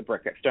that threw the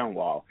brick at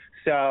Stonewall.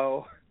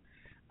 So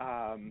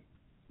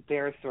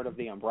there's sort of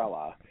the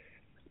umbrella.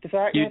 Does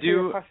that answer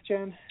your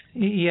question?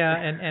 Yeah,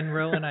 and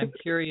Rowan, I'm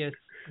curious,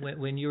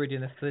 when you were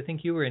doing this, because I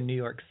think you were in New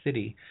York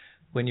City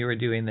when you were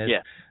doing this.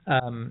 Yeah.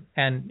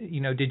 And,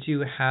 did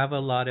you have a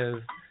lot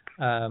of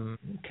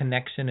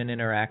connection and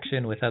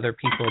interaction with other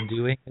people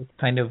doing this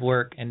kind of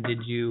work? And did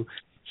you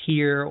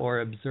hear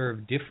or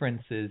observe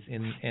differences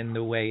in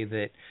the way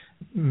that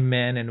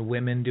men and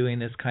women doing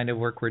this kind of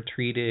work were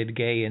treated,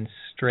 gay and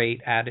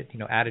straight,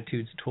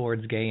 attitudes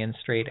towards gay and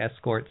straight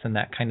escorts and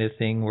that kind of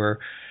thing were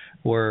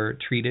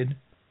treated?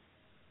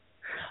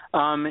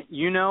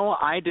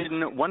 I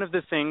didn't. One of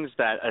the things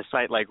that a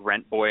site like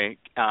Rentboy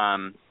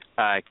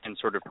can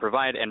sort of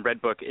provide, and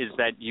Redbook, is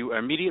that you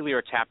immediately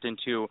are tapped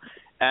into,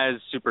 as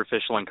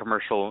superficial and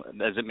commercial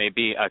as it may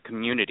be, a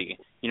community.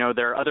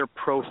 There are other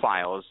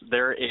profiles.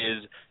 There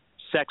is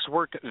sex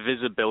work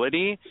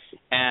visibility,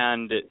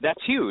 and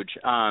that's huge.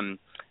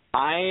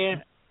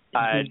 I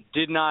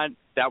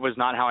That was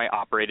not how I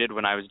operated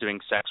when I was doing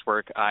sex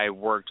work. I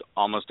worked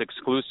almost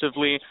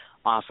exclusively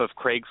off of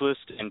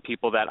Craigslist and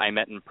people that I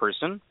met in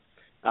person.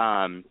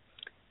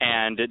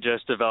 And it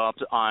just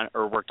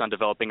worked on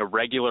developing a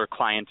regular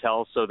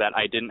clientele so that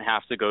I didn't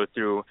have to go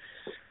through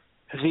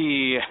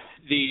the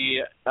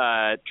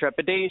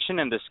trepidation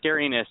and the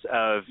scariness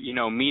of,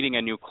 meeting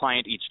a new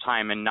client each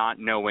time and not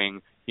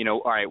knowing,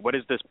 all right, what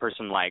is this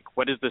person like?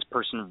 What does this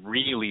person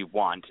really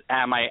want?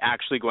 Am I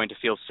actually going to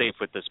feel safe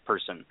with this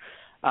person?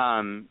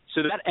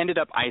 So that ended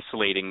up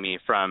isolating me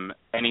from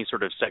any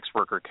sort of sex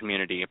worker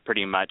community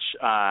pretty much.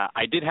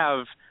 I did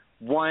have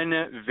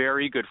one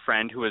very good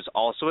friend who was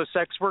also a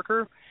sex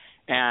worker,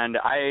 and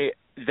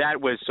that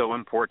was so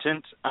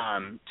important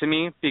to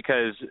me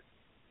because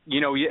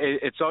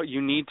it's all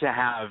you need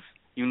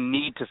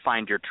to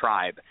find your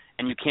tribe,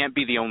 and you can't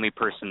be the only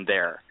person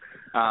there.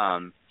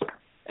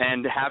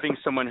 And having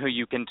someone who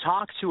you can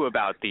talk to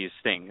about these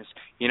things,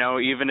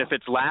 even if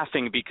it's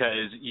laughing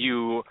because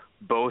you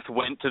both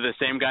went to the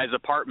same guy's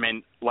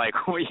apartment, like,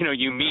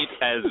 you meet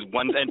as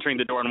one's entering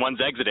the door and one's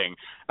exiting.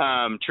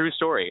 True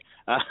story.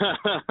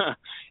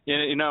 And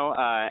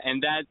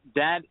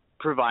that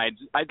provides,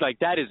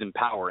 that is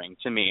empowering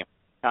to me.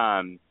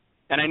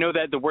 And I know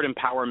that the word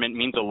empowerment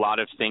means a lot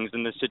of things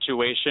in this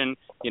situation.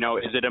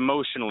 Is it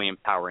emotionally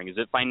empowering? Is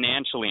it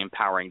financially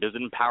empowering? Does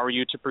it empower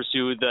you to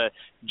pursue the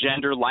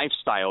gender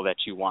lifestyle that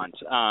you want?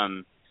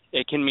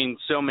 It can mean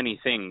so many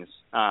things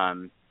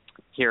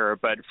here.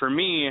 But for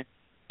me,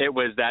 it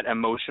was that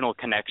emotional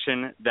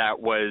connection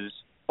that was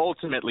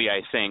ultimately,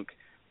 I think,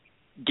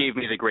 gave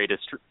me the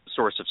greatest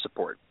source of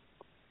support.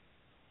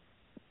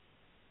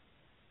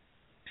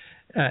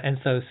 And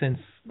so since,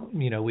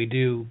 we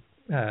do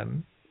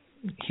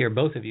hear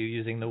both of you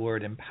using the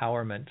word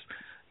empowerment,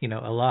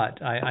 a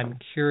lot, I'm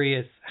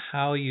curious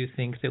how you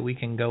think that we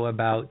can go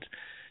about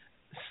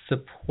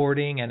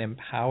supporting and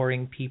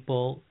empowering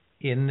people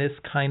in this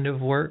kind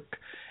of work,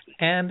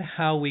 and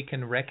how we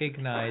can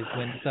recognize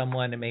when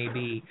someone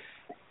maybe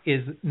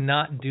is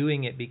not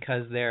doing it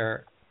because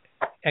they're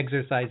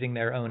exercising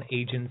their own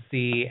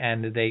agency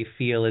and they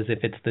feel as if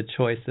it's the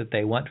choice that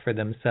they want for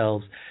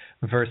themselves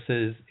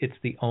versus it's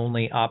the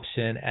only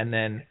option, and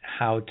then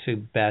how to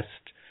best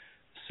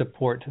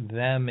support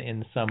them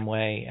in some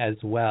way as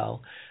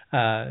well.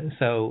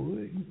 So,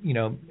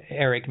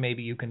 Eric,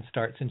 maybe you can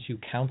start, since you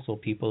counsel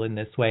people in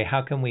this way.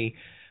 How can we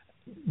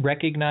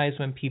recognize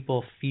when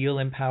people feel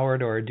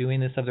empowered or are doing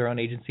this of their own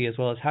agency, as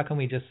well as how can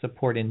we just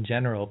support in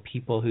general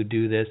people who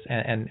do this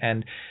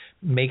and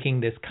making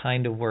this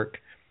kind of work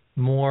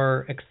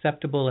more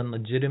acceptable and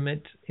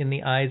legitimate in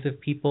the eyes of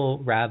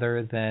people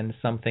rather than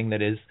something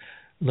that is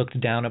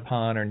looked down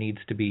upon or needs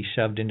to be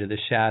shoved into the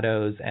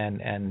shadows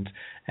and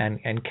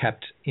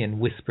kept in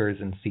whispers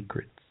and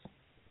secrets?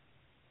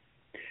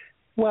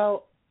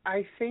 Well,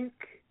 I think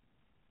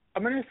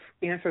I'm going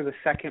to answer the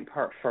second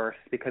part first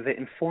because it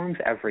informs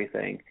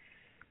everything.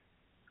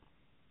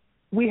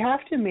 We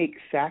have to make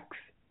sex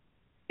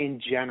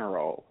in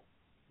general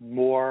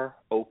more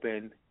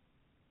open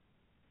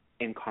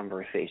in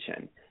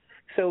conversation.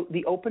 So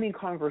the opening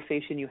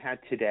conversation you had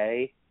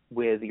today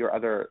with your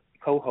other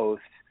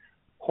co-host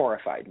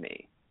horrified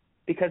me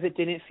because it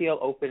didn't feel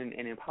open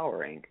and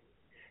empowering.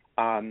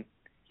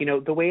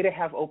 The way to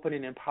have open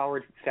and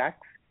empowered sex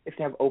is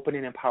to have open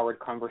and empowered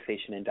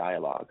conversation and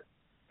dialogue.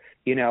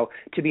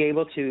 To be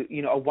able to,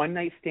 a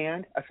one-night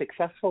stand, a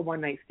successful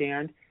one-night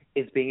stand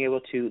is being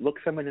able to look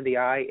someone in the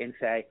eye and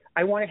say,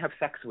 I want to have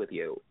sex with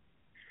you.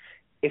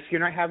 If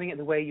you're not having it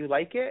the way you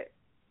like it,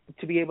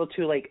 to be able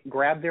to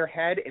grab their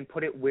head and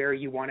put it where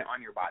you want it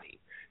on your body.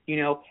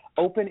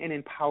 Open and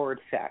empowered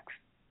sex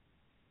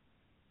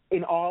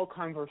in all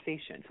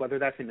conversations, whether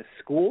that's in a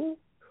school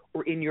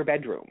or in your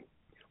bedroom,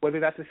 whether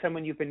that's with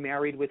someone you've been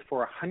married with for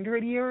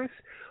 100 years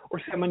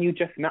or someone you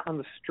just met on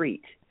the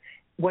street.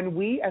 When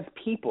we as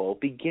people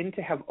begin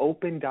to have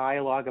open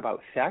dialogue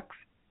about sex,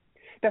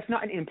 that's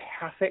not an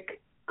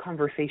empathic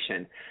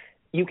conversation.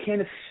 You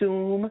can't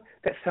assume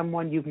that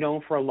someone you've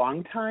known for a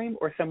long time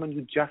or someone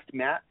you just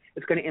met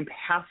is going to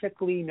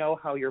empathically know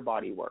how your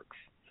body works,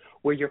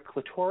 where your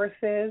clitoris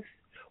is,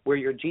 where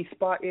your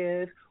G-spot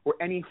is, where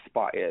any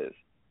spot is.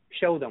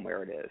 Show them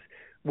where it is.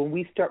 When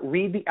we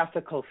read the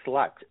ethical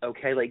select,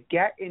 okay,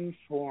 get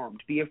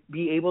informed,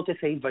 be able to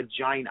say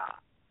vagina,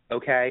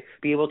 okay,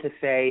 be able to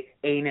say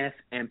anus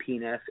and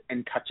penis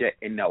and touch it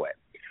and know it.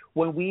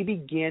 When we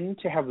begin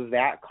to have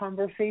that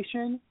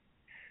conversation,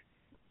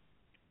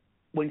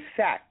 when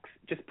sex,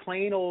 just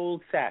plain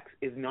old sex,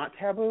 is not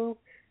taboo,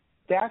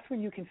 that's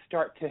when you can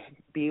start to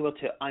be able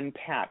to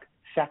unpack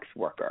sex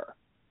worker.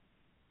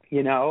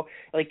 You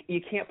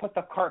can't put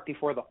the cart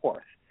before the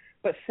horse.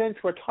 But since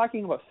we're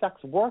talking about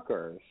sex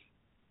workers,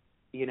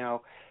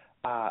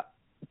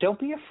 don't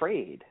be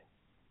afraid.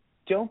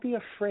 Don't be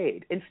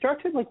afraid. And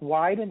start to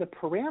widen the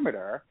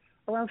parameter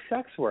around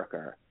sex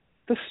worker.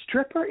 The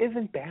stripper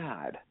isn't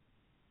bad.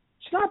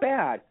 She's not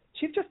bad.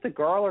 She's just a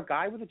girl or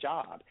guy with a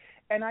job.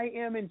 And I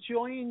am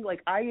enjoying,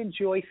 I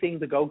enjoy seeing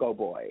the go-go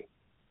boy.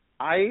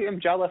 I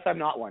am jealous I'm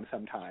not one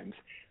sometimes.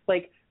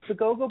 Like the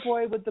go-go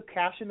boy with the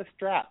cash in the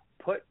strap,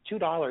 put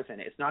 $2 in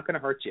it. It's not going to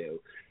hurt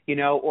you,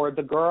 or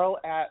the girl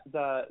at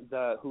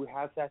the who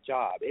has that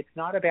job. It's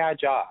not a bad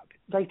job.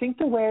 I think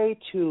the way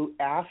to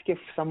ask if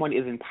someone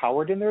is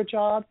empowered in their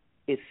job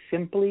is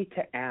simply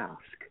to ask.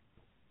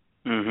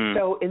 Mm-hmm.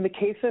 So in the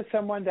case of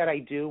someone that I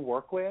do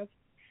work with,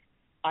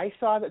 I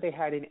saw that they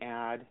had an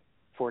ad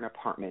for an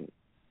apartment.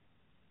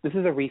 This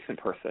is a recent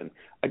person,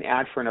 an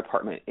ad for an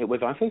apartment. It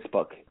was on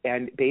Facebook,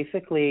 and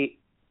basically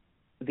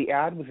the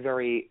ad was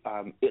very,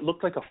 it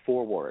looked like a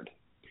forward.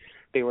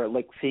 They were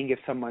like seeing if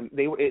someone,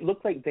 it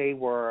looked like they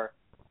were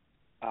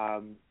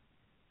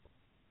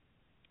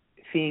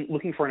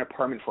looking for an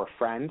apartment for a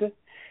friend,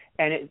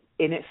 and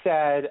it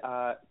said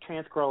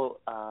trans girl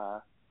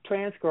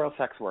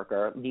sex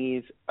worker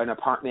needs an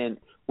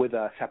apartment with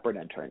a separate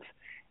entrance.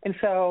 And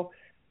so,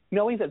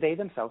 knowing that they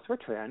themselves were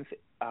trans,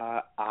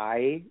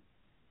 I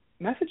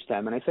messaged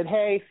them and I said,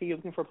 "Hey, see you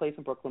looking for a place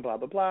in Brooklyn, blah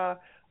blah blah.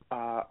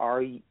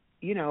 Are you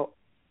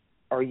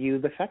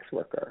the sex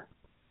worker?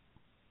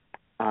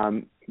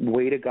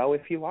 Way to go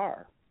if you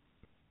are."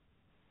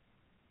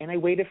 And I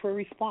waited for a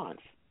response,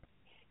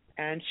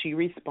 and she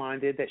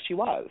responded that she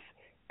was.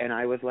 And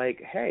I was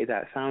like, "Hey,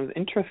 that sounds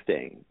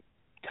interesting.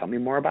 Tell me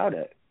more about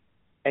it."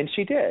 And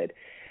she did.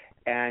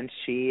 And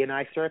she and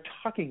I started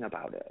talking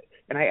about it.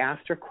 And I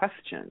asked her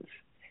questions.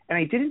 And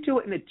I didn't do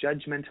it in a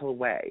judgmental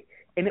way.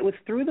 And it was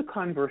through the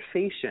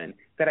conversation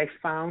that I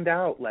found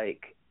out,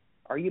 like,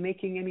 are you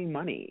making any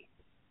money?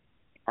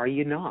 Are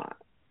you not?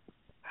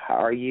 How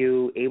are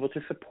you able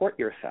to support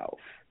yourself?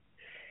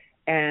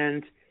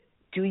 And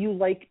do you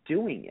like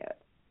doing it?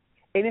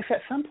 And if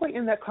at some point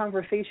in that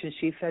conversation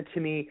she said to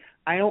me,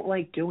 "I don't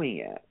like doing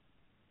it.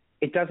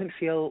 It doesn't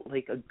feel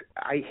like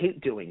I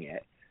hate doing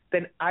it,"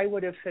 then I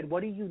would have said,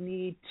 "What do you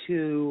need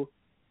to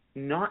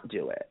not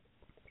do it?"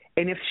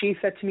 And if she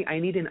said to me, "I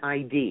need an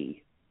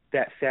ID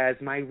that says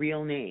my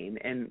real name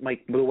and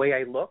like the way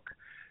I look,"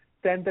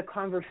 then the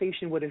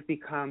conversation would have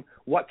become,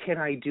 "What can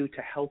I do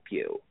to help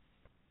you?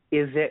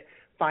 Is it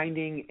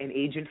finding an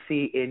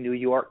agency in New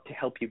York to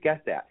help you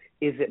get that?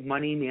 Is it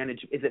money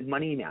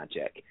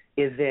magic?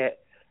 Is it?"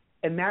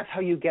 And that's how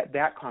you get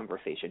that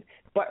conversation.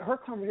 But her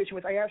conversation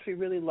was, "I actually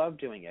really love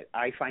doing it.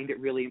 I find it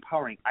really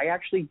empowering.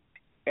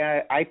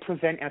 I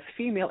present as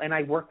female and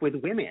I work with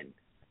women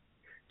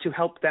to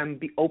help them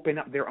open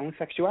up their own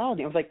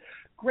sexuality." I was like,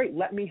 "Great,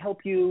 let me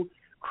help you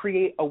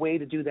create a way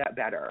to do that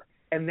better."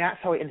 And that's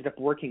how I ended up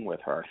working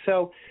with her.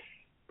 So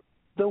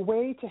the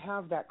way to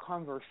have that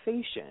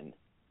conversation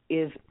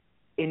is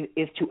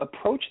to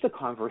approach the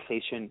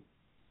conversation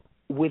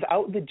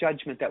without the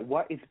judgment that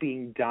what is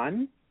being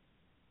done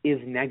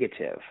is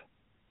negative.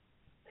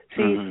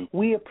 See,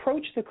 we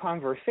approach the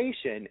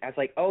conversation as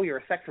like, "Oh, you're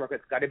a sex worker,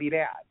 it's got to be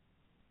bad.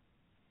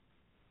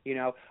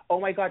 Oh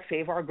my God,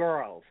 save our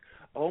girls.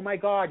 Oh my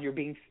God, you're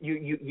being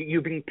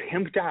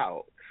pimped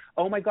out.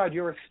 Oh my God,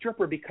 you're a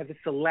stripper because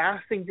it's the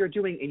last thing you're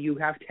doing, and you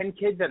have 10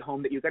 kids at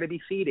home that you've got to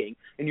be feeding,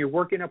 and you're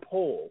working a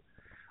pole."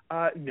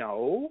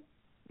 No,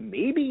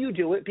 maybe you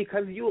do it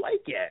because you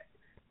like it.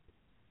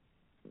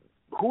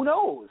 Who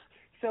knows?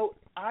 So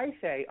I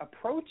say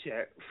approach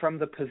it from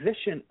the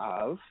position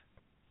of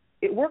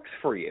it works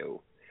for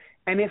you.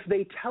 And if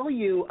they tell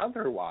you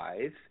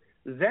otherwise,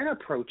 then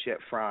approach it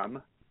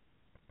from,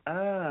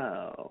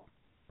 "Oh,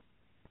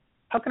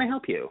 how can I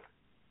help you?"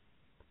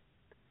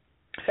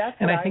 That's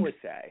what I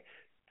would say.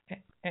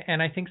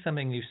 And I think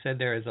something you said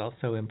there is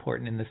also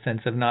important in the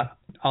sense of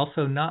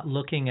not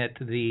looking at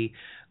the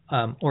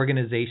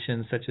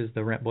organizations such as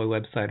the Rent Boy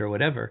website or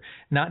whatever,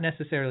 not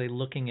necessarily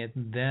looking at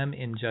them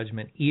in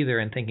judgment either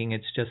and thinking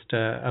it's just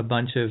a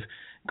bunch of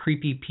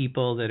creepy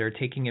people that are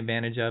taking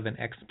advantage of and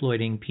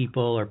exploiting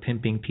people or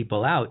pimping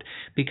people out.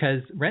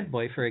 Because Rent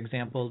Boy, for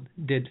example,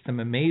 did some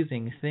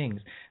amazing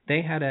things.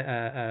 They had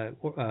a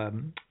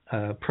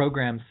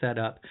program set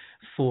up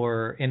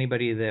for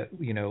anybody that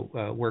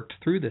worked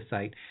through the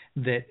site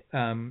that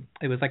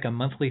it was like a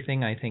monthly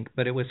thing, I think,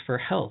 but it was for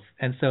health.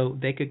 And so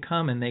they could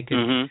come and they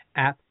could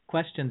ask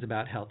questions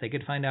about health. They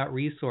could find out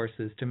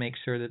resources to make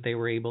sure that they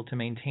were able to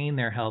maintain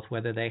their health,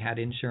 whether they had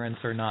insurance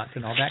or not,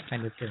 and all that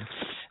kind of thing.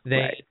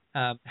 They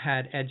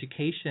had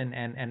education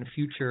and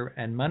future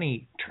and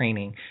money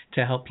training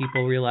to help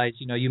people realize,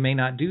 you may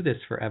not do this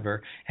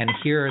forever, and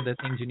here are the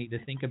things you need to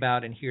think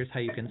about, and here's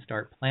how you can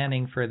start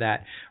planning for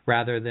that,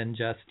 rather than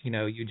just,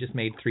 you just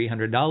made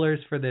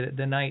 $300 for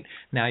the night.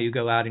 Now you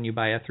go out and you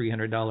buy a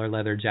 $300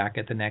 leather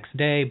jacket the next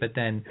day, but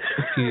then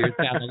a few years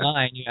down the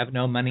line, you have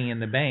no money in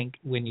the bank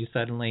when you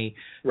suddenly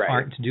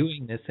aren't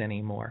doing this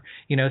anymore.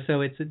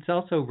 So it's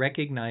also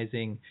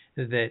recognizing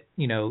that,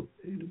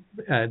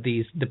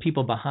 the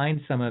people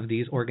behind some of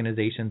these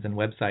organizations and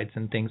websites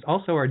and things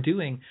also are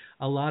doing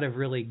a lot of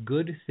really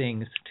good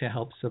things to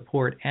help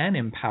support and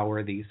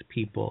empower these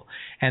people.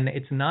 And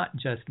it's not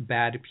just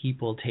bad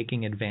people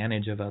taking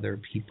advantage of other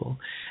people.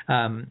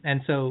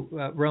 And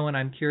so, Rowan,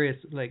 I'm curious,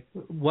 like,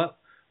 what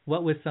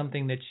was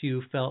something that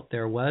you felt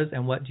there was,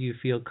 and what do you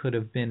feel could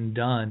have been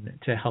done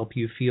to help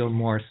you feel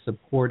more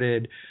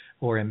supported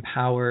or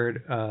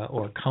empowered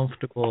or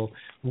comfortable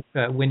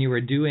when you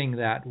were doing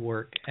that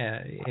work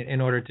in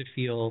order to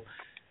feel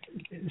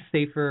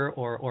safer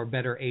or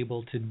better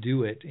able to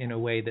do it in a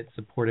way that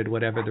supported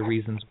whatever the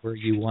reasons were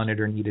you wanted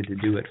or needed to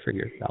do it for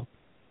yourself?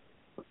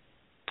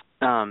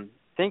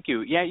 Thank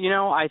you. Yeah,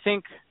 I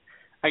think,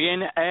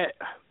 again,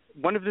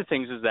 one of the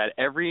things is that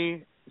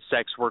every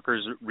sex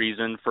worker's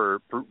reason for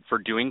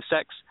doing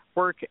sex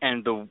work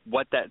and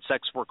what that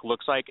sex work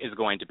looks like is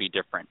going to be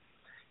different.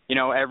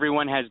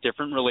 Everyone has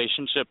different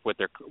relationship with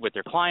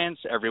their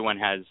clients. Everyone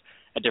has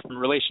a different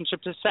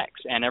relationship to sex,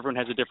 and everyone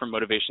has a different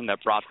motivation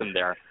that brought them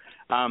there.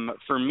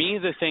 For me,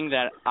 the thing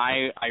that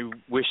I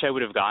wish I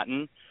would have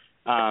gotten,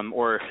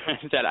 or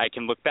that I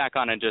can look back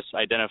on and just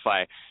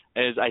identify,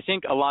 is I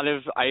think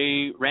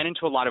I ran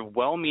into a lot of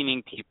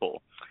well-meaning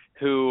people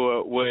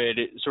who would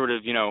sort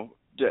of,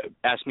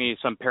 ask me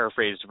some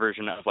paraphrased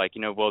version of like,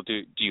 well,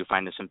 do you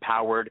find this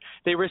empowered?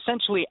 They were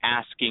essentially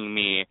asking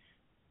me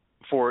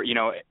for,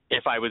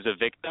 if I was a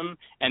victim,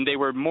 and they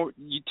were more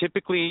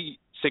typically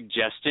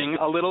suggesting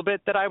a little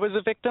bit that I was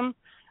a victim.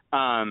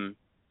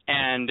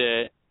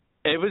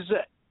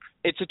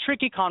 It's a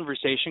tricky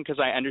conversation because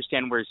I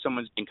understand where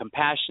someone's being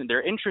compassionate,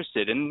 they're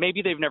interested, and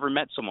maybe they've never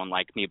met someone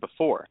like me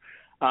before.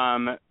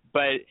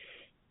 But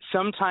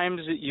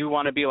sometimes you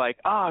want to be like,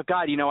 oh,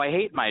 God, I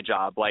hate my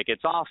job. Like,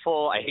 it's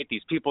awful. I hate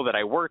these people that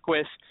I work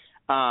with.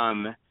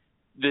 I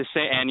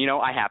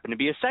happen to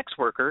be a sex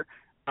worker.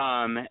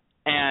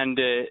 And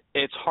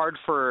it's hard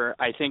for,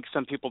 I think,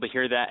 some people to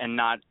hear that and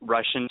not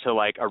rush into,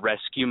 like, a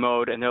rescue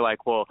mode. And they're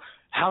like, well,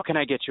 how can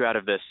I get you out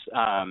of this?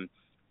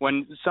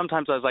 When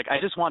sometimes I was like, I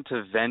just want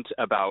to vent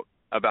about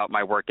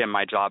my work and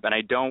my job, and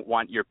I don't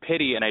want your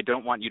pity, and I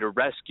don't want you to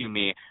rescue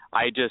me.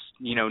 I just,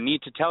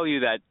 need to tell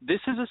you that this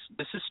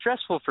is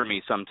stressful for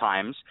me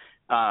sometimes,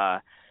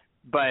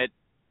 but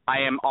I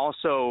am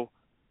also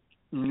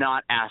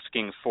not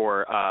asking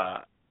for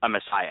a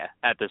messiah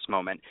at this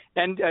moment.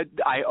 And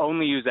I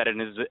only use that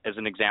as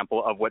an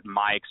example of what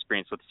my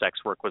experience with sex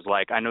work was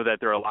like. I know that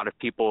there are a lot of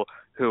people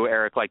who,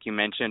 Eric, like you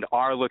mentioned,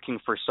 are looking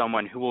for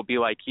someone who will be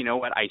like, you know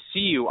what, I see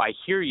you, I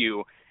hear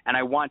you, and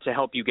I want to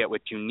help you get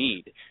what you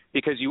need,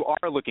 because you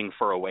are looking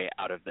for a way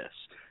out of this.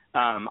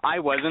 I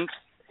wasn't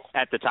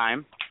at the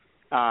time.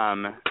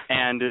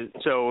 And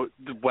so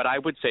what I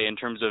would say in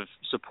terms of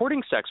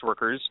supporting sex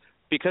workers,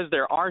 because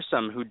there are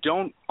some who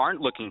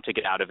aren't looking to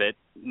get out of it,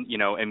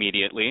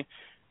 immediately,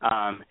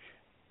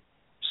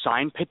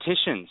 sign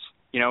petitions.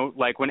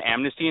 Like when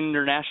Amnesty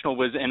International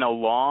was in a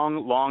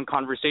long, long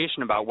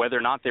conversation about whether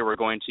or not they were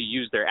going to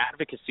use their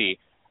advocacy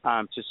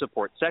to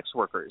support sex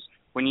workers.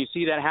 When you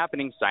see that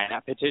happening, sign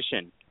that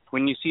petition.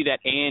 When you see that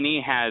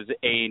A&E has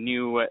a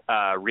new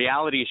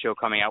reality show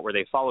coming out where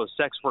they follow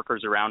sex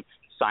workers around,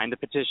 sign the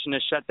petition to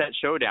shut that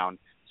show down.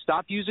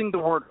 Stop using the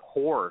word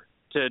whore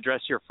to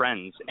address your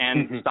friends,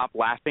 and stop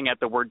laughing at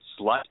the word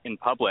slut in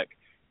public,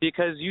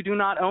 because you do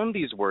not own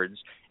these words.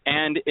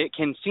 And it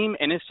can seem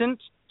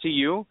innocent to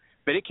you,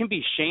 but it can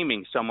be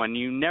shaming someone.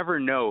 You never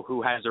know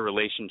who has a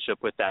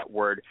relationship with that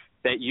word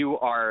that you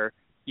are,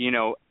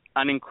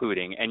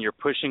 unincluding, and you're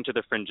pushing to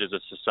the fringes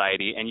of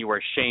society, and you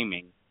are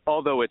shaming,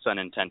 although it's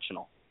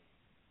unintentional.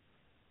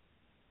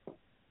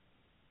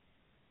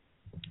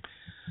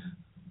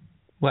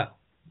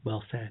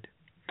 Well said.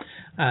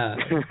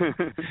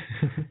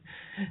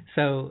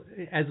 So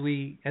as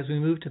we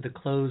move to the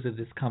close of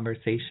this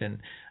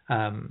conversation,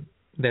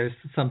 there's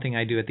something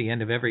I do at the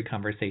end of every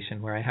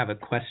conversation where I have a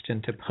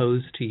question to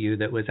pose to you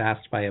that was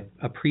asked by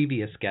a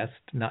previous guest,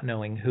 not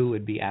knowing who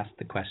would be asked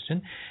the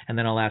question, and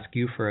then I'll ask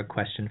you for a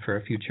question for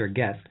a future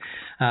guest.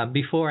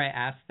 Before I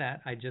ask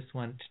that, I just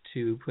want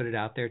to put it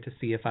out there to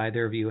see if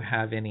either of you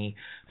have any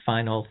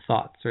final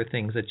thoughts or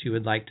things that you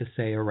would like to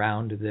say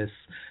around this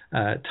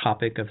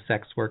topic of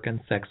sex work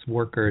and sex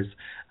workers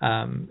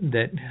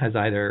that has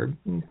either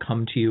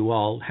come to you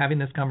while having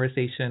this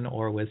conversation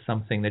or was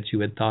something that you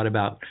had thought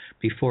about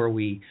before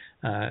we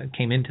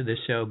came into this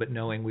show, but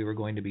knowing we were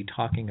going to be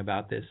talking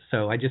about this.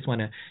 So I just want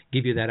to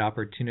give you that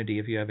opportunity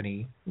if you have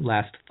any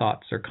last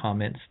thoughts or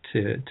comments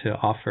to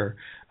offer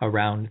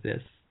around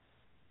this.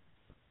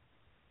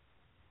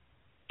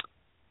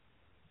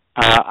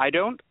 I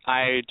don't.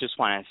 I just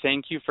want to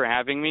thank you for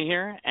having me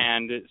here.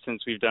 And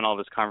since we've done all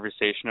this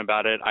conversation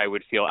about it, I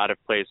would feel out of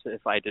place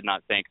if I did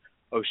not thank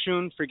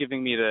Oshun for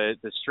giving me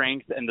the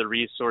strength and the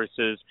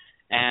resources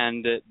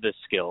and the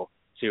skill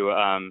to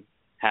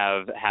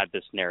have had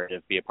this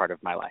narrative be a part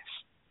of my life.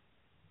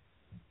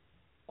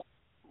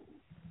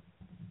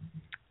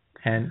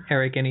 And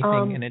Eric,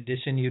 anything in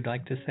addition you'd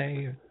like to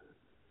say?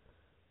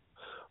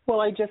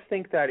 Well, I just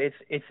think that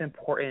it's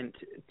important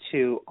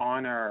to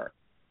honor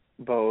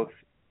both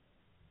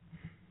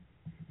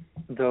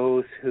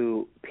those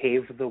who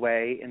paved the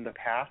way in the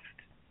past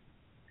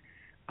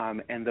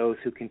and those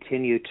who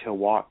continue to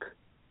walk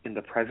in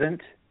the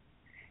present,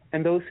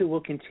 and those who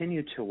will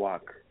continue to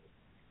walk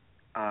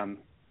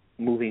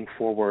moving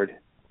forward,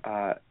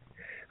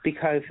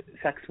 because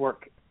sex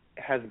work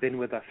has been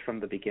with us from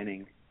the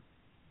beginning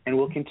and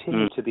will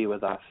continue to be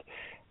with us,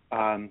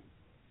 and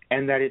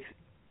that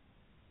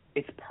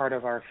it's part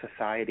of our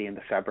society and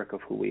the fabric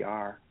of who we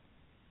are.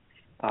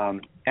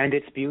 And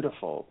it's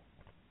beautiful.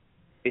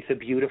 It's a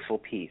beautiful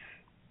piece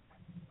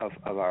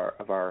of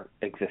our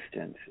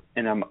existence,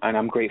 and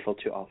I'm grateful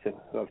to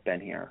also who have been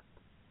here.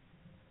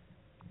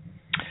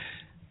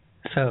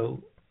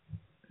 So,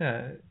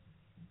 the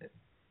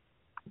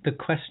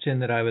question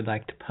that I would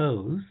like to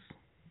pose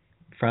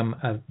from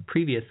a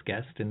previous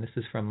guest, and this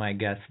is from my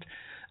guest,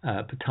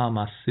 Patal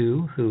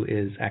Masu, who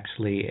is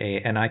actually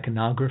an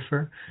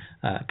iconographer,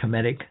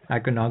 Kemetic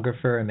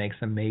iconographer, and makes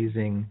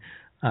amazing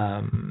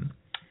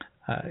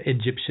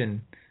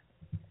Egyptian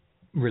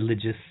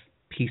religious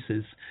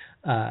pieces.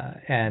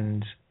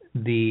 And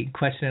the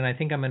question, and I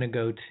think I'm going to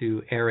go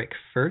to Eric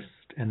first,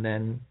 and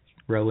then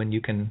Rowan,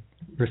 you can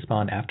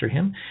respond after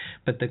him.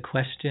 But the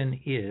question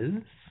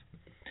is,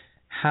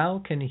 how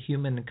can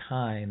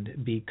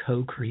humankind be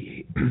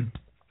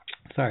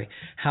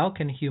how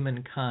can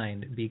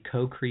humankind be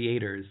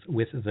co-creators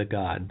with the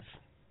gods?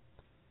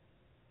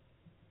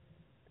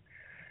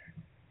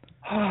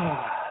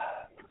 I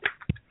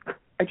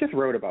just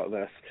wrote about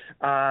this,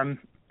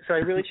 so I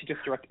really should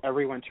just direct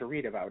everyone to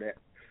read about it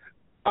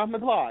on the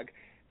blog,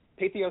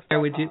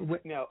 Patheos.com. I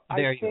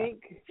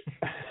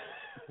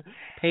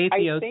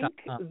think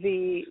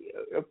the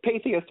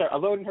Patheos,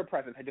 Alone in Her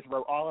Presence, I just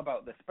wrote all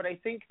about this, but I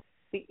think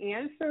the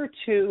answer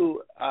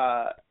to,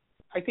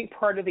 I think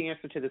part of the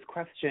answer to this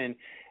question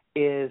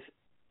is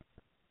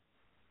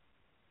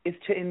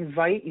to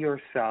invite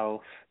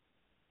yourself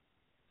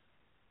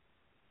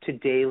to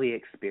daily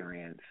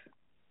experience,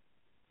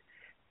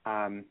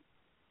 to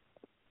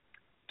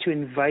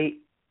invite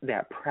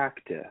that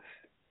practice,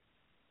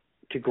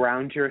 to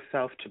ground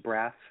yourself to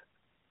breath,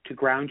 to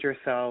ground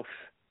yourself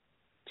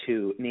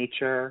to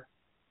nature,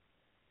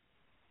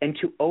 and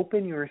to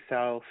open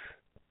yourself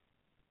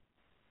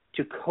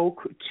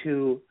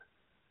to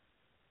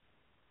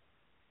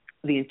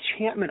the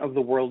enchantment of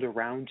the world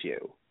around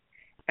you.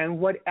 And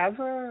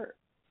whatever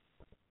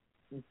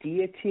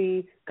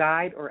deity,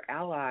 guide, or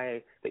ally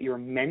that you're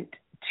meant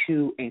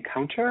to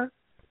encounter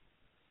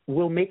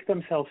will make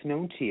themselves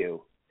known to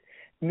you.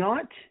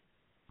 Not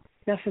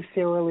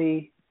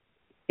necessarily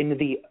in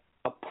the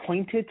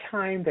appointed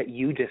time that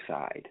you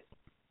decide,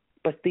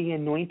 but the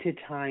anointed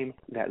time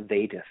that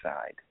they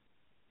decide.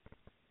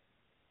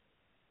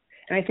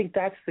 And I think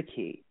that's the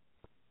key.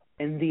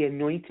 In the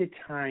anointed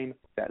time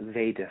that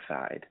they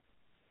decide.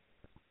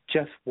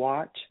 Just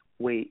watch,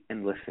 wait,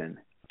 and listen,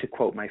 to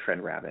quote my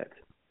friend Rabbit.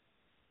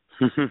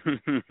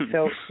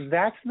 So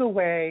that's the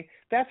way,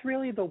 that's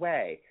really the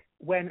way.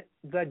 When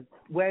the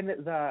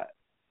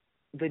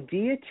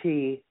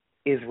deity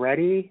is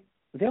ready,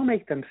 they'll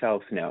make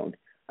themselves known.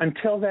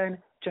 Until then,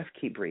 just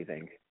keep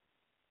breathing.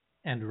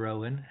 And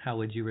Rowan, how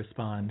would you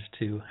respond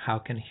to how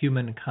can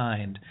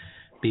humankind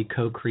be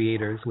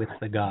co-creators with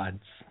the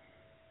gods?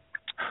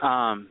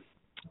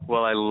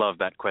 Well, I love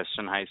that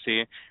question,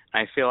 HiC.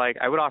 I feel like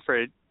I would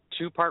offer a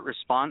two-part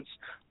response.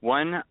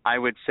 One, I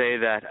would say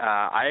that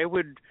I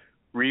would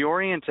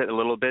reorient it a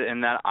little bit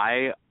in that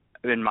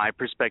in my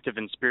perspective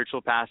and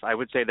spiritual path, I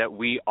would say that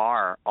we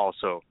are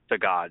also the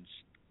gods.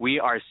 We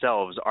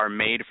ourselves are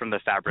made from the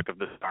fabric of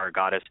our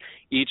goddess.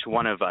 Each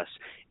one of us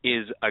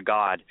is a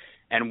god,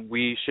 and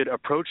we should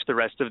approach the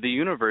rest of the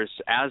universe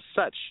as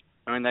such.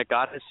 I mean, that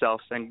God is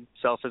self, and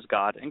self is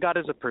God, and God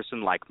is a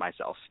person like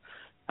myself.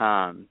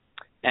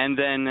 And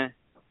then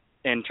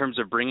in terms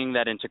of bringing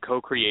that into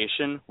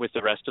co-creation with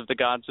the rest of the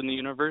gods in the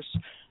universe,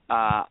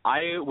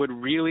 I would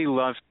really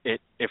love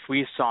it if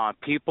we saw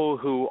people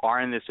who are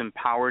in this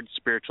empowered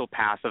spiritual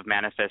path of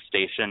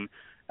manifestation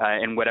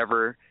in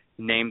whatever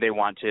name they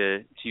want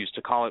to use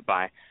to call it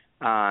by,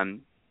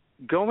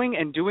 going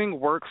and doing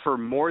work for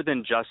more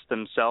than just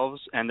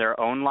themselves and their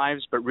own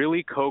lives, but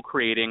really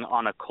co-creating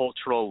on a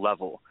cultural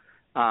level,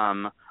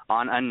 on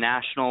a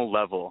national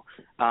level,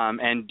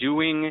 and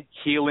doing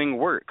healing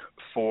work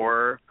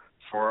for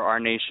our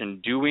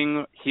nation,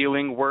 doing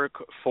healing work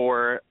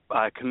for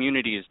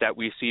communities that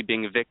we see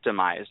being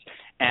victimized,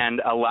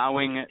 and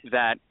allowing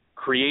that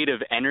creative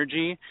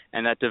energy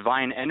and that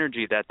divine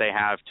energy that they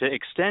have to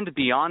extend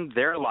beyond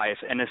their life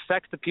and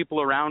affect the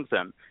people around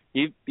them,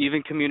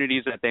 even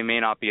communities that they may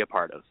not be a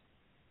part of.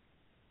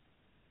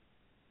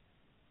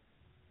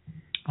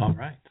 All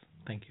right.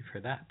 Thank you for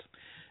that.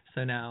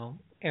 So now,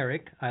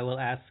 Eric, I will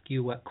ask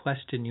you what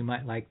question you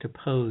might like to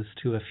pose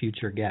to a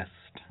future guest.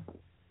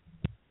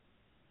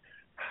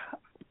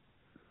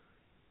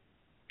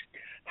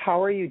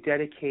 How are you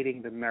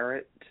dedicating the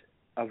merit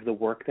of the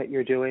work that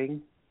you're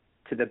doing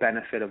to the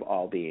benefit of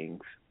all beings?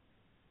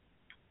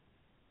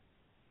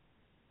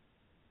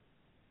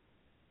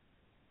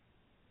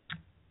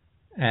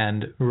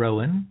 And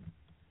Rowan,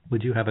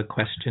 would you have a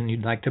question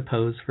you'd like to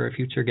pose for a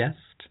future guest?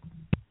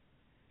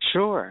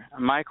 Sure.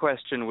 My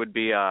question would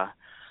be,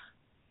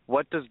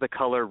 what does the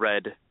color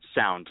red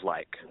sound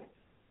like?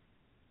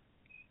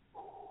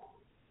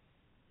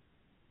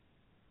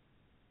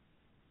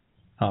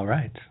 All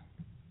right.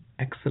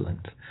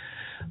 Excellent.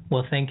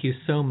 Well, thank you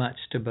so much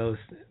to both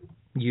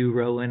you,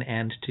 Rowan,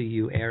 and to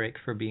you, Eric,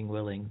 for being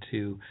willing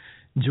to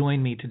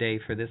join me today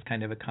for this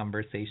kind of a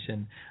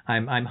conversation.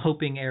 I'm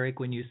hoping, Eric,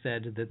 when you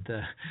said that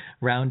the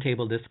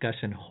roundtable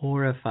discussion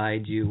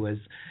horrified you was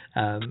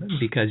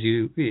because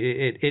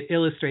it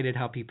illustrated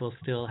how people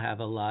still have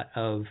a lot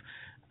of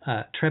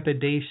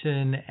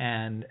trepidation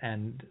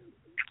and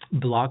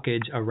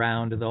blockage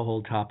around the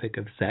whole topic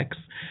of sex.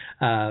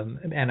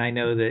 And I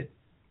know that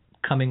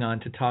coming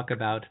on to talk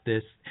about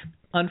this,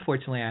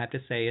 unfortunately, I have to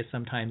say, is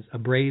sometimes a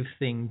brave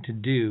thing to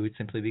do,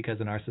 simply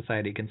because in our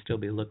society it can still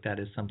be looked at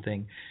as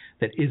something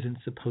that isn't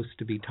supposed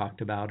to be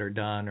talked about or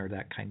done or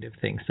that kind of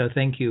thing. So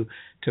thank you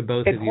to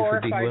both of you for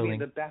being willing. Me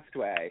the best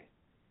way.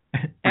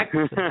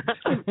 Excellent.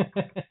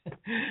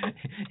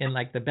 In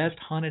like the best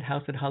haunted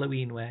house at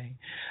Halloween way.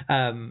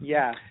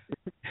 Yeah.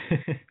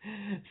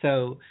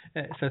 So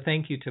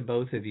thank you to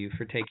both of you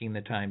for taking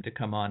the time to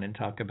come on and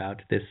talk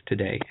about this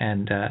today.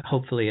 And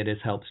hopefully it has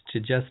helped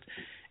to just,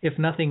 if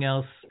nothing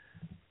else,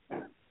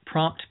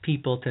 prompt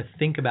people to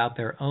think about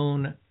their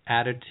own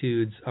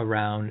attitudes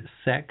around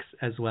sex,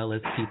 as well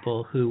as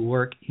people who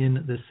work in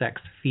the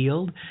sex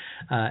field,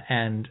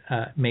 and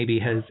maybe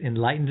has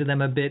enlightened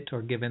them a bit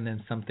or given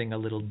them something a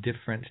little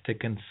different to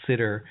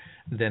consider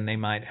than they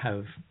might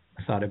have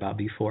thought about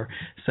before.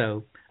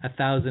 So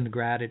 1,000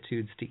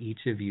 gratitudes to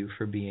each of you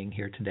for being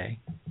here today.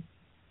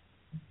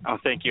 Oh,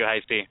 thank you,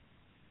 HiC.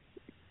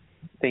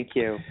 Thank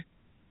you.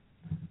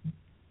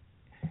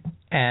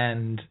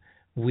 And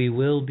we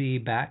will be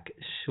back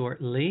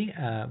shortly.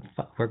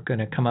 We're going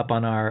to come up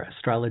on our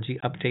astrology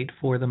update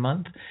for the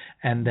month,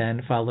 and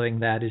then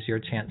following that is your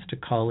chance to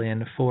call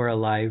in for a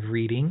live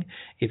reading.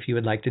 If you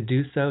would like to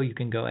do so, you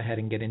can go ahead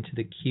and get into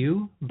the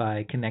queue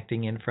by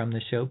connecting in from the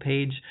show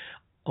page,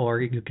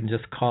 or you can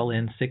just call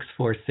in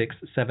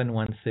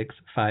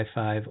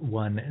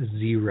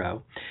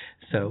 646-716-5510.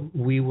 So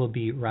we will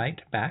be right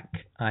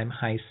back. I'm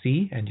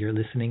HiC, and you're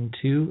listening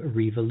to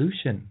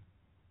Revolution.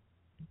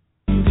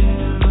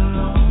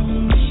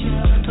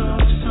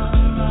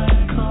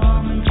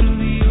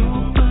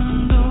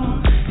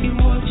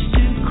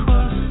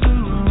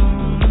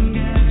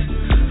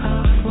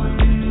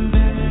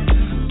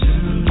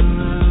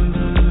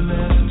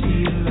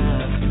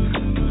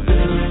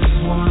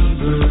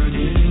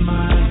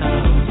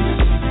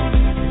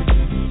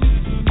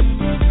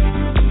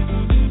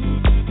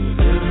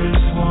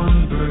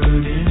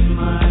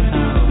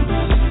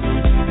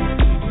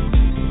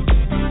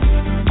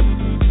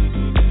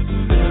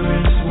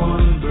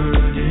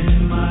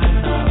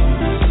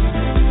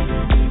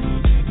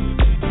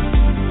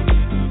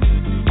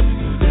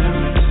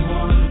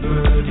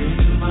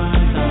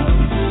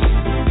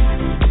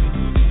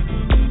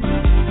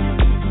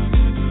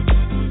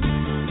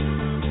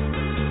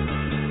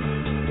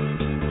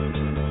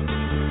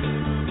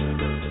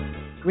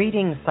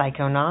 Greetings,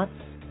 Psychonauts.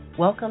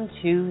 Welcome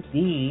to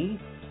the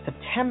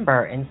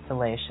September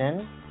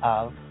installation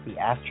of the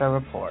Astro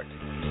Report.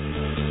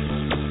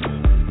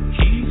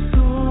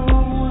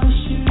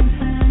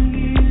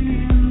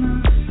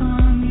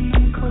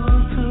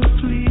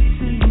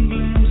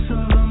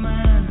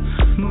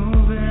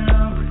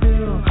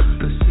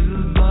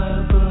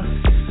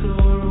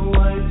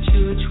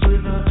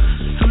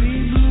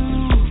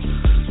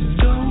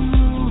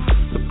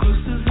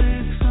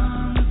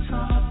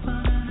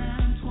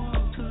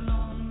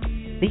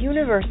 The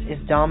universe is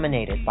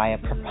dominated by a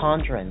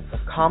preponderance of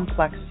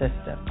complex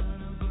systems.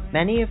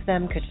 Many of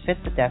them could fit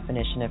the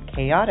definition of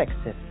chaotic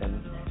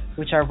systems,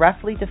 which are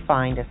roughly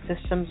defined as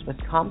systems with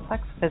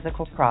complex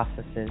physical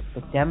processes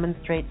that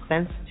demonstrate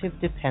sensitive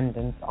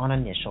dependence on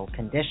initial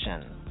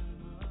conditions.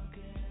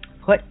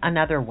 Put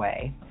another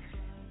way,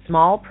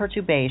 small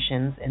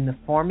perturbations in the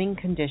forming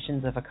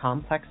conditions of a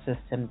complex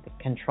system that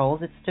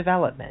controls its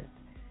development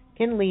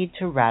can lead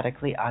to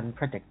radically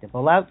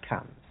unpredictable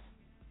outcomes.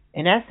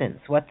 In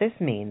essence, what this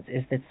means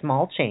is that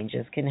small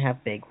changes can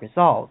have big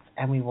results,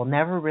 and we will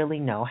never really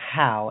know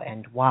how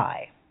and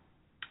why.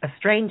 A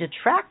strange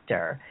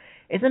attractor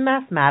is a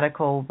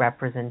mathematical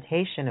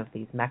representation of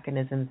these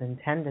mechanisms and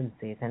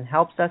tendencies and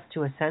helps us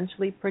to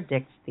essentially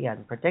predict the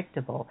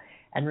unpredictable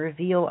and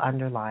reveal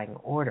underlying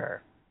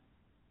order.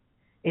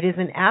 It is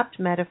an apt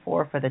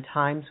metaphor for the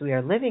times we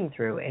are living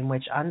through, in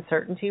which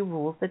uncertainty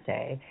rules the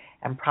day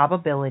and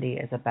probability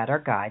is a better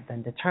guide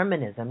than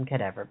determinism could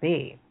ever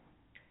be.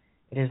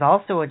 It is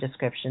also a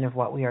description of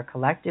what we are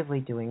collectively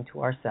doing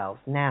to ourselves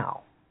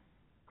now.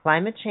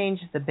 Climate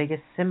change is the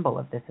biggest symbol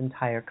of this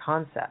entire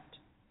concept.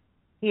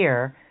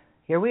 Here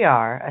we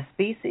are, a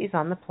species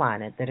on the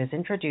planet that is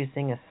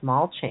introducing a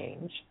small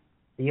change,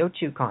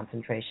 CO2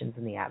 concentrations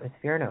in the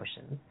atmosphere and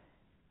oceans,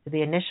 to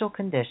the initial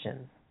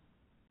conditions,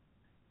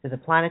 to the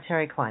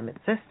planetary climate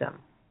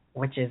system,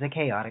 which is a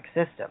chaotic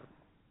system.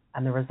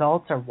 And the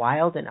results are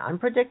wild and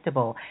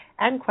unpredictable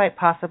and quite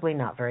possibly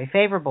not very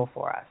favorable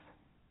for us.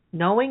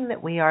 Knowing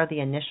that we are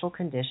the initial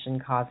condition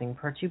causing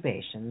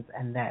perturbations,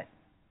 and that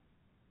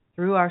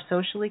through our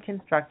socially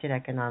constructed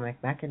economic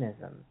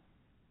mechanisms,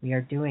 we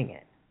are doing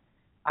it,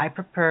 I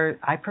propose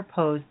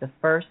the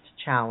first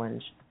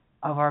challenge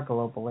of our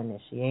global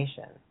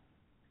initiation.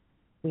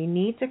 We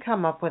need to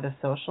come up with a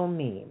social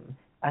meme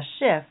a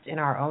shift in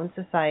our own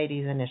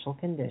society's initial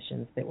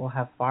conditions that will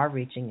have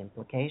far-reaching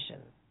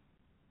implications.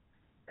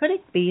 Could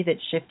it be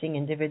that shifting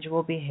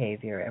individual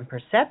behavior and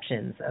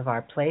perceptions of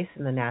our place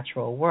in the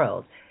natural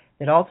world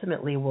that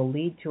ultimately will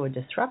lead to a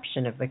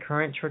disruption of the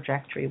current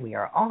trajectory we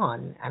are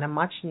on and a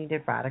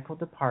much-needed radical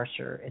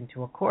departure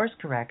into a course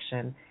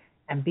correction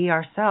and be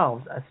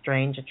ourselves a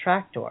strange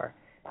attractor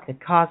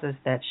that causes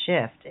that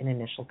shift in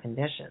initial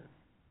conditions?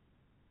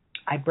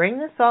 I bring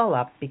this all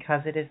up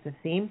because it is the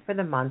theme for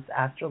the month's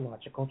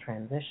astrological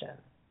transition.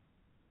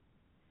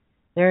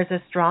 There is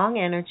a strong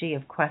energy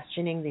of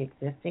questioning the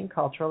existing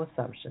cultural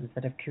assumptions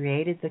that have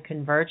created the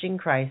converging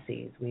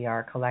crises we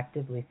are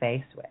collectively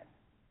faced with.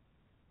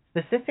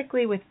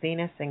 Specifically with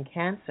Venus in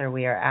Cancer,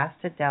 we are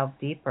asked to delve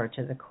deeper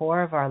to the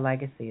core of our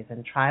legacies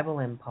and tribal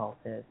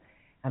impulses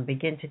and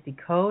begin to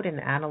decode and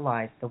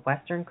analyze the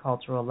Western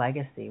cultural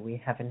legacy we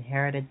have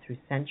inherited through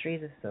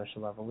centuries of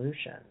social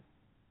evolution.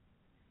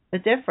 The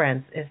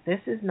difference is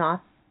this is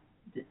not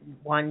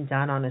one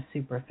done on a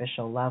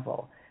superficial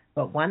level,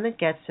 but one that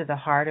gets to the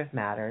heart of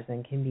matters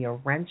and can be a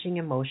wrenching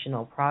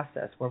emotional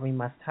process where we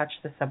must touch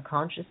the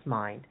subconscious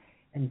mind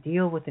and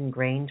deal with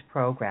ingrained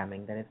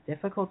programming that is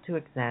difficult to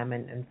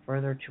examine and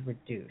further to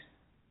reduce.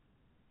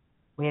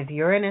 We have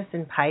Uranus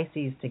and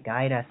Pisces to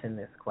guide us in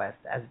this quest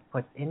as it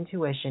puts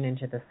intuition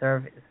into the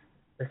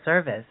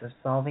service of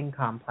solving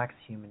complex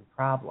human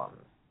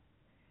problems.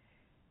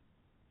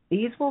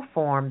 These will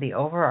form the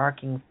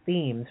overarching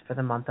themes for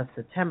the month of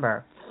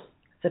September.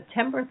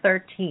 September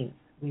 13th,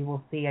 we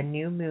will see a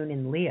new moon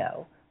in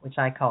Leo, which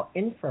I call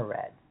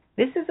infrared.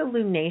 This is a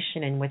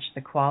lunation in which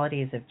the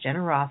qualities of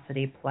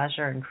generosity,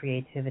 pleasure, and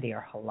creativity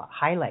are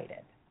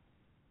highlighted.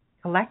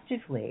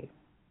 Collectively,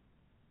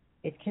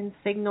 it can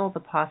signal the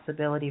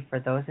possibility for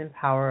those in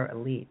power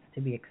elites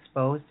to be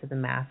exposed to the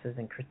masses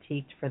and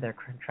critiqued for their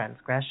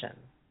transgressions.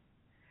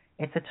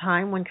 It's a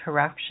time when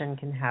corruption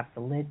can have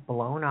the lid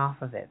blown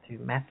off of it through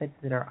methods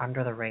that are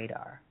under the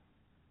radar.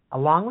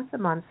 Along with the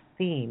month's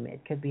theme,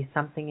 it could be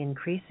something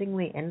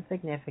increasingly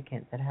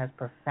insignificant that has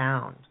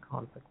profound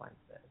consequences.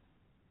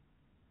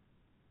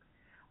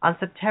 On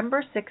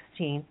September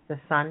 16th, the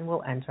Sun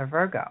will enter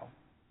Virgo.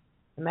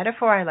 The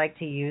metaphor I like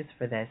to use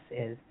for this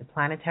is the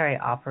planetary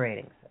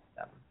operating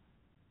system.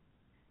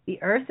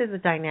 The Earth is a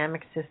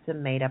dynamic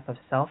system made up of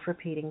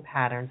self-repeating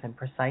patterns and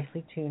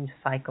precisely tuned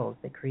cycles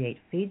that create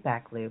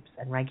feedback loops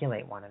and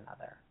regulate one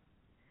another.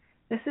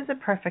 This is a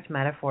perfect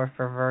metaphor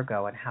for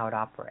Virgo and how it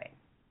operates.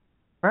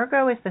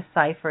 Virgo is the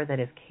cipher that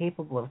is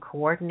capable of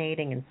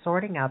coordinating and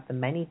sorting out the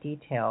many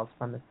details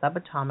from the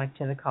subatomic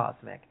to the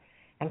cosmic,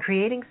 and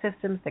creating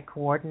systems that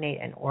coordinate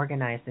and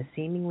organize the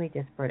seemingly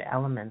disparate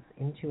elements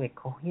into a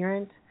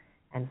coherent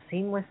and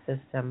seamless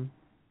system,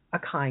 a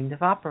kind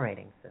of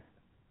operating system.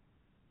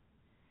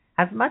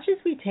 As much as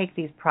we take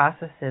these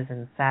processes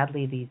and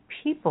sadly these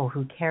people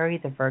who carry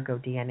the Virgo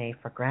DNA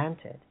for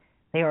granted,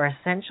 they are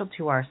essential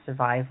to our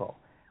survival,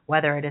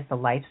 whether it is the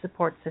life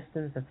support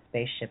systems of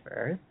spaceship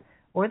Earth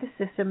or the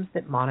systems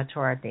that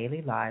monitor our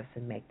daily lives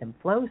and make them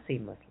flow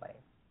seamlessly.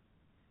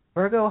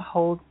 Virgo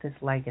holds this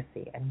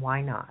legacy, and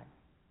why not?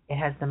 It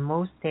has the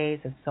most days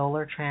of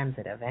solar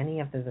transit of any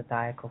of the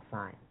zodiacal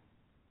signs.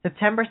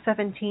 September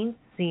 17th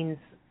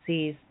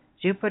sees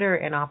Jupiter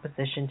in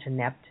opposition to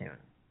Neptune.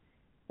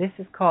 This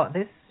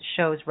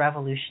shows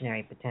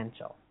revolutionary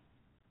potential.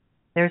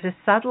 There's a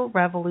subtle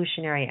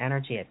revolutionary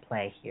energy at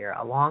play here,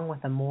 along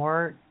with a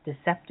more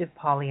deceptive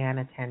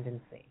Pollyanna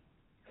tendency.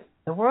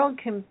 The world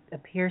can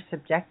appear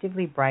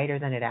subjectively brighter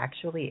than it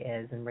actually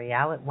is, and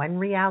when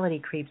reality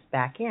creeps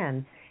back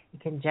in,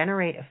 it can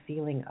generate a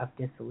feeling of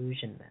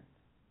disillusionment,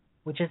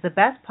 which is the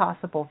best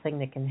possible thing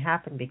that can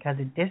happen because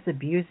it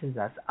disabuses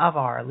us of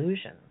our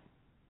illusions.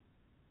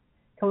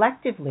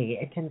 Collectively,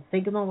 it can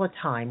signal a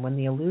time when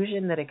the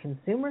illusion that a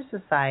consumer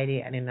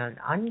society and an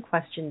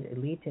unquestioned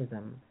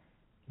elitism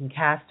can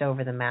cast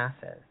over the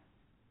masses.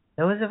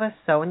 Those of us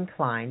so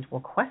inclined will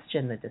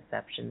question the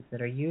deceptions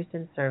that are used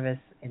in service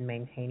in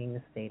maintaining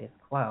the status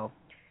quo,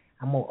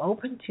 and will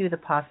open to the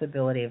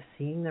possibility of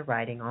seeing the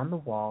writing on the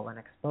wall and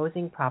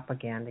exposing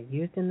propaganda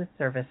used in the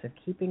service of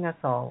keeping us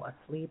all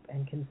asleep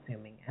and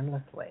consuming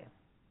endlessly.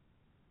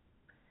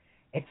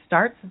 It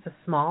starts as a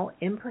small,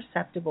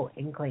 imperceptible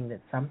inkling that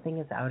something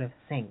is out of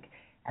sync,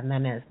 and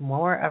then as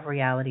more of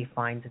reality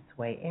finds its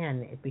way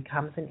in, it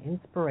becomes an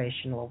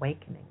inspirational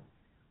awakening,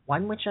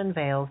 one which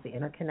unveils the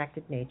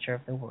interconnected nature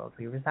of the world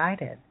we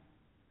reside in.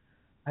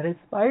 An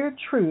inspired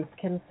truth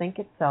can sink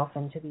itself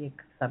into the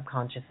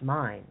subconscious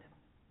mind,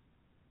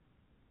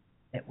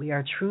 that we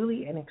are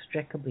truly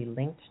inextricably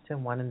linked to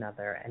one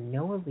another, and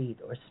no elite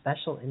or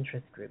special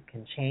interest group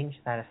can change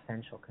that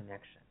essential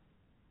connection.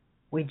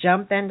 We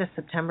jump then to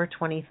September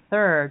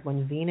 23rd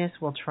when Venus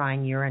will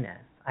trine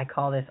Uranus. I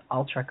call this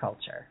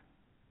ultraculture.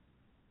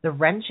 The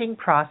wrenching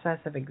process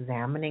of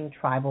examining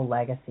tribal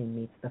legacy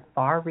meets the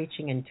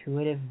far-reaching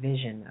intuitive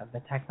vision of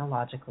the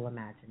technological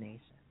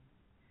imagination.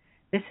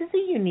 This is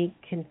a unique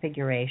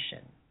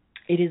configuration.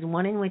 It is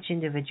one in which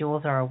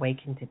individuals are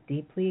awakened to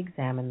deeply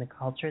examine the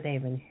culture they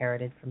have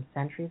inherited from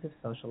centuries of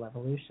social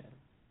evolution.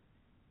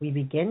 we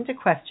begin to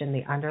question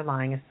the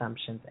underlying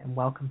assumptions and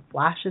welcome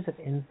flashes of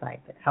insight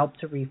that help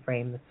to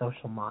reframe the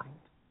social mind.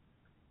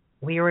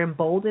 We are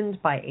emboldened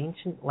by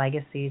ancient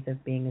legacies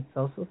of being a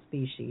social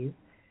species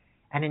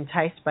and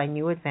enticed by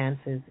new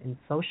advances in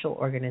social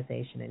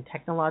organization and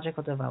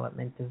technological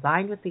development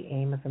designed with the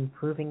aim of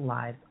improving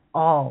lives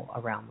all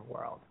around the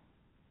world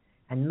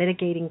and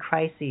mitigating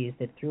crises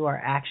that through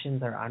our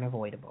actions are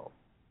unavoidable.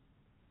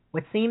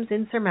 What seems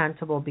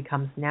insurmountable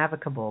becomes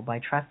navigable by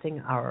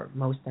trusting our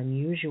most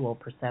unusual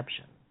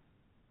perception.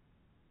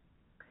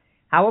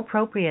 How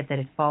appropriate that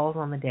it falls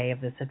on the day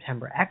of the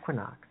September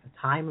equinox, a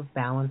time of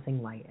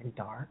balancing light and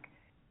dark.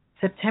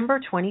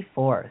 September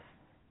 24th,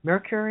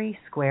 Mercury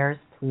squares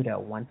Pluto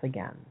once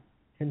again.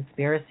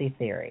 Conspiracy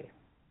theory.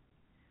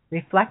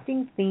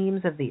 Reflecting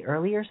themes of the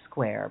earlier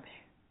square,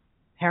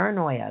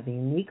 paranoia, the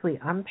uniquely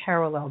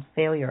unparalleled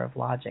failure of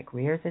logic,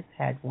 rears its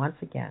head once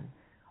again,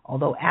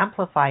 although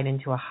amplified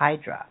into a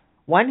hydra.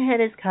 One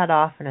head is cut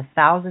off and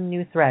 1,000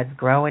 new threads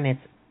grow in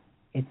its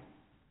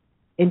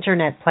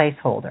internet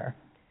placeholder.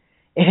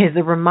 It is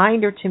a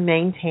reminder to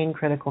maintain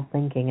critical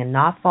thinking and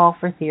not fall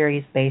for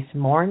theories based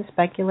more in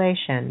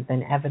speculation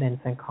than evidence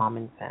and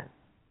common sense.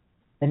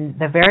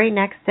 The very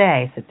next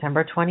day,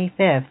 September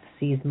 25th,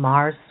 sees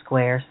Mars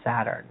square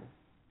Saturn.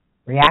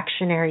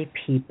 Reactionary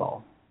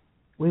people.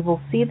 We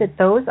will see that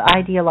those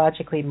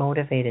ideologically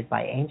motivated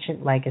by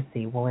ancient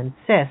legacy will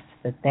insist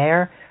that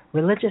their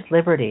religious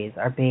liberties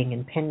are being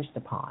impinged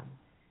upon,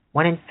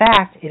 when in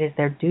fact it is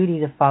their duty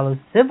to follow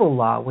civil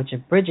law which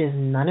abridges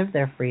none of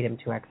their freedom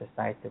to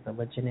exercise their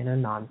religion in a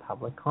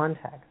non-public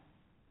context.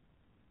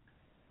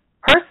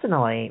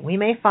 Personally, we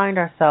may find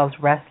ourselves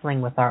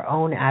wrestling with our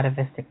own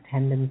atavistic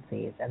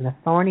tendencies and the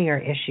thornier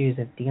issues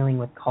of dealing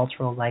with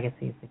cultural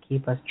legacies that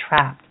keep us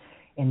trapped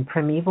in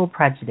primeval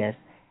prejudice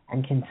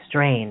and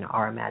constrain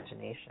our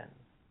imagination.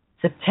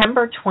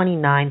 September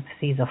 29th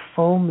sees a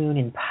full moon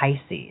in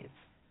Pisces,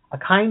 a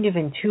kind of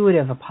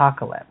intuitive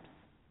apocalypse.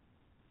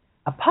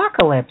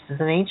 Apocalypse is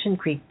an ancient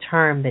Greek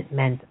term that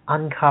meant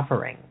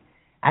uncovering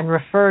and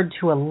referred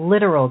to a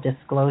literal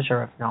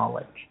disclosure of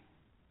knowledge.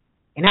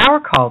 In our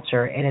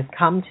culture, it has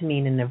come to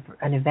mean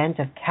an event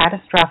of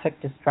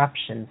catastrophic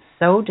disruption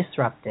so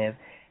disruptive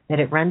that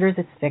it renders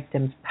its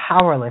victims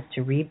powerless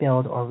to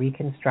rebuild or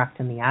reconstruct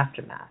in the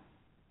aftermath.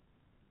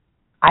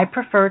 I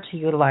prefer to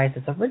utilize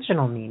its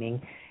original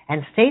meaning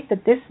and state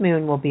that this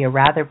moon will be a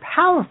rather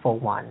powerful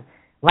one,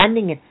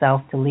 lending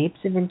itself to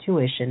leaps of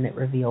intuition that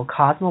reveal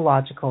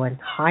cosmological and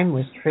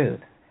timeless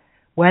truths,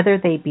 whether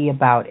they be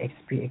about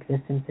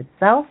existence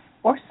itself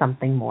or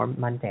something more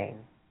mundane.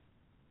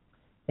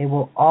 They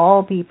will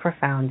all be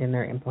profound in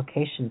their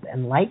implications,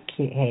 and like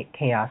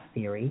chaos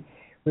theory,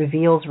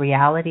 reveals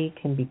reality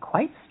can be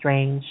quite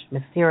strange,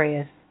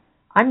 mysterious,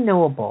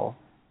 unknowable,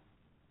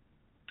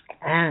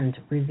 and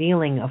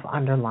revealing of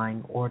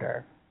underlying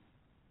order.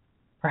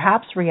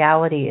 Perhaps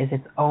reality is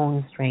its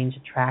own strange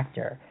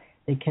attractor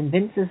that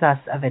convinces us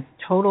of its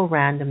total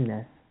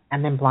randomness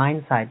and then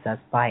blindsides us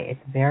by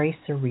its very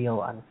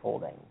surreal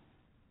unfolding.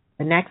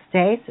 The next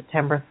day,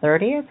 September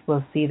 30th,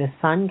 will see the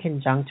Sun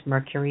conjunct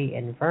Mercury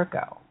in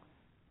Virgo.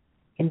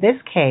 In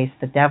this case,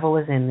 the devil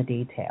is in the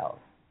details.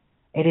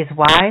 It is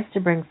wise to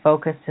bring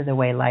focus to the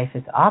way life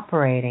is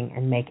operating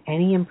and make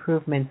any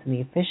improvements in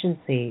the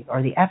efficiency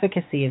or the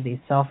efficacy of these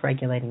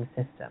self-regulating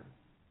systems.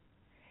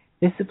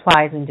 This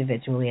applies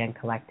individually and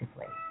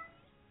collectively.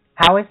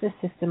 How is this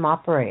system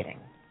operating?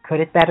 Could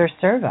it better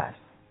serve us?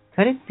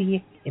 Could it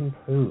be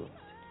improved?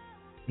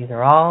 These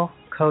are all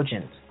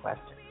cogent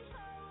questions.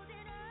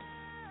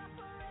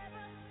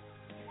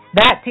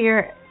 That,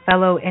 dear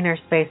fellow inner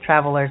space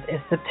travelers,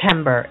 is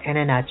September in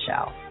a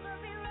nutshell.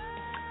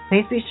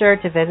 Please be sure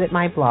to visit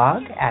my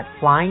blog at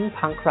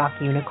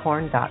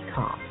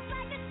flyingpunkrockunicorn.com.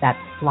 That's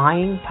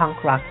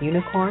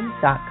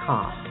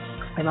flyingpunkrockunicorn.com.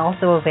 I'm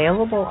also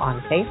available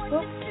on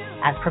Facebook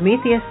at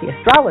Prometheus the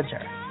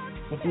Astrologer.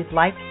 If you'd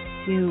like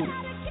to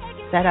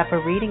set up a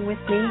reading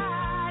with me,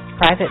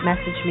 private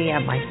message me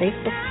at my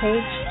Facebook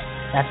page.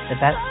 That's the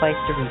best place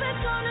to reach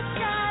me.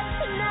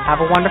 Have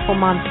a wonderful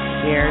month,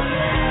 dears.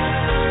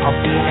 I'll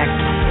see you next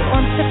month.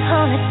 Once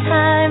upon a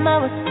time I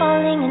was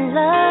falling in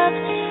love.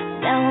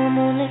 Now I'm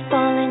only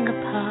falling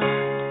apart.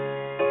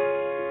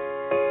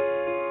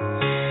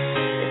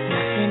 There's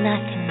nothing I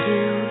can do.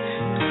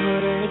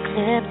 Total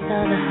eclipse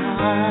of the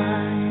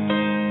heart.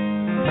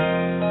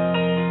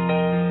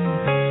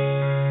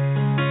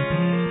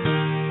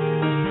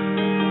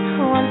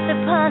 Once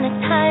upon a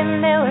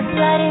time there was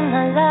light in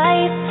my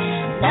life.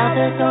 Now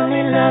there's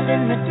only love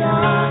in the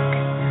dark.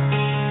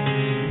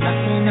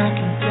 Nothing I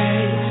can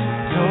say.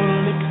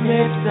 Total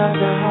eclipse of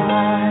the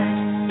heart.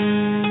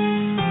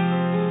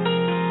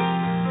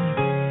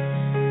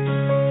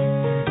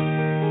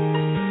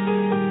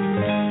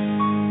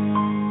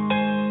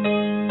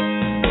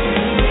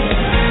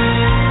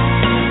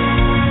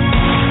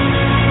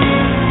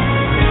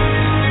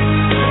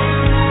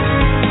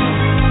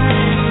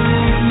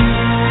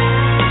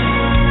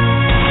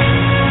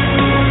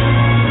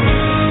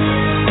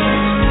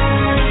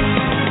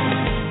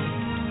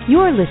 You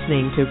are You're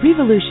listening to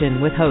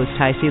Revolution with host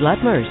HiC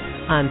Lutmers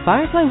on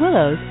Firefly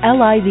Willows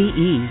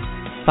LIVE.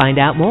 Find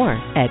out more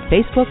at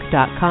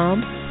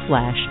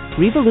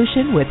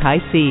facebook.com/Revolution with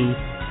HiC.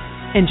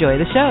 Enjoy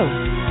the show.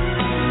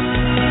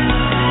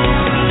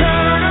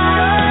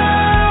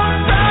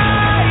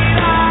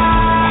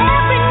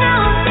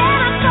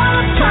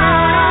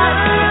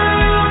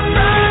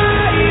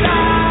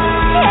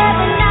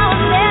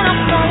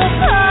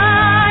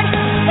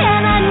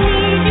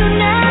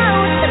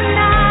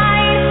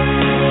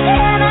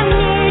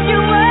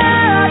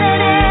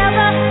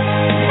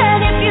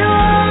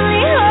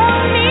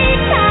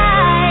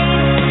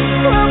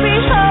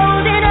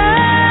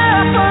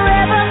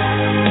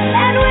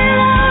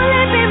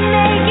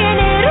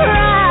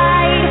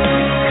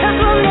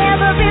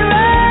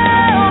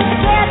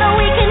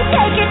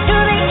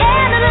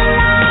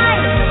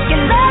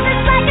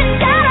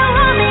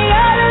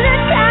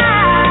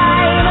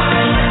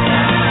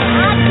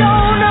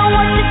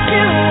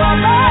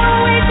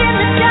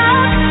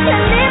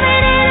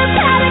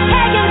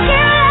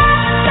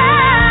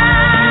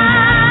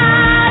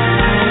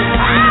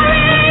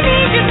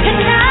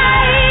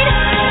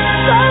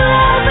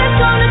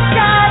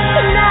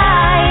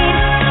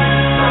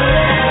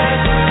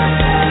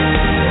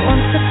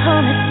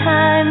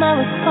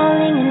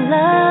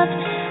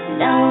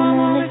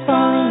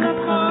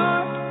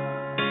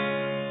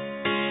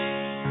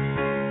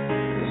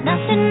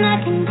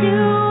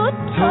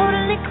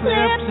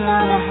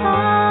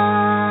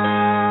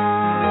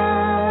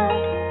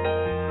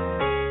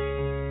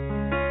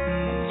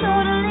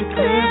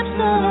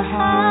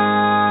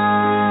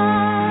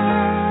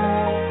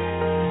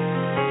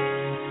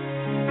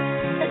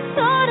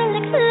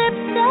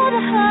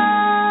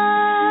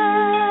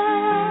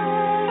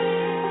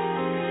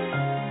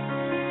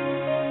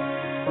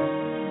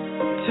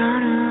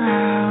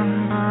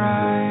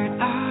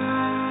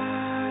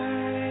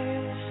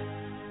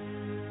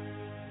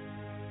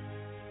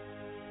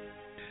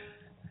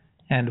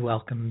 And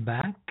welcome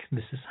back.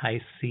 This is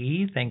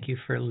HiC. Thank you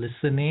for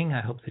listening.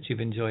 I hope that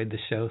you've enjoyed the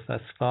show thus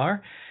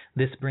far.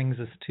 This brings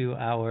us to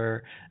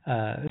our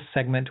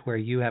segment where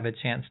you have a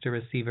chance to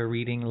receive a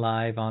reading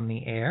live on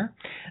the air.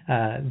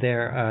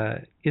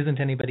 There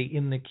isn't anybody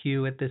in the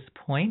queue at this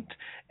point,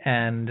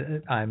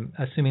 and I'm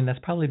assuming that's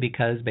probably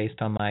because,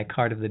 based on my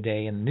card of the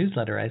day and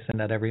newsletter I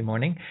send out every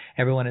morning,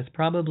 everyone is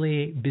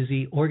probably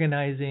busy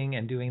organizing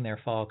and doing their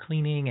fall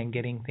cleaning and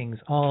getting things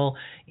all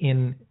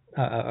in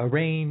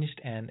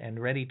arranged and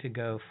ready to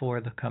go for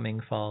the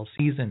coming fall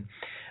season.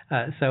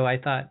 So I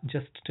thought,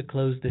 just to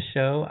close the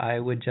show, I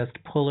would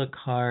just pull a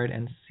card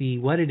and see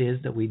what it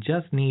is that we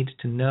just need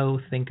to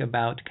know, think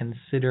about,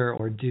 consider,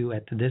 or do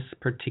at this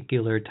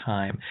particular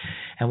time.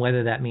 And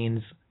whether that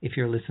means if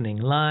you're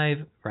listening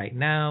live right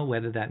now,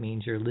 whether that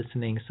means you're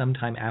listening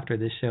sometime after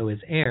this show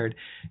is aired,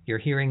 you're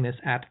hearing this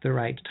at the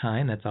right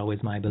time. That's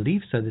always my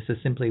belief. So this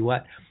is simply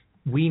what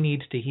we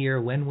need to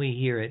hear when we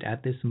hear it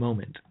at this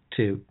moment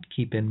to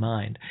keep in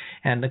mind.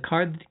 And the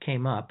card that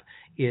came up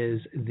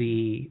is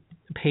the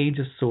Page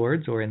of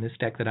Swords, or in this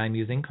deck that I'm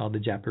using called the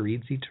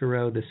Japaridzi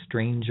Tarot, the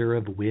Stranger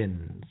of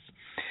Winds.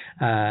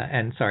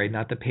 And sorry,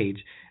 not the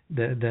page,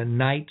 the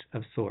Knight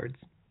of Swords.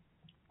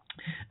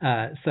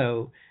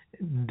 So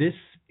this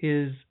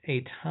is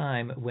a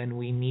time when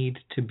we need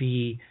to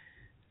be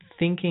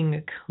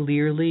thinking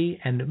clearly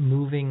and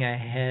moving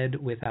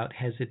ahead without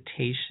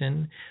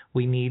hesitation.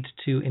 We need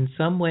to, in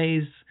some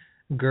ways,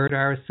 gird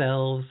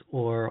ourselves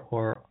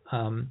or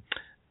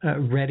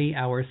ready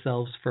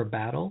ourselves for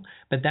battle,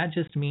 but that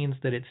just means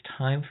that it's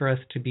time for us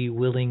to be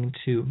willing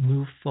to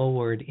move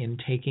forward in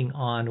taking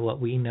on what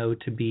we know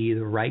to be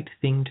the right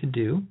thing to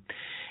do.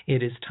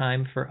 It is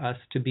time for us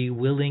to be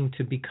willing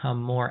to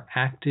become more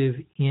active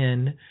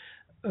in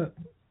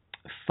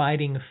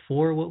fighting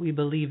for what we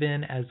believe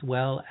in, as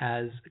well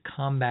as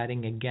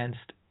combating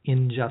against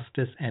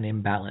injustice and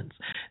imbalance.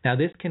 Now,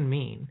 this can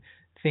mean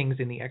things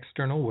in the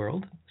external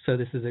world, so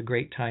this is a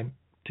great time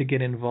to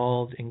get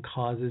involved in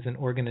causes and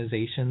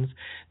organizations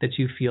that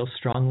you feel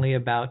strongly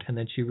about and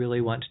that you really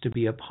want to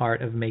be a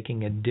part of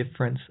making a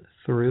difference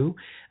through,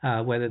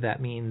 whether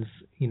that means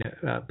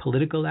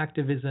political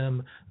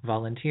activism,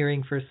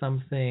 volunteering for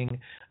something,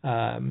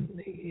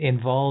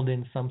 involved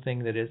in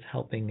something that is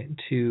helping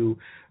to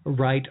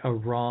right a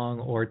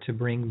wrong or to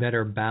bring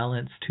better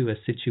balance to a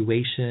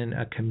situation,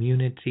 a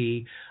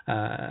community,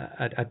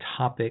 a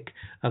topic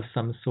of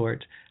some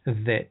sort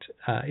that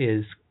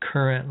is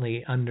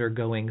currently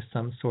undergoing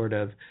some sort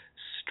of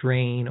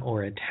strain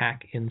or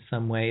attack in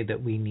some way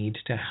that we need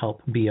to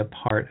help be a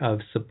part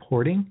of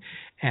supporting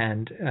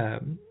and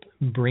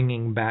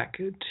bringing back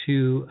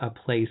to a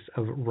place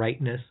of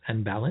rightness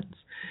and balance.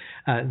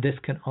 This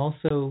can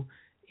also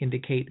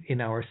indicate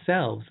in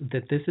ourselves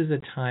that this is a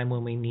time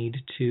when we need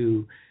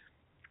to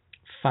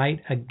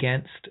fight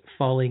against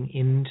falling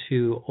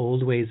into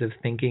old ways of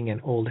thinking and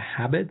old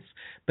habits,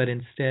 but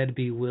instead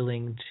be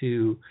willing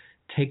to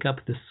take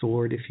up the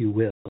sword, if you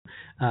will,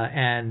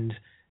 and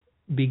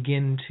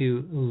begin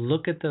to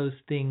look at those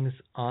things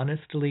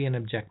honestly and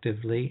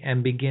objectively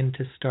and begin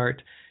to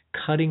start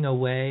cutting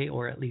away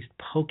or at least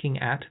poking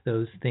at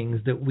those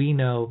things that we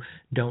know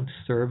don't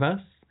serve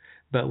us,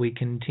 but we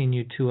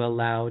continue to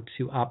allow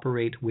to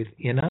operate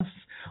within us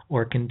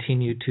or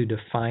continue to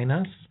define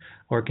us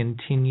or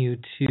continue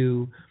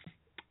to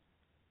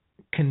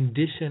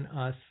condition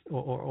us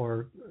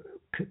or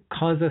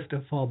cause us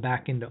to fall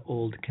back into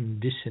old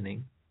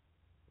conditioning.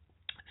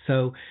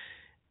 So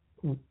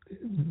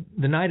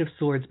the Knight of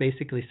Swords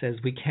basically says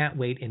we can't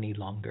wait any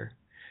longer.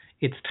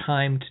 It's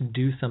time to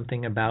do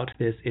something about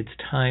this. It's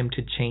time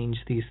to change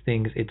these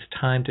things. It's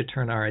time to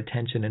turn our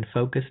attention and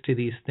focus to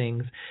these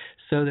things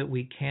so that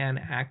we can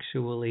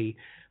actually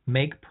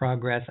make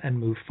progress and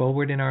move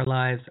forward in our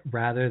lives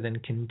rather than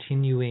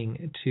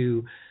continuing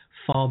to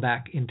fall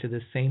back into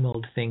the same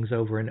old things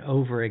over and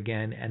over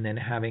again and then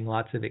having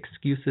lots of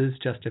excuses,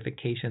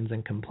 justifications,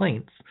 and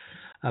complaints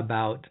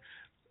about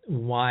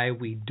why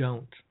we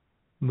don't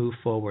move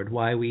forward,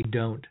 why we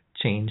don't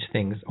change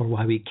things, or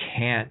why we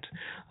can't.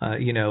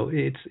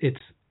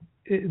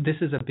 This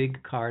is a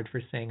big card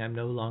for saying I'm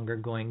no longer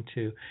going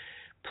to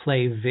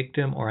play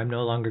victim, or I'm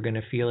no longer going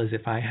to feel as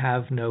if I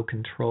have no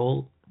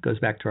control. Goes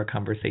back to our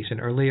conversation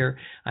earlier.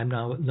 I'm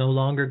no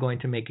longer going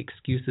to make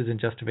excuses and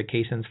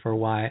justifications for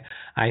why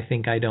I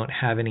think I don't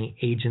have any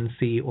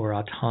agency or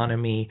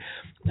autonomy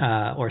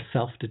or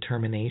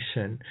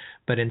self-determination,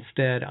 but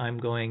instead I'm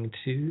going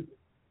to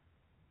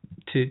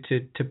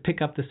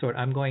pick up the sword.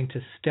 I'm going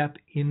to step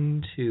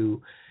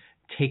into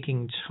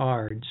taking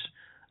charge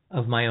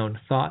of my own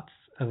thoughts,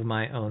 of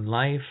my own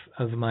life,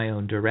 of my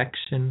own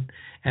direction,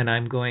 and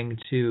I'm going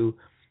to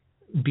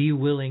be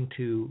willing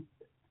to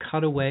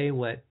cut away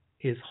what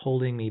is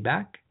holding me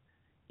back,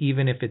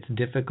 even if it's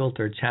difficult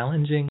or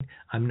challenging.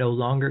 I'm no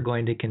longer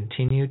going to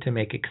continue to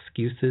make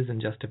excuses and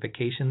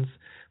justifications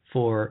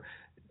for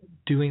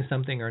doing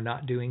something or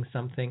not doing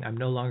something. I'm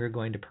no longer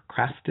going to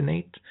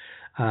procrastinate.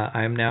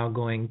 I'm now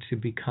going to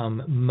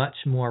become much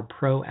more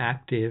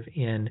proactive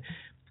in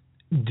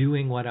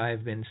doing what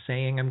I've been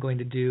saying I'm going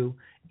to do,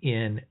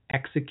 in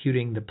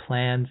executing the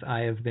plans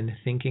I have been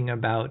thinking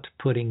about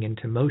putting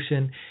into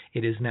motion.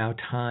 It is now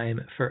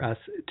time for us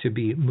to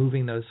be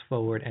moving those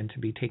forward and to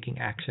be taking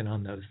action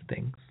on those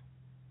things.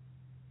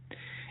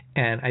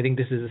 And I think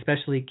this is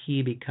especially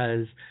key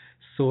because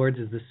Swords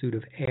is the suit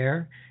of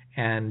air,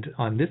 and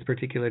on this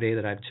particular day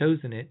that I've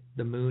chosen it,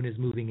 the moon is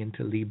moving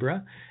into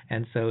Libra,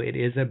 and so it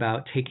is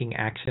about taking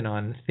action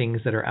on things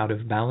that are out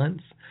of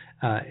balance,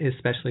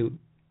 especially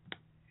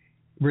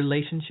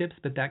relationships,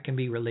 but that can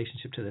be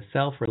relationship to the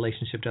self,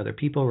 relationship to other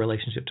people,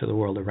 relationship to the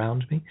world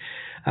around me.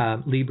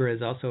 Libra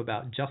is also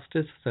about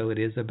justice, so it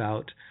is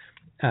about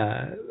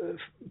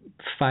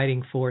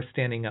fighting for,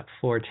 standing up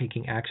for,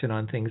 taking action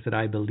on things that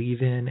I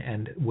believe in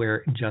and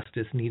where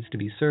justice needs to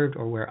be served,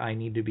 or where I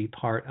need to be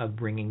part of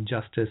bringing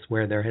justice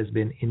where there has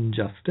been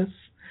injustice.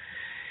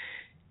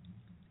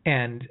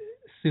 And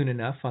soon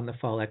enough, on the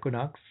fall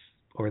equinox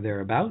or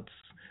thereabouts,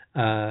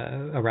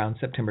 around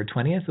September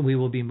 20th, we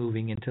will be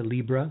moving into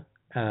Libra,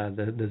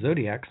 the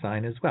zodiac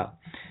sign as well.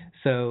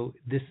 So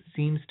this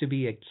seems to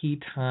be a key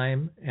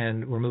time,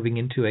 and we're moving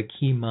into a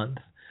key month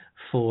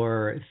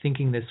for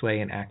thinking this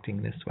way and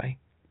acting this way.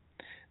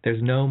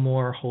 There's no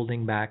more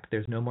holding back.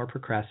 There's no more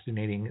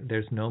procrastinating.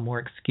 There's no more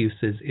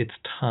excuses. It's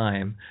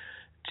time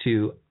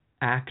to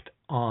act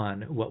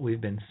on what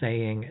we've been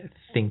saying,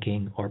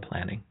 thinking, or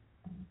planning.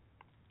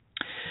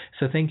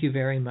 So thank you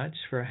very much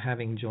for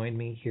having joined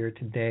me here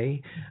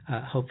today.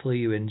 Hopefully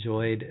you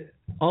enjoyed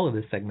all of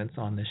the segments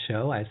on the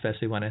show. I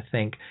especially want to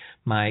thank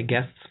my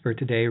guests for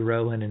today,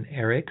 Rowan and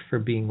Eric, for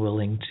being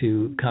willing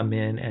to come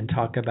in and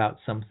talk about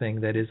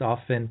something that is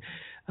often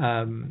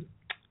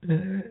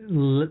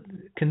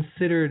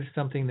considered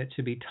something that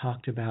should be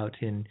talked about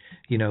in,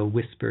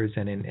 whispers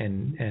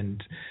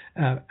and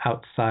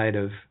outside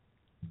of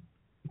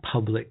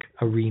public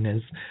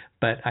arenas.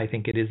 But I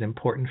think it is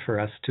important for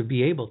us to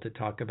be able to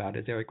talk about,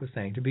 as Eric was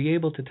saying, to be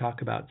able to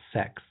talk about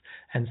sex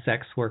and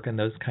sex work and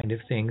those kind of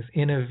things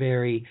in a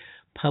very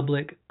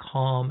public,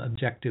 calm,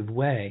 objective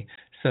way,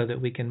 so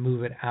that we can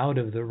move it out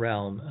of the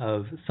realm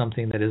of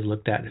something that is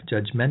looked at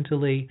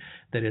judgmentally,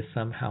 that is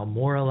somehow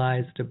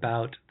moralized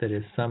about, that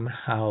is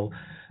somehow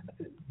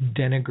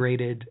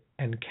denigrated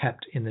and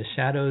kept in the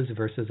shadows,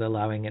 versus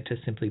allowing it to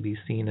simply be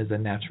seen as a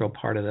natural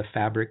part of the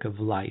fabric of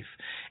life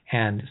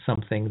and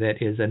something that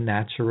is a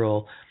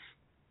natural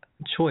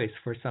choice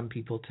for some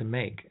people to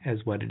make as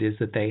what it is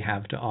that they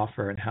have to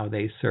offer and how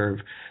they serve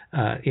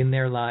in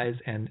their lives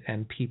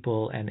and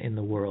people and in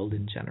the world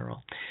in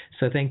general.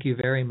 So thank you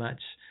very much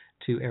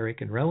to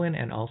Eric and Rowan,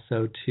 and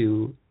also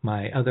to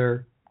my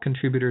other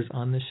contributors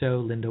on the show,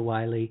 Linda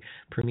Wiley,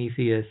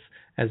 Prometheus,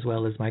 as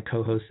well as my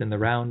co-hosts in the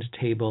round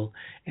table.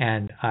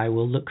 And I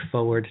will look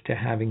forward to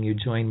having you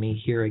join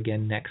me here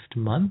again next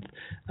month.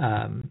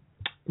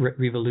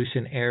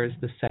 Revolution airs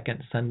the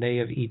second Sunday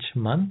of each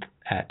month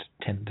at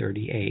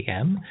 10:30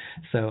 a.m.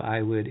 So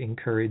I would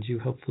encourage you,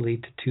 hopefully,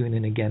 to tune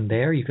in again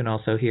there. You can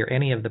also hear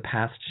any of the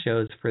past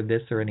shows for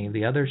this or any of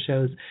the other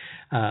shows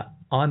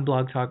on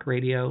Blog Talk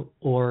Radio,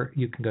 or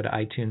you can go to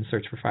iTunes,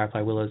 search for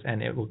Firefly Willows,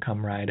 and it will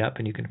come right up,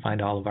 and you can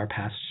find all of our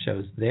past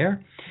shows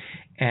there.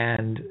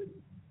 And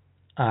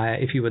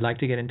if you would like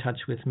to get in touch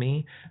with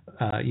me,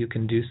 you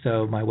can do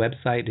so. My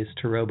website is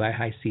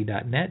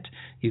tarotbyhic.net.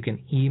 You can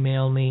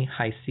email me,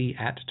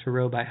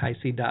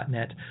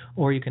 hic@tarotbyhic.net,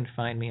 or you can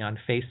find me on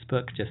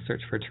Facebook. Just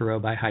search for Tarot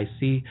by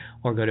HiC,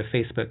 or go to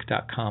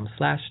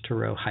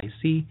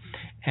facebook.com/tarothic,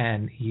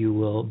 and you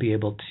will be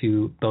able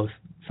to both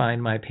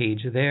find my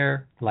page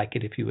there, like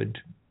it if you would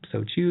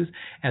so choose,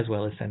 as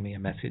well as send me a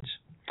message.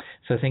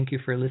 So thank you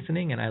for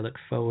listening, and I look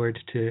forward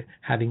to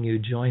having you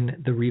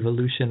join the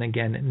Revolution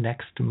again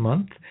next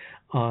month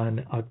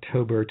on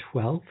October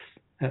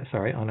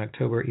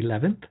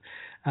 11th,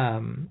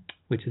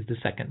 which is the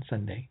second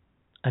Sunday.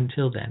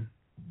 Until then.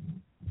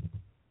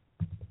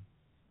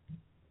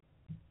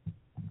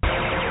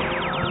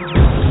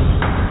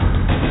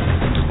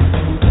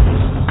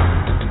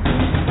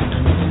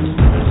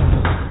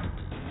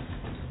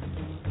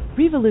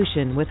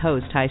 Revolution with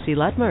host HiC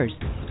Lutmers.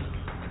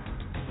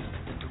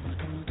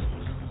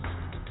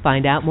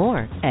 Find out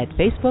more at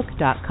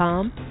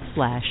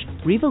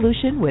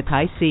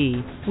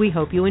facebook.com/revolutionwithhic. We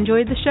hope you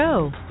enjoyed the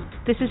show.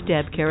 This is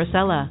Deb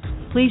Carosella.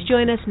 Please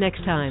join us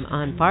next time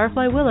on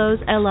Firefly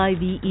Willows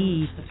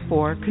LIVE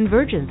for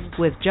Convergence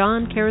with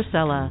John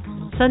Carosella,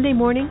 Sunday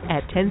morning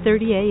at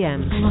 10:30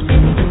 a.m.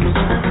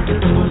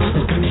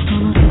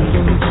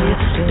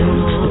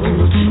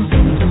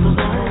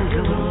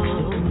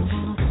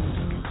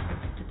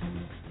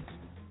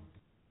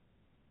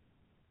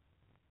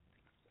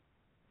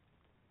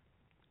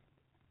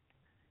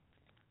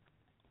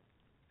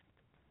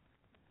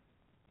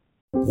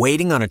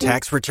 Waiting on a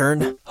tax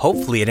return?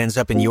 Hopefully it ends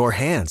up in your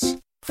hands.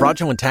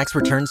 Fraudulent tax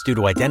returns due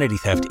to identity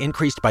theft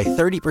increased by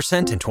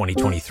 30% in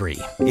 2023.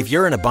 If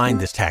you're in a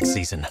bind this tax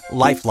season,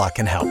 LifeLock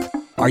can help.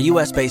 Our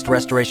U.S.-based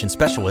restoration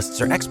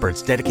specialists are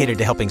experts dedicated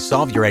to helping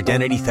solve your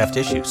identity theft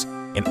issues.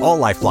 And all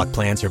LifeLock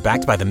plans are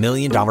backed by the $1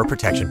 Million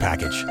Protection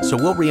Package. So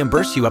we'll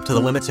reimburse you up to the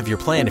limits of your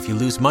plan if you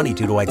lose money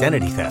due to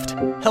identity theft.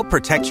 Help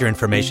protect your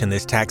information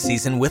this tax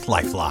season with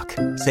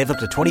LifeLock. Save up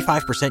to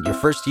 25% your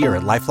first year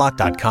at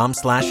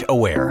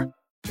LifeLock.com/aware.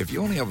 If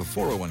you only have a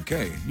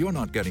 401k, you're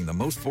not getting the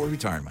most for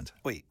retirement.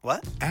 Wait,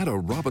 what? Add a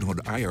Robinhood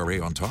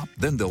IRA on top,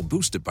 then they'll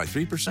boost it by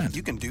 3%.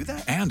 You can do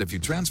that? And if you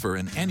transfer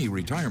in any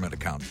retirement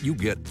account, you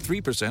get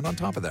 3% on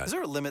top of that. Is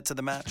there a limit to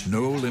the match?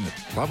 No limit.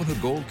 Robinhood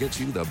Gold gets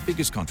you the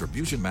biggest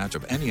contribution match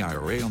of any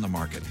IRA on the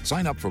market.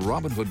 Sign up for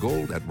Robinhood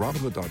Gold at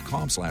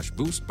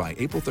Robinhood.com/boost by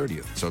April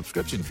 30th.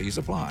 Subscription fees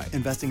apply.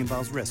 Investing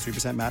involves risk.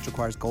 3% match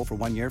requires gold for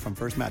 1 year from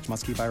first match.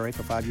 Must keep IRA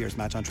for 5 years.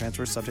 Match on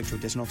transfers subject to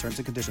additional terms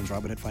and conditions.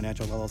 Robinhood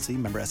Financial LLC,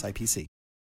 member SIPC.